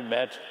 I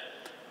met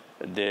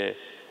the,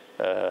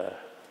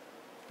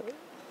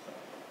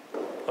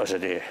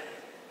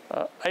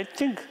 I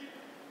think,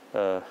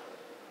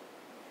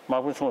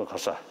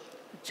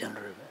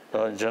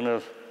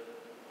 General,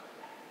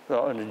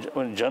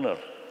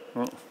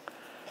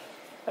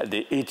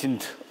 the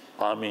 18th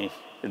Army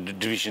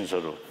Division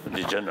sort of,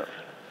 the General,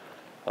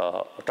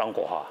 Tang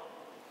Koha.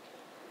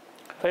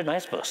 Very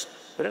nice person,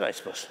 very nice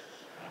person.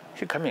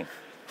 He coming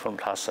from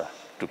Lhasa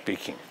to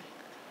Peking.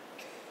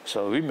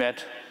 So we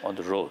met on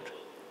the road.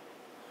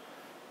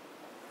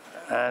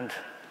 And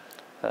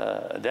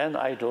then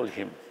I told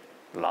him,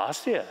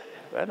 last year,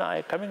 when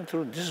I coming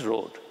through this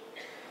road,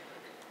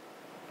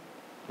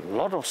 a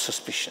lot of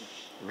suspicion,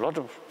 a lot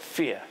of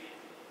fear.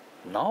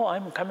 Now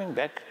I'm coming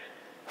back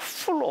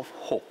full of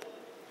hope.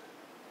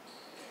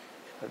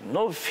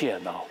 No fear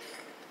now,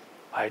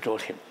 I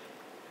told him.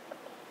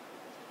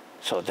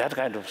 So that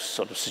kind of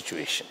sort of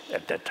situation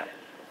at that time.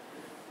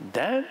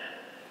 Then,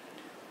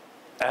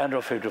 end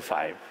of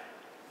 55,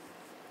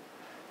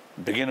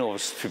 beginning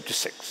of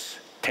 56,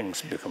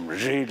 things become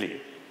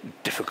really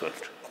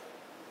difficult.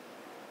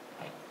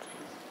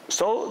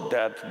 So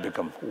that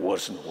become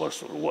worse and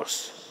worse and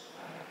worse.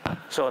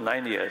 So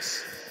 9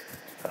 years,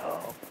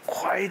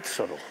 quite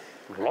sort of,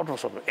 a lot of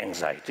sort of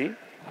anxiety,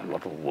 a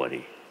lot of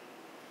worry.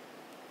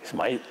 It's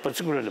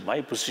particularly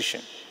my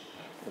position.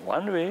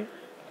 One way,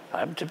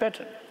 I'm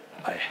Tibetan.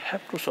 I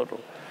have to sort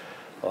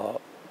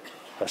of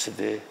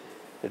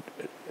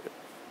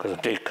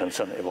take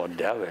concern about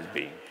their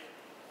well-being.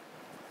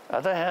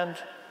 Other hand,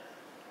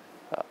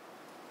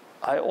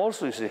 I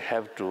also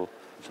have to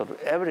sort of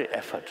every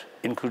effort,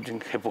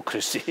 including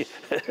hypocrisy,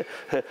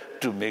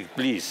 to make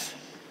please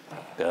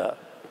the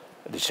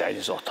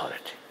Chinese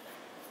authority.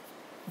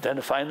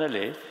 Then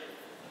finally,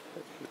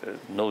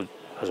 no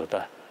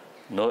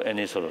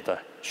any sort of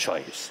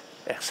choice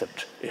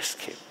except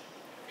escape.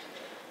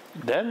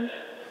 Then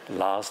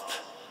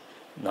last,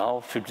 now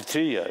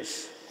 53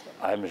 years,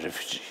 I'm a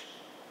refugee.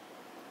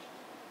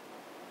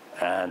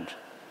 And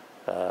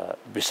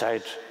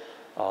beside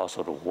our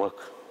sort of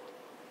work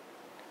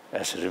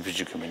as a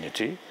refugee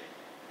community,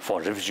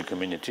 for refugee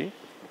community,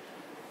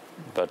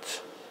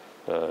 but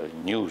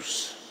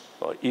news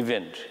or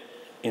event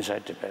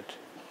inside Tibet,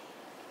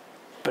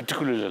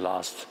 particularly the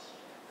last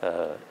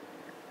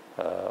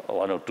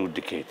 1 or 2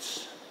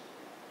 decades,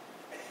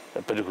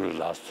 particularly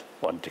last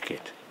 1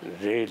 decade,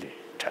 really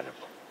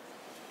terrible.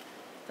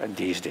 And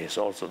these days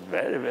also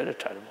very, very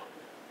terrible.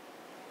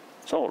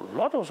 So a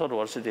lot of sort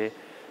of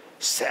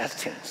sad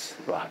things,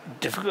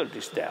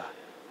 difficulties there.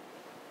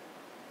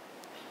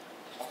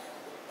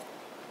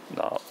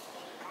 Now,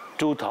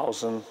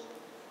 2000,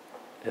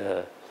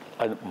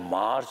 on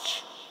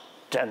March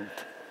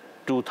 10th,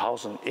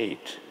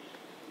 2008,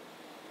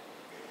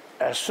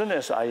 as soon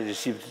as I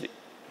received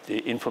the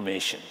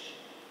information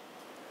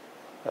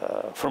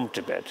from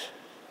Tibet,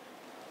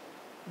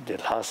 the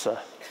Lhasa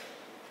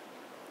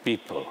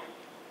people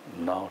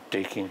now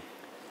taking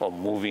or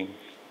moving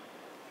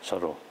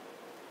sort of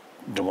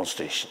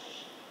demonstration.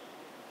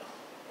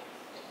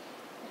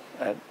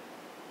 And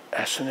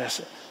as soon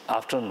as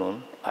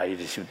afternoon, I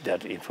received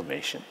that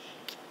information.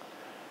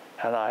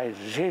 And I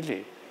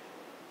really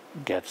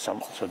get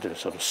some sort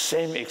of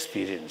same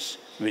experience,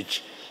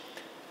 which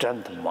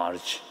 10th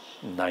March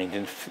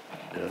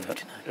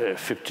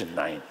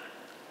 1959,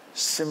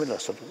 similar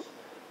sort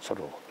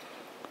of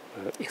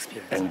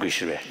experience,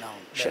 anguish,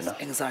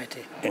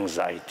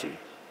 anxiety,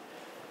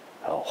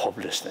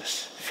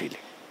 hopelessness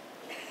feeling.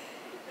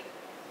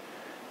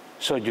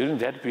 So during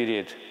that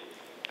period,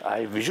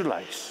 I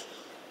visualize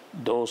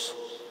those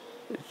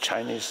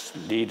Chinese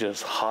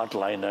leaders,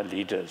 hardliner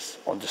leaders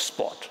on the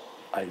spot.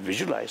 I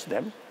visualize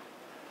them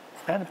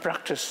and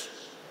practice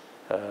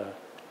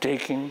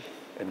taking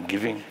and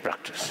giving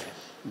practice.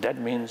 That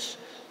means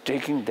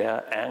taking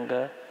their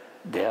anger,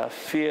 their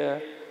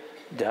fear,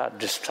 their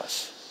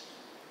distrust,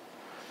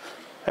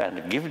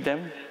 and give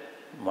them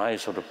my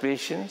sort of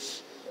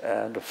patience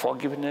and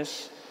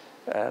forgiveness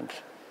and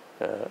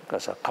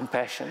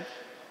compassion.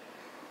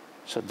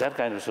 So that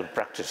kind of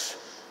practice,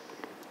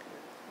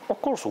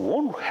 of course,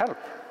 won't help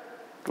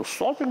to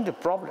solving the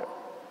problem,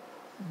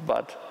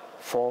 but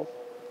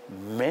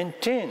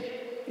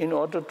in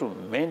order to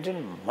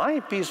maintain my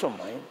peace of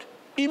mind,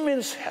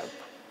 immense help.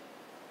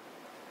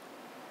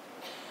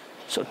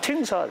 So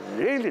things are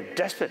really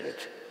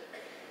desperate.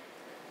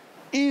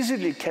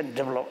 Easily can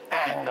develop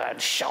anger and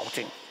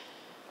shouting,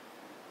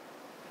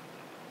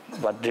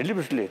 but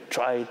deliberately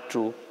try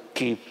to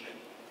keep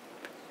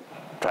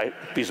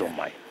peace of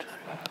mind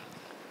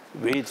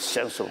with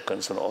sense of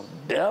concern of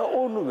their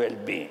own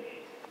well-being.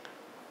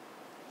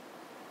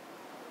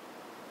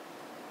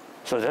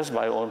 So that's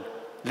my own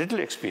little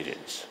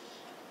experience.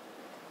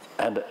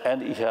 And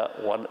here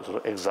one sort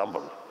of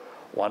example,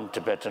 one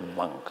Tibetan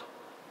monk.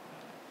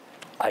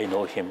 I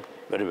know him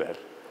very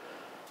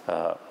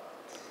well.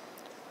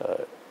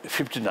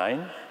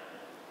 59,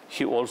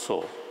 he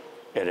also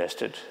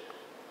arrested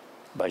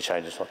by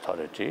Chinese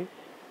authority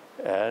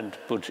and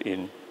put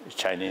in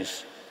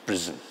Chinese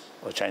prison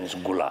or Chinese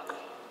gulag.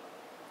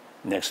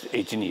 Next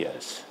 18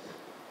 years.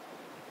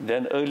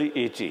 Then early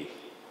 80,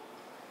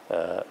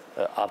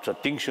 after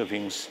Deng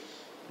Xiaoping's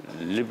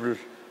liberal,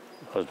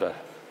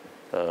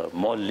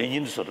 more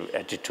lenient sort of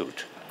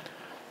attitude,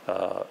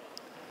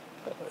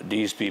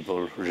 these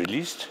people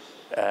released,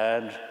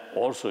 and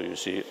also, you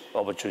see,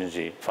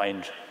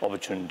 find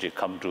opportunity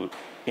come to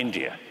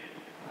India.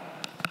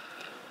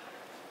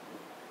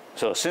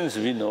 So since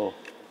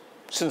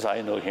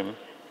I know him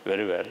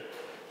very well,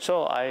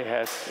 so I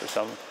had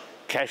some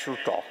casual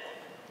talk.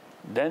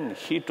 Then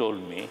he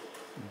told me,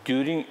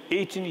 during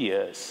 18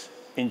 years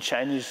in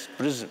Chinese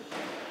prison,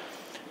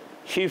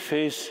 he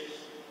faced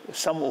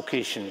some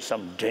occasions,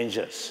 some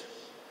dangers.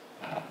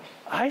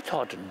 I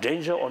thought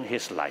danger on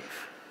his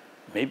life,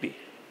 maybe.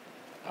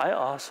 I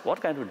asked,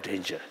 what kind of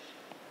danger?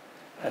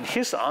 And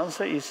his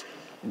answer is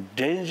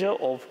danger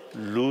of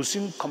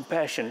losing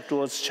compassion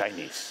towards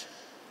Chinese.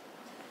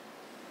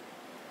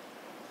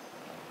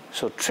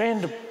 So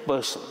trained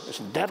person is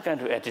that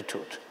kind of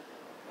attitude.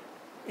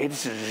 It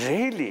is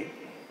really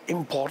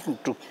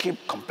important to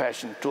keep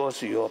compassion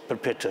towards your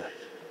perpetrator.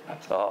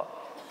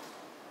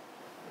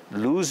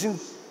 Losing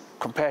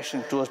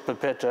compassion towards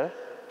perpetrator,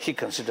 he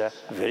considers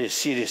very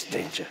serious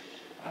danger.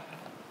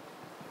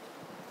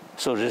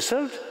 So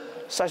result,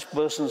 such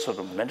person's sort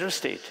of mental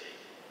state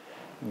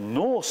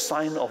no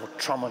sign of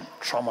trauma.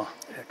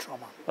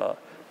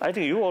 I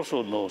think you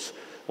also know,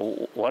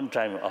 one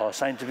time our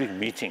scientific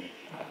meeting,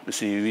 you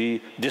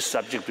see, this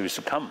subject used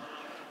to come.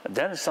 And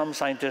then some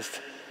scientists,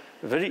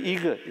 very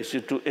eager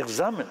to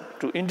examine,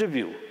 to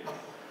interview.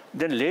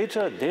 Then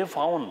later they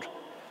found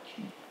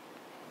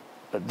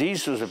that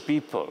these were the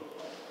people,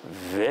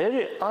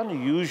 very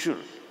unusual,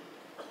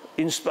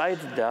 in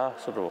spite of their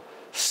sort of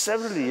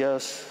several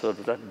years, sort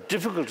of that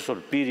difficult sort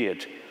of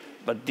period.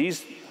 But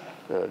these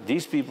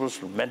people's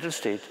mental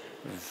state,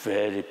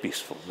 very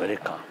peaceful, very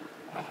calm.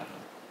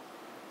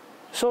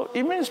 So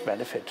immense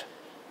benefit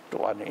to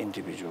one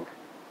individual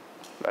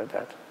like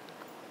that.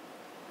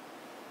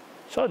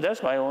 So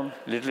that's my own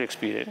little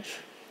experience.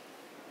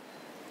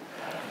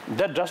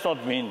 That does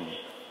not mean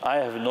I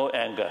have no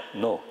anger.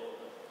 No,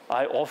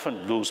 I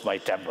often lose my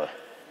temper.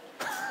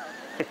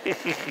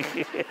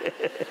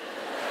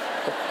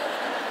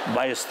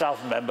 My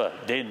staff member,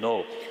 they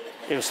know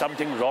if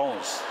something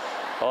wrongs,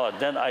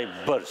 then I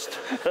burst.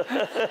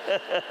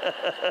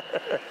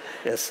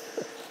 Yes.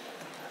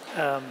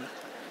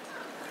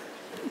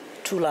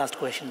 Two last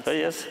questions.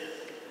 Yes.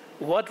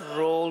 What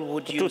role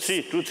would you...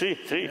 Three.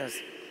 Yes.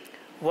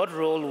 What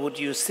role would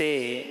you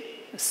say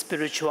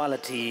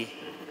spirituality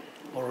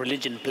or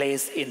religion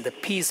plays in the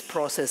peace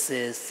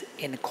processes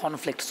in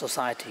conflict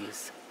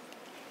societies?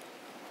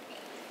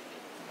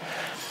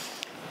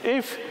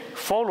 If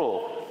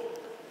follow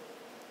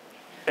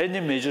any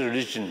major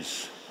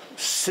religions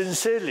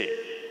sincerely,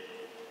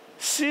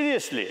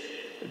 seriously,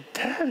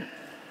 then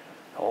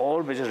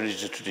all major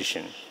religious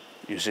traditions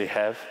usually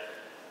have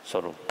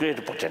sort of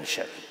great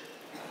potential.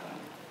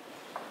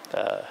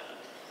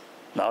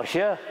 Now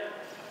here,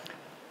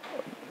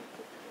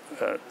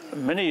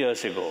 many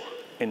years ago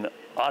in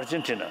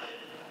Argentina,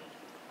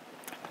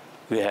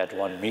 we had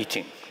one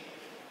meeting.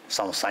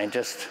 Some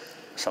scientists,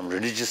 some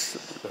religious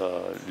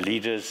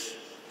leaders,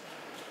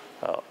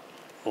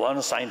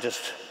 one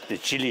scientist, the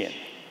Chilean,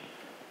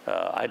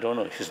 I don't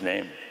know his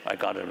name, I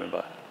can't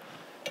remember.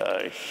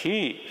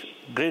 He,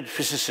 great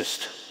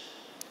physicist,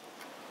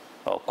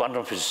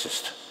 quantum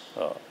physicist,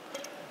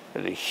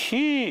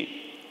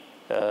 he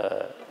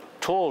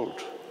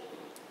told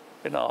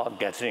in our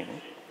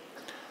gathering,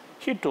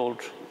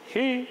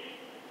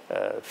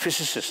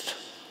 physicist,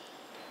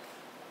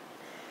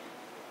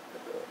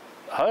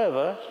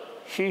 however,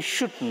 he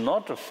should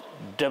not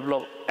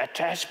develop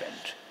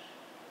attachment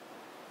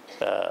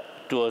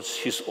towards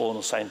his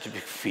own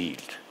scientific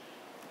field,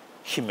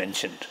 he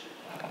mentioned.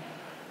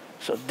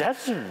 So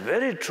that's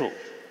very true.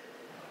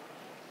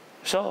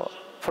 So,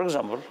 for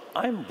example,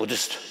 I'm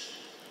Buddhist.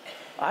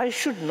 I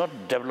should not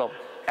develop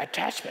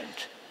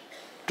attachment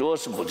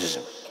towards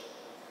Buddhism,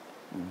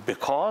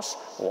 because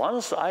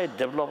once I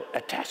develop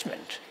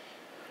attachment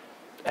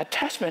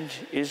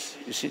is,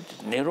 you see,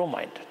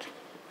 narrow-minded.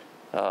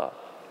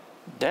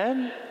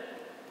 Then,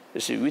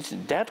 you see,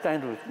 with that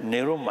kind of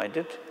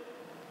narrow-minded,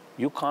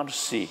 you can't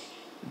see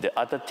the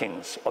other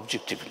things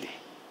objectively.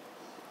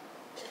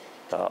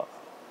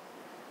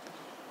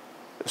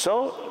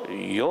 So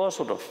your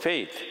sort of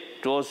faith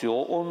towards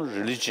your own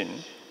religion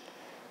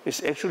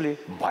is actually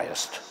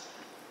biased.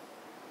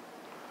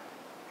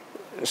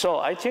 So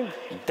I think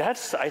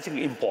that's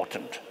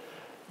important.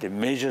 The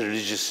major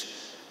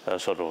religious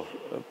sort of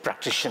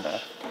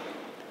practitioner,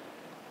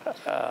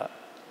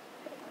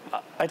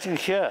 I think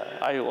here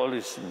I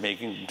always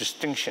making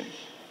distinction,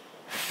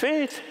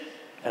 faith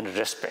and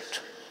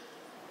respect.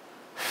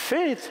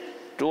 Faith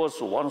towards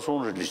one's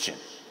own religion,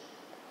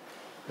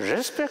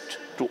 respect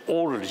to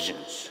all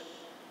religions.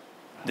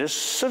 There's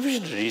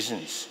sufficient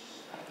reasons.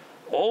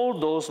 All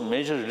those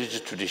major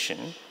religious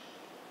traditions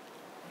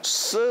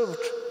served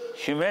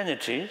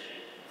humanity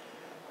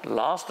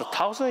last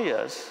 1,000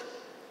 years,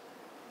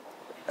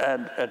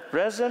 and at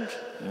present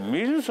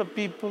millions of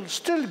people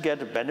still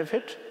get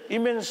benefit,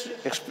 immense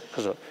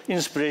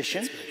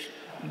inspiration.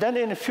 Then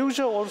in the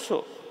future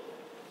also,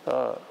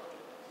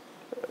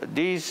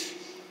 these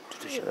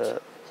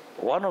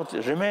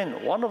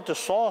remain one of the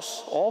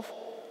source of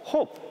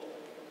hope.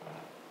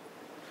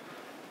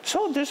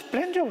 So there's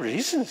plenty of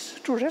reasons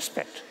to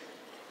respect.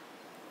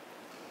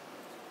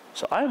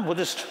 So I'm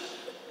Buddhist.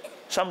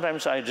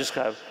 Sometimes I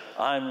describe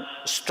I'm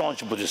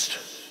staunch Buddhist.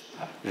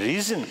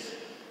 Reason,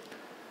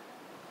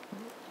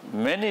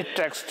 many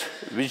texts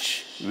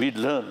which we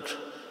learned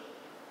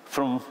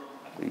from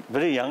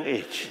very young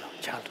age,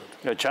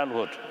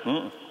 childhood.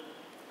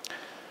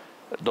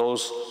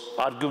 Those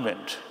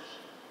argument,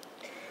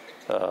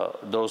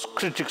 those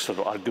critics of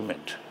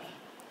argument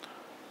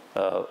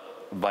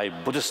by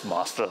Buddhist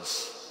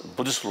masters,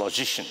 Buddhist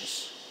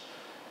logicians,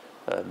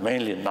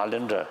 mainly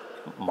Nalanda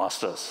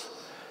masters.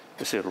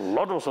 You see a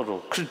lot of sort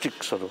of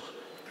critical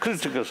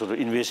sort of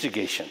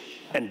investigation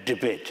and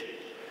debate.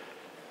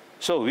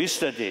 So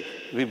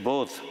we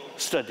both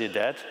study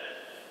that.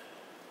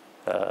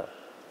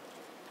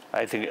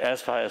 I think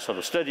as far as sort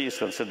of study is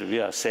concerned, we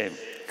are same.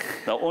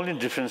 Now only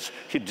difference,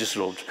 he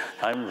disrobed,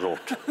 I'm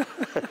robed.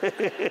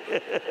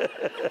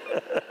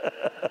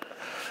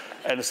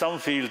 And some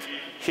field,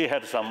 he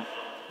had some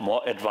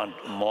more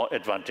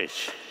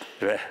advantage.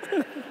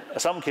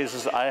 Some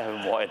cases I have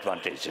more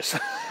advantages.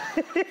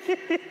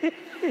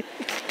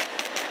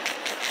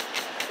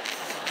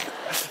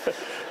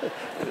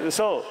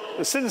 So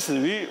since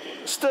we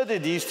study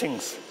these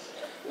things,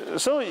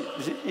 so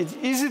it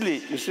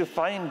easily you should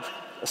find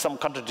some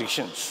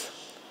contradictions.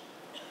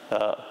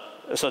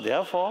 So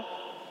therefore,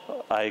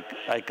 I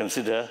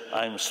consider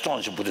I'm a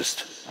staunch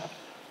Buddhist.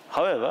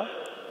 However,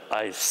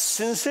 I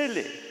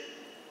sincerely,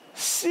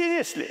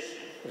 seriously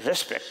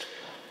respect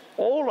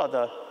all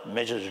other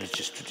major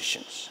religious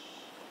traditions.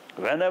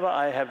 Whenever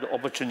I have the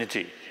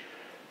opportunity,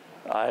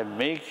 I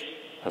make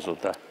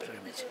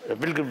a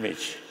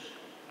pilgrimage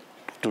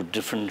to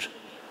different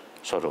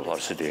sort of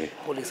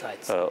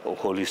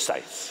holy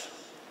sites.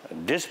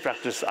 And this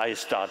practice I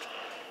start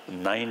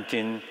in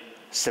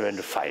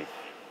 1975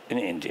 in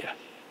India.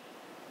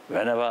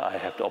 Whenever I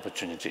have the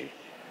opportunity,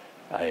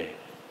 I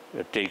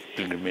take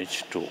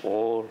pilgrimage to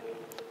all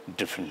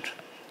different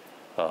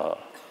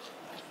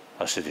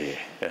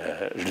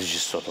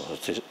religious sort of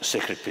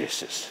sacred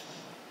places.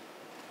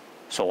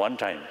 So one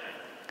time,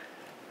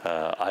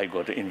 I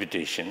got an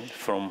invitation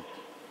from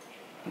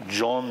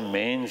John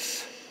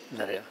Mayne's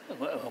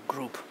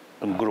group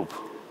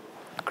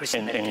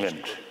in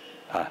England.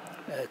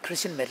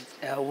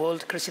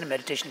 World Christian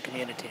Meditation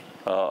Community.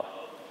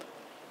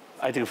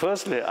 I think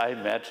firstly I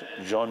met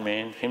John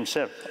Mayne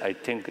himself, I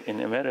think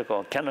in America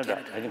or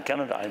Canada. I think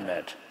Canada I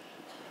met.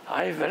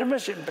 I very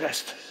much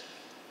impressed.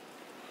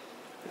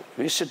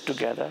 We sit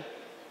together.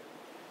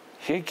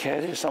 He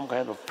carries some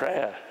kind of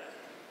prayer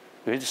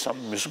with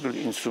some musical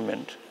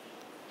instrument.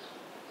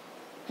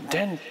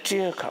 Then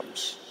tear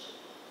comes.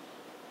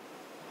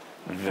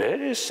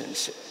 Very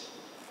sincere.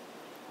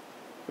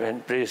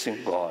 When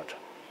praising God,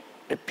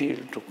 appeal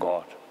to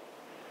God,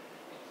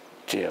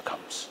 tear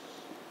comes.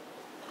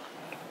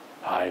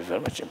 I very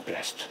much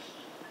impressed.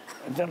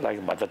 And then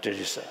like Mother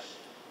Teresa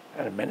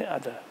and many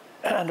other,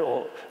 and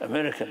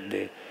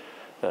American,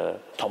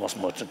 Thomas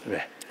Merton,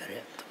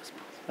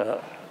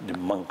 the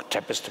monk,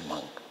 Trappist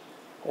monk.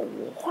 Oh,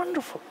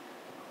 wonderful.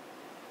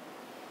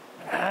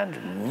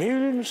 And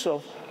millions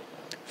of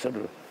sort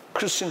of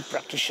Christian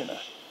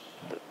practitioners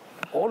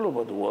all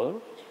over the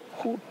world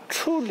who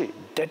truly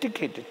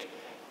dedicated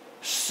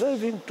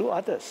serving to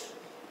others,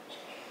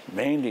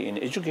 mainly in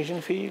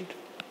education field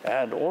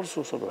and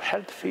also sort of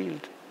health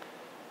field.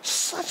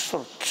 Such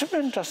sort of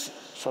tremendous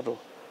sort of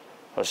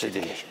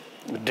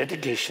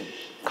dedication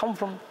come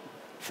from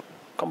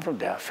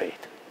their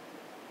faith.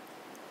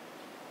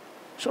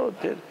 So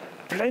there are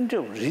plenty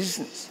of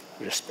reasons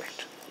to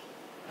respect.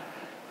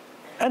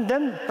 And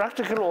then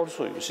practical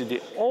also, you see,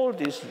 all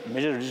these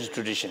major religious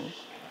traditions,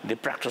 they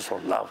practice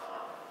of love,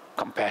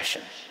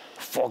 compassion,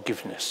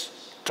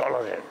 forgiveness,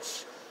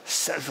 tolerance,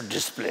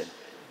 self-discipline,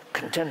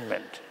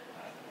 contentment.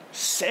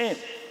 Same,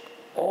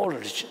 all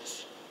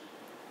religions.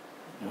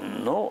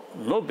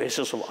 No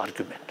basis of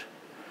argument.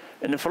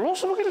 In the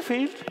philosophical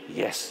field,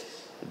 yes,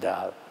 there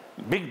are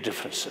big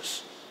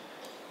differences.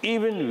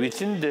 Even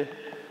within the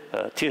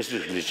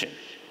theistic religion,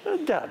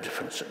 there are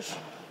differences.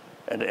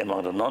 And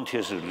among the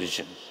non-theistic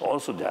religion,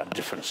 also there are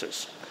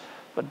differences.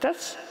 But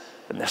that's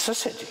a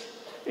necessity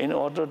in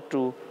order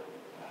to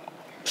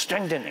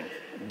strengthening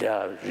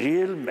their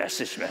real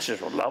message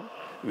of love.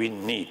 We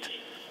need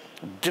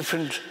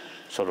different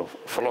sort of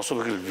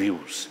philosophical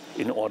views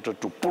in order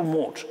to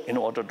promote, in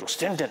order to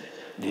strengthen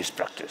this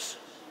practice.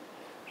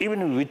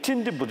 Even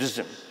within the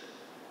Buddhism,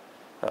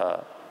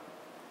 the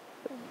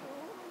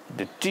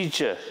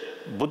teacher,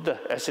 Buddha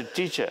as a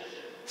teacher,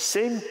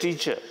 same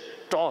teacher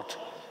taught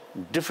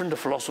different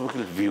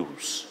philosophical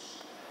views.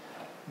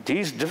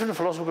 These different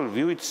philosophical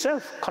views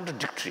itself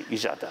contradictory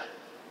each other.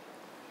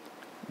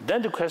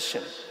 Then the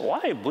question,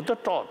 why Buddha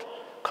taught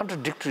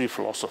contradictory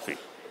philosophy?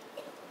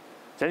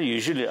 Then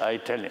usually I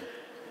tell him,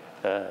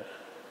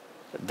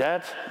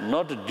 that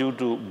not due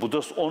to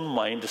Buddha's own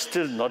mind,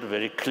 still not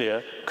very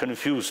clear,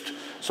 confused.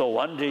 So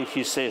one day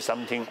he says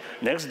something,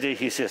 next day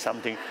he says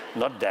something,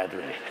 not that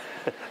way.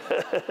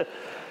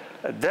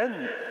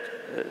 Then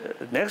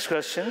next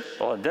question,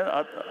 or then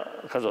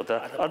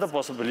other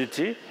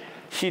possibility,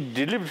 he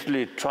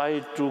deliberately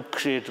tried to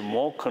create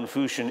more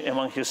confusion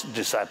among his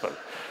disciples.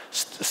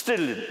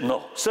 Still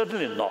no,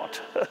 certainly not.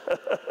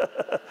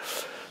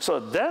 So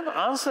then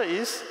answer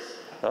is,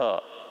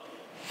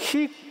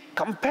 he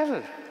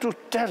compelled to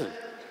tell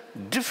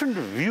different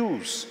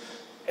views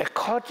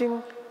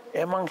according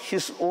among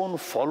his own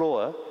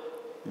follower,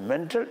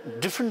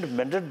 different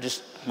mental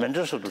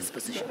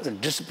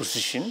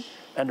disposition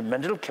and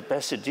mental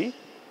capacity.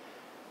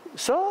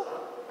 So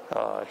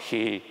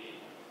he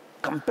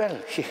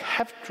compelled, he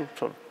had to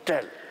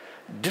tell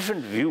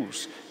different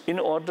views in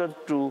order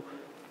to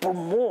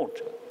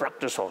promote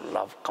practice of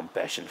love,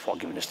 compassion,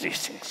 forgiveness,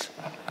 these things.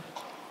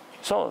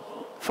 So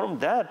from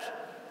that,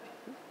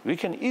 we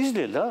can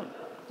easily learn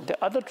the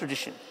other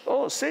tradition.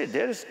 Oh, say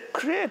there is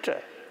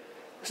creator.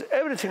 So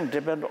everything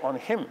depends on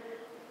him.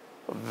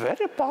 A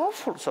very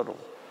powerful sort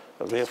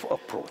of way of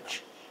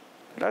approach,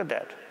 like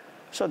that.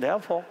 So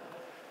therefore,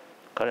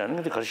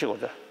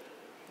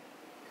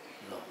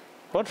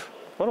 What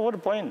the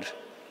point?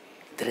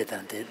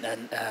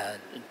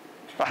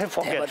 I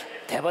forget.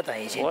 What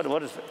is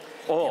it?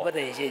 Oh,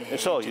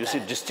 so you see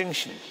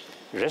distinction,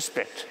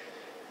 respect,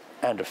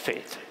 and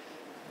faith.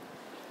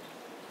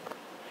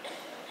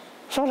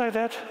 So like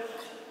that.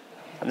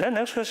 And then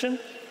next question.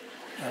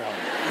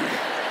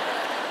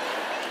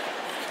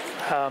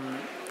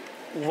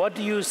 What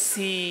do you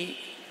see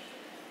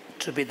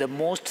to be the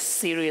most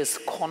serious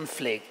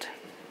conflict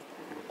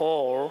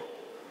or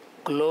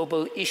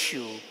global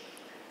issue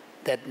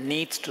that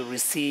needs to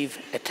receive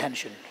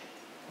attention?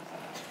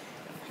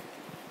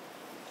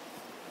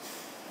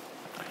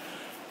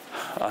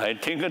 I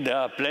think there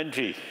are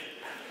plenty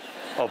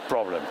of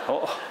problems.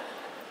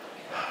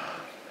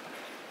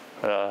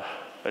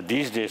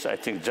 These days, I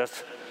think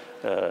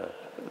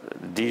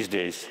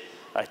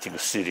I think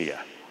Syria.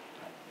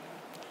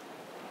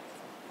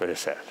 Very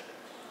sad.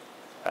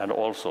 And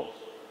also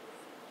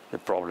the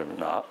problem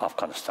in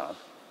Afghanistan,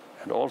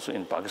 and also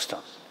in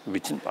Pakistan,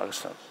 within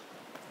Pakistan,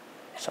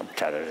 some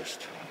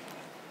terrorists.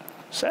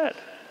 Sad.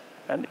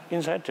 And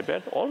inside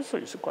Tibet also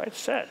is quite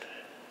sad.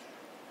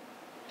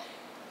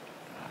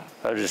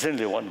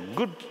 Recently, one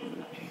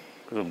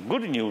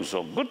good news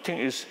or good thing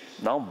is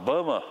now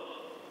Burma,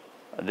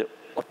 the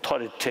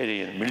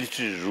authoritarian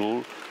military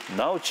rule,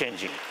 now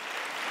changing.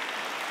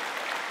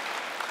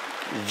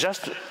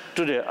 Just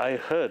today, I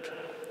heard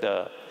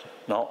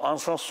now Aung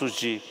San Suu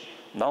Kyi,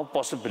 now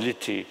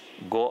possibility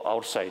go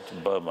outside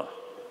Burma.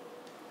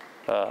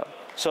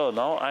 So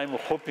now I'm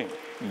hoping,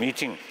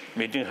 meeting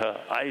her,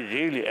 I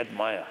really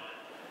admire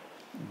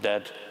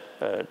that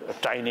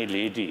tiny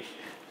lady,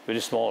 very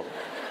small.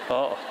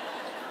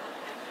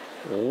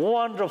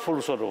 Wonderful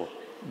sort of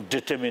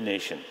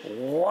determination,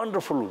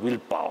 wonderful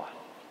willpower.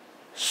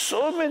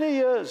 So many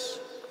years,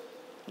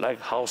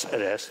 like house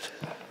arrest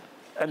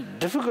and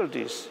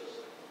difficulties,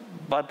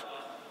 but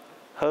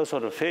her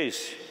sort of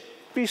face,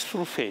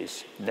 peaceful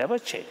face, never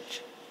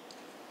changed.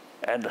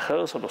 And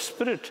her sort of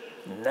spirit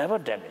never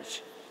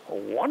damaged.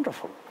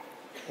 Wonderful,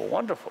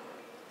 wonderful.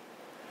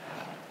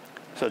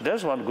 So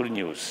that's one good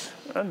news.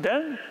 And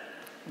then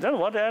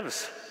what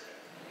else?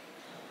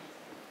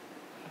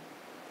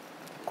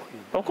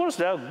 Of course,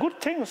 there are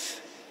good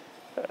things.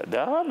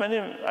 There are many,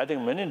 I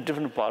think, many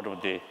different parts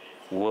of the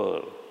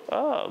world.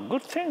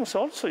 Good things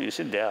also, you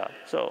see, there.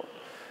 So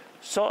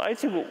I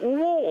think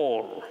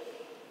overall,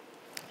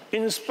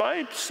 in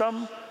spite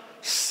some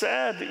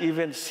sad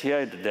events here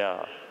and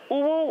there,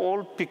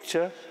 overall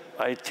picture,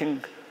 I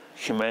think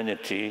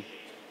humanity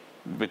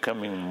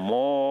becoming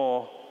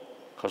more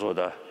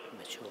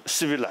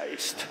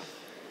civilized,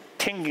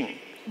 thinking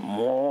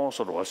more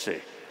sort of, what's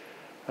say,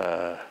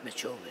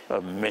 mature.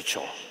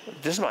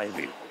 This is my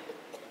view.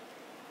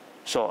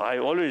 So I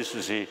always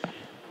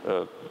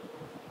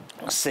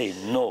say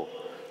no,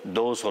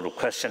 those sort of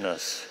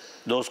questioners,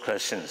 those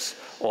questions,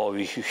 or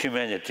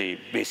humanity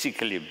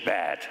basically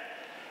bad,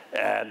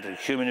 and the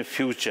human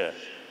future,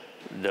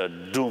 the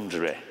doomed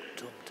way.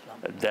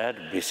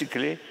 That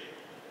basically,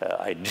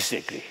 I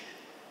disagree.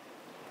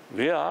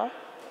 We are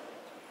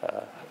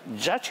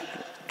judging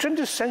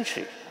 20th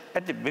century.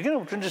 At the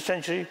beginning of 20th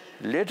century,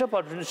 later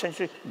part of 20th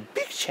century,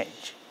 big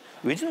change.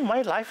 Within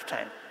my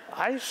lifetime,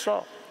 I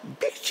saw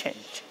big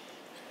change.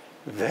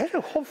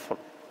 Very hopeful.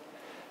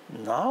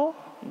 Now,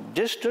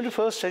 this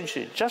 21st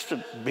century, just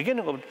the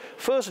beginning of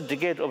first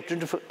decade of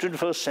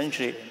 21st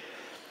century,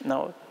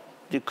 now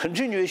the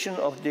continuation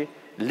of the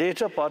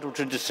later part of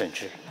 20th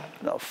century,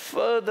 now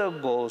further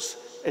goes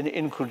in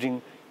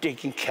including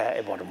taking care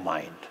about the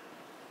mind.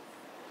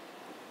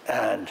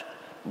 And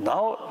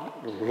now,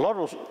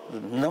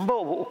 number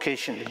of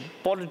occasions,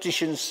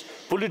 politicians,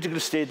 political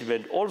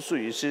statement, also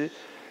you see,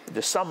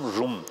 there's some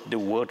room, the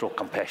word of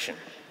compassion.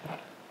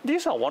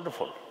 These are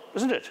wonderful,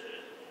 isn't it?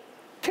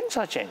 Things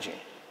are changing.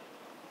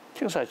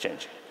 Things are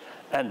changing.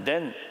 And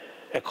then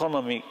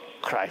economic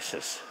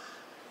crisis.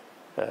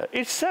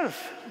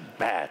 Itself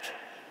bad.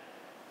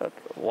 But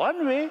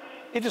one way,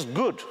 it is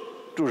good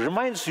to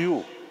remind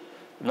you,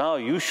 now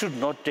you should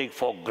not take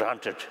for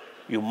granted.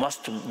 You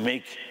must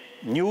make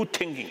new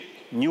thinking,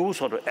 new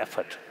sort of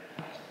effort.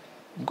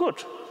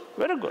 Good,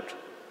 very good,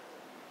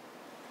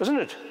 isn't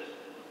it?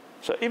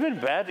 So even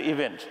bad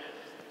event,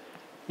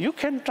 you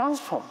can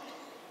transform.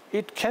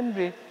 It can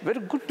be very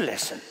good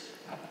lesson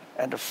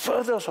and a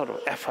further sort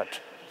of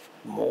effort,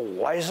 more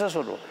wiser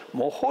sort of,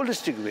 more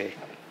holistic way,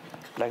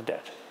 like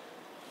that.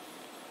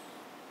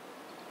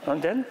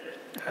 And then?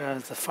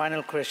 The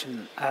final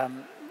question,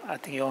 I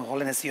think Your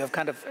Holiness, you have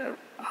kind of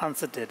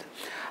answered it.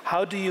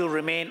 How do you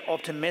remain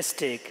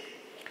optimistic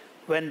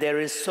when there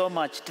is so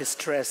much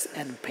distress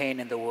and pain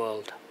in the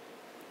world?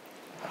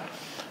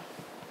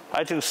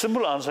 I think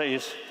simple answer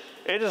is,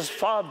 it is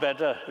far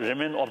better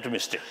remain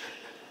optimistic.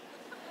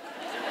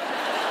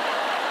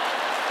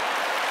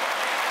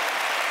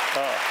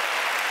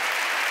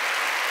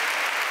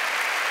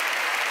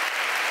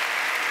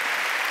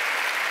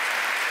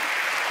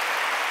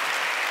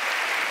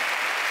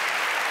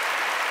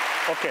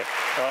 Okay.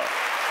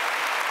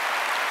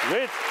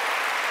 Wait.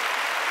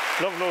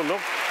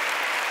 Look.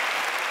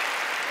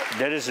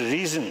 There is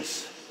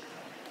reasons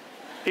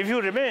if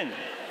you remain,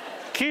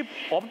 keep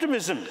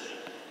optimism,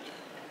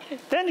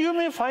 then you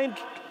may find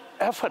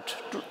effort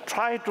to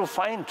try to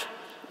find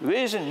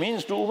ways and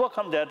means to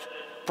overcome that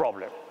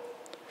problem.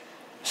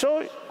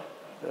 So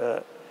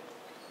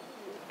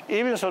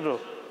even sort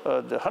of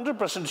the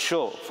 100%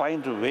 sure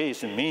find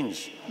ways and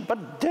means,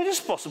 but there is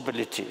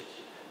possibility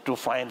to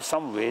find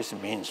some ways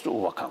and means to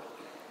overcome.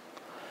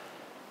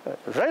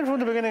 Right from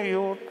the beginning,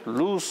 you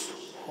lose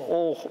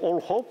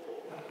all hope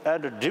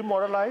and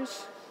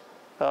demoralize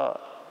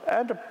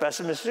and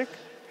pessimistic,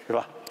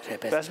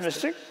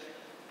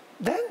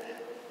 then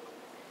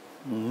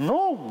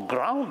no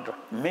ground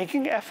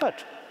making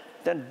effort,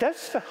 then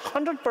that's a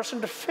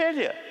 100%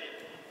 failure.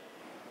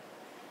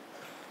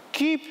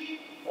 Keep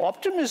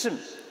optimism,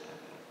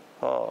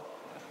 1%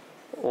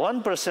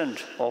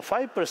 or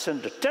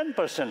 5% or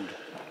 10%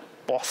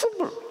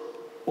 possible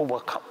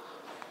overcome.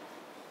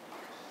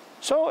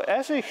 So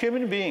as a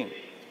human being,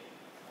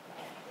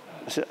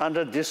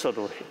 under this sort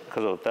of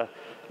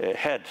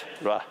head,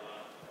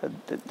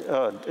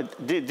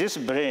 this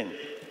brain,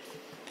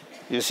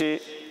 you see,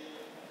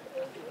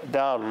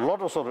 there are a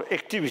lot of sort of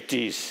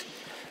activities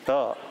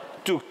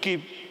to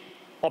keep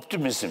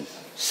optimism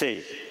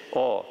safe,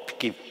 or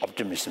keep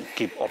optimism.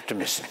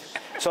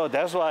 So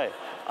that's why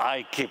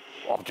I keep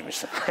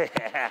optimism.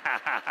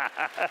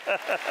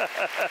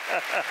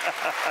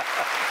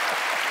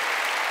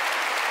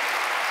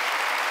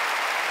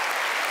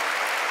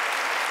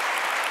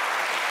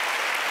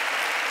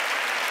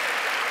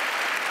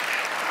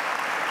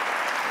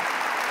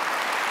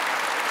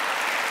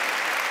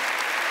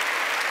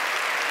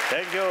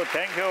 Thank you,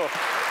 thank you.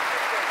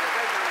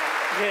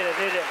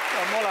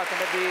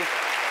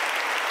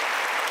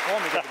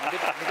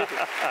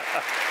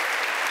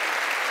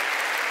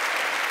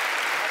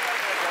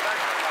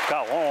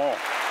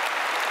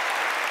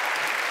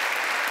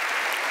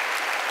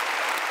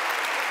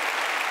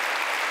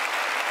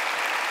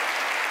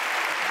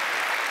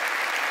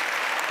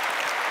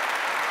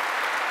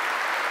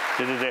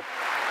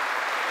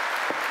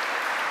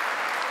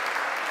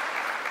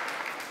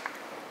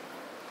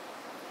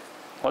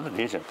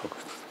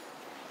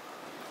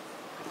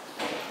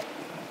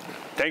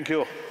 Thank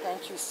you.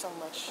 Thank you so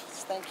much.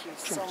 Thank you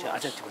so much.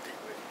 아주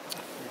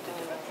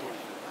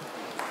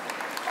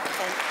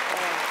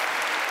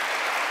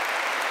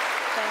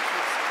Thank you.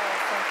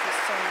 Thank you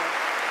so much.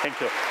 Thank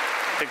you.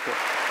 Thank you.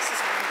 This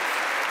is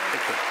wonderful.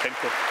 Thank you. Thank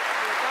you.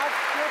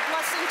 You're a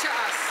blessing to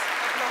us.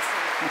 A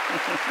blessing.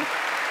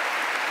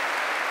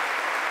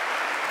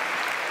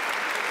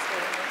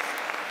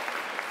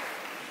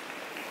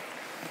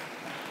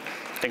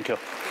 Thank you.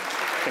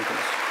 Thank you.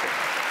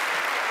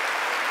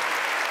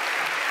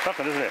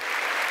 잠깐 해주세요.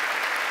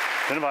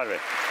 되는 바를.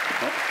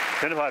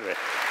 되는 바를.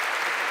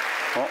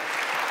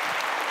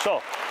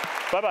 So,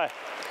 bye bye.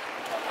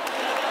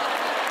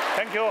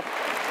 Thank you.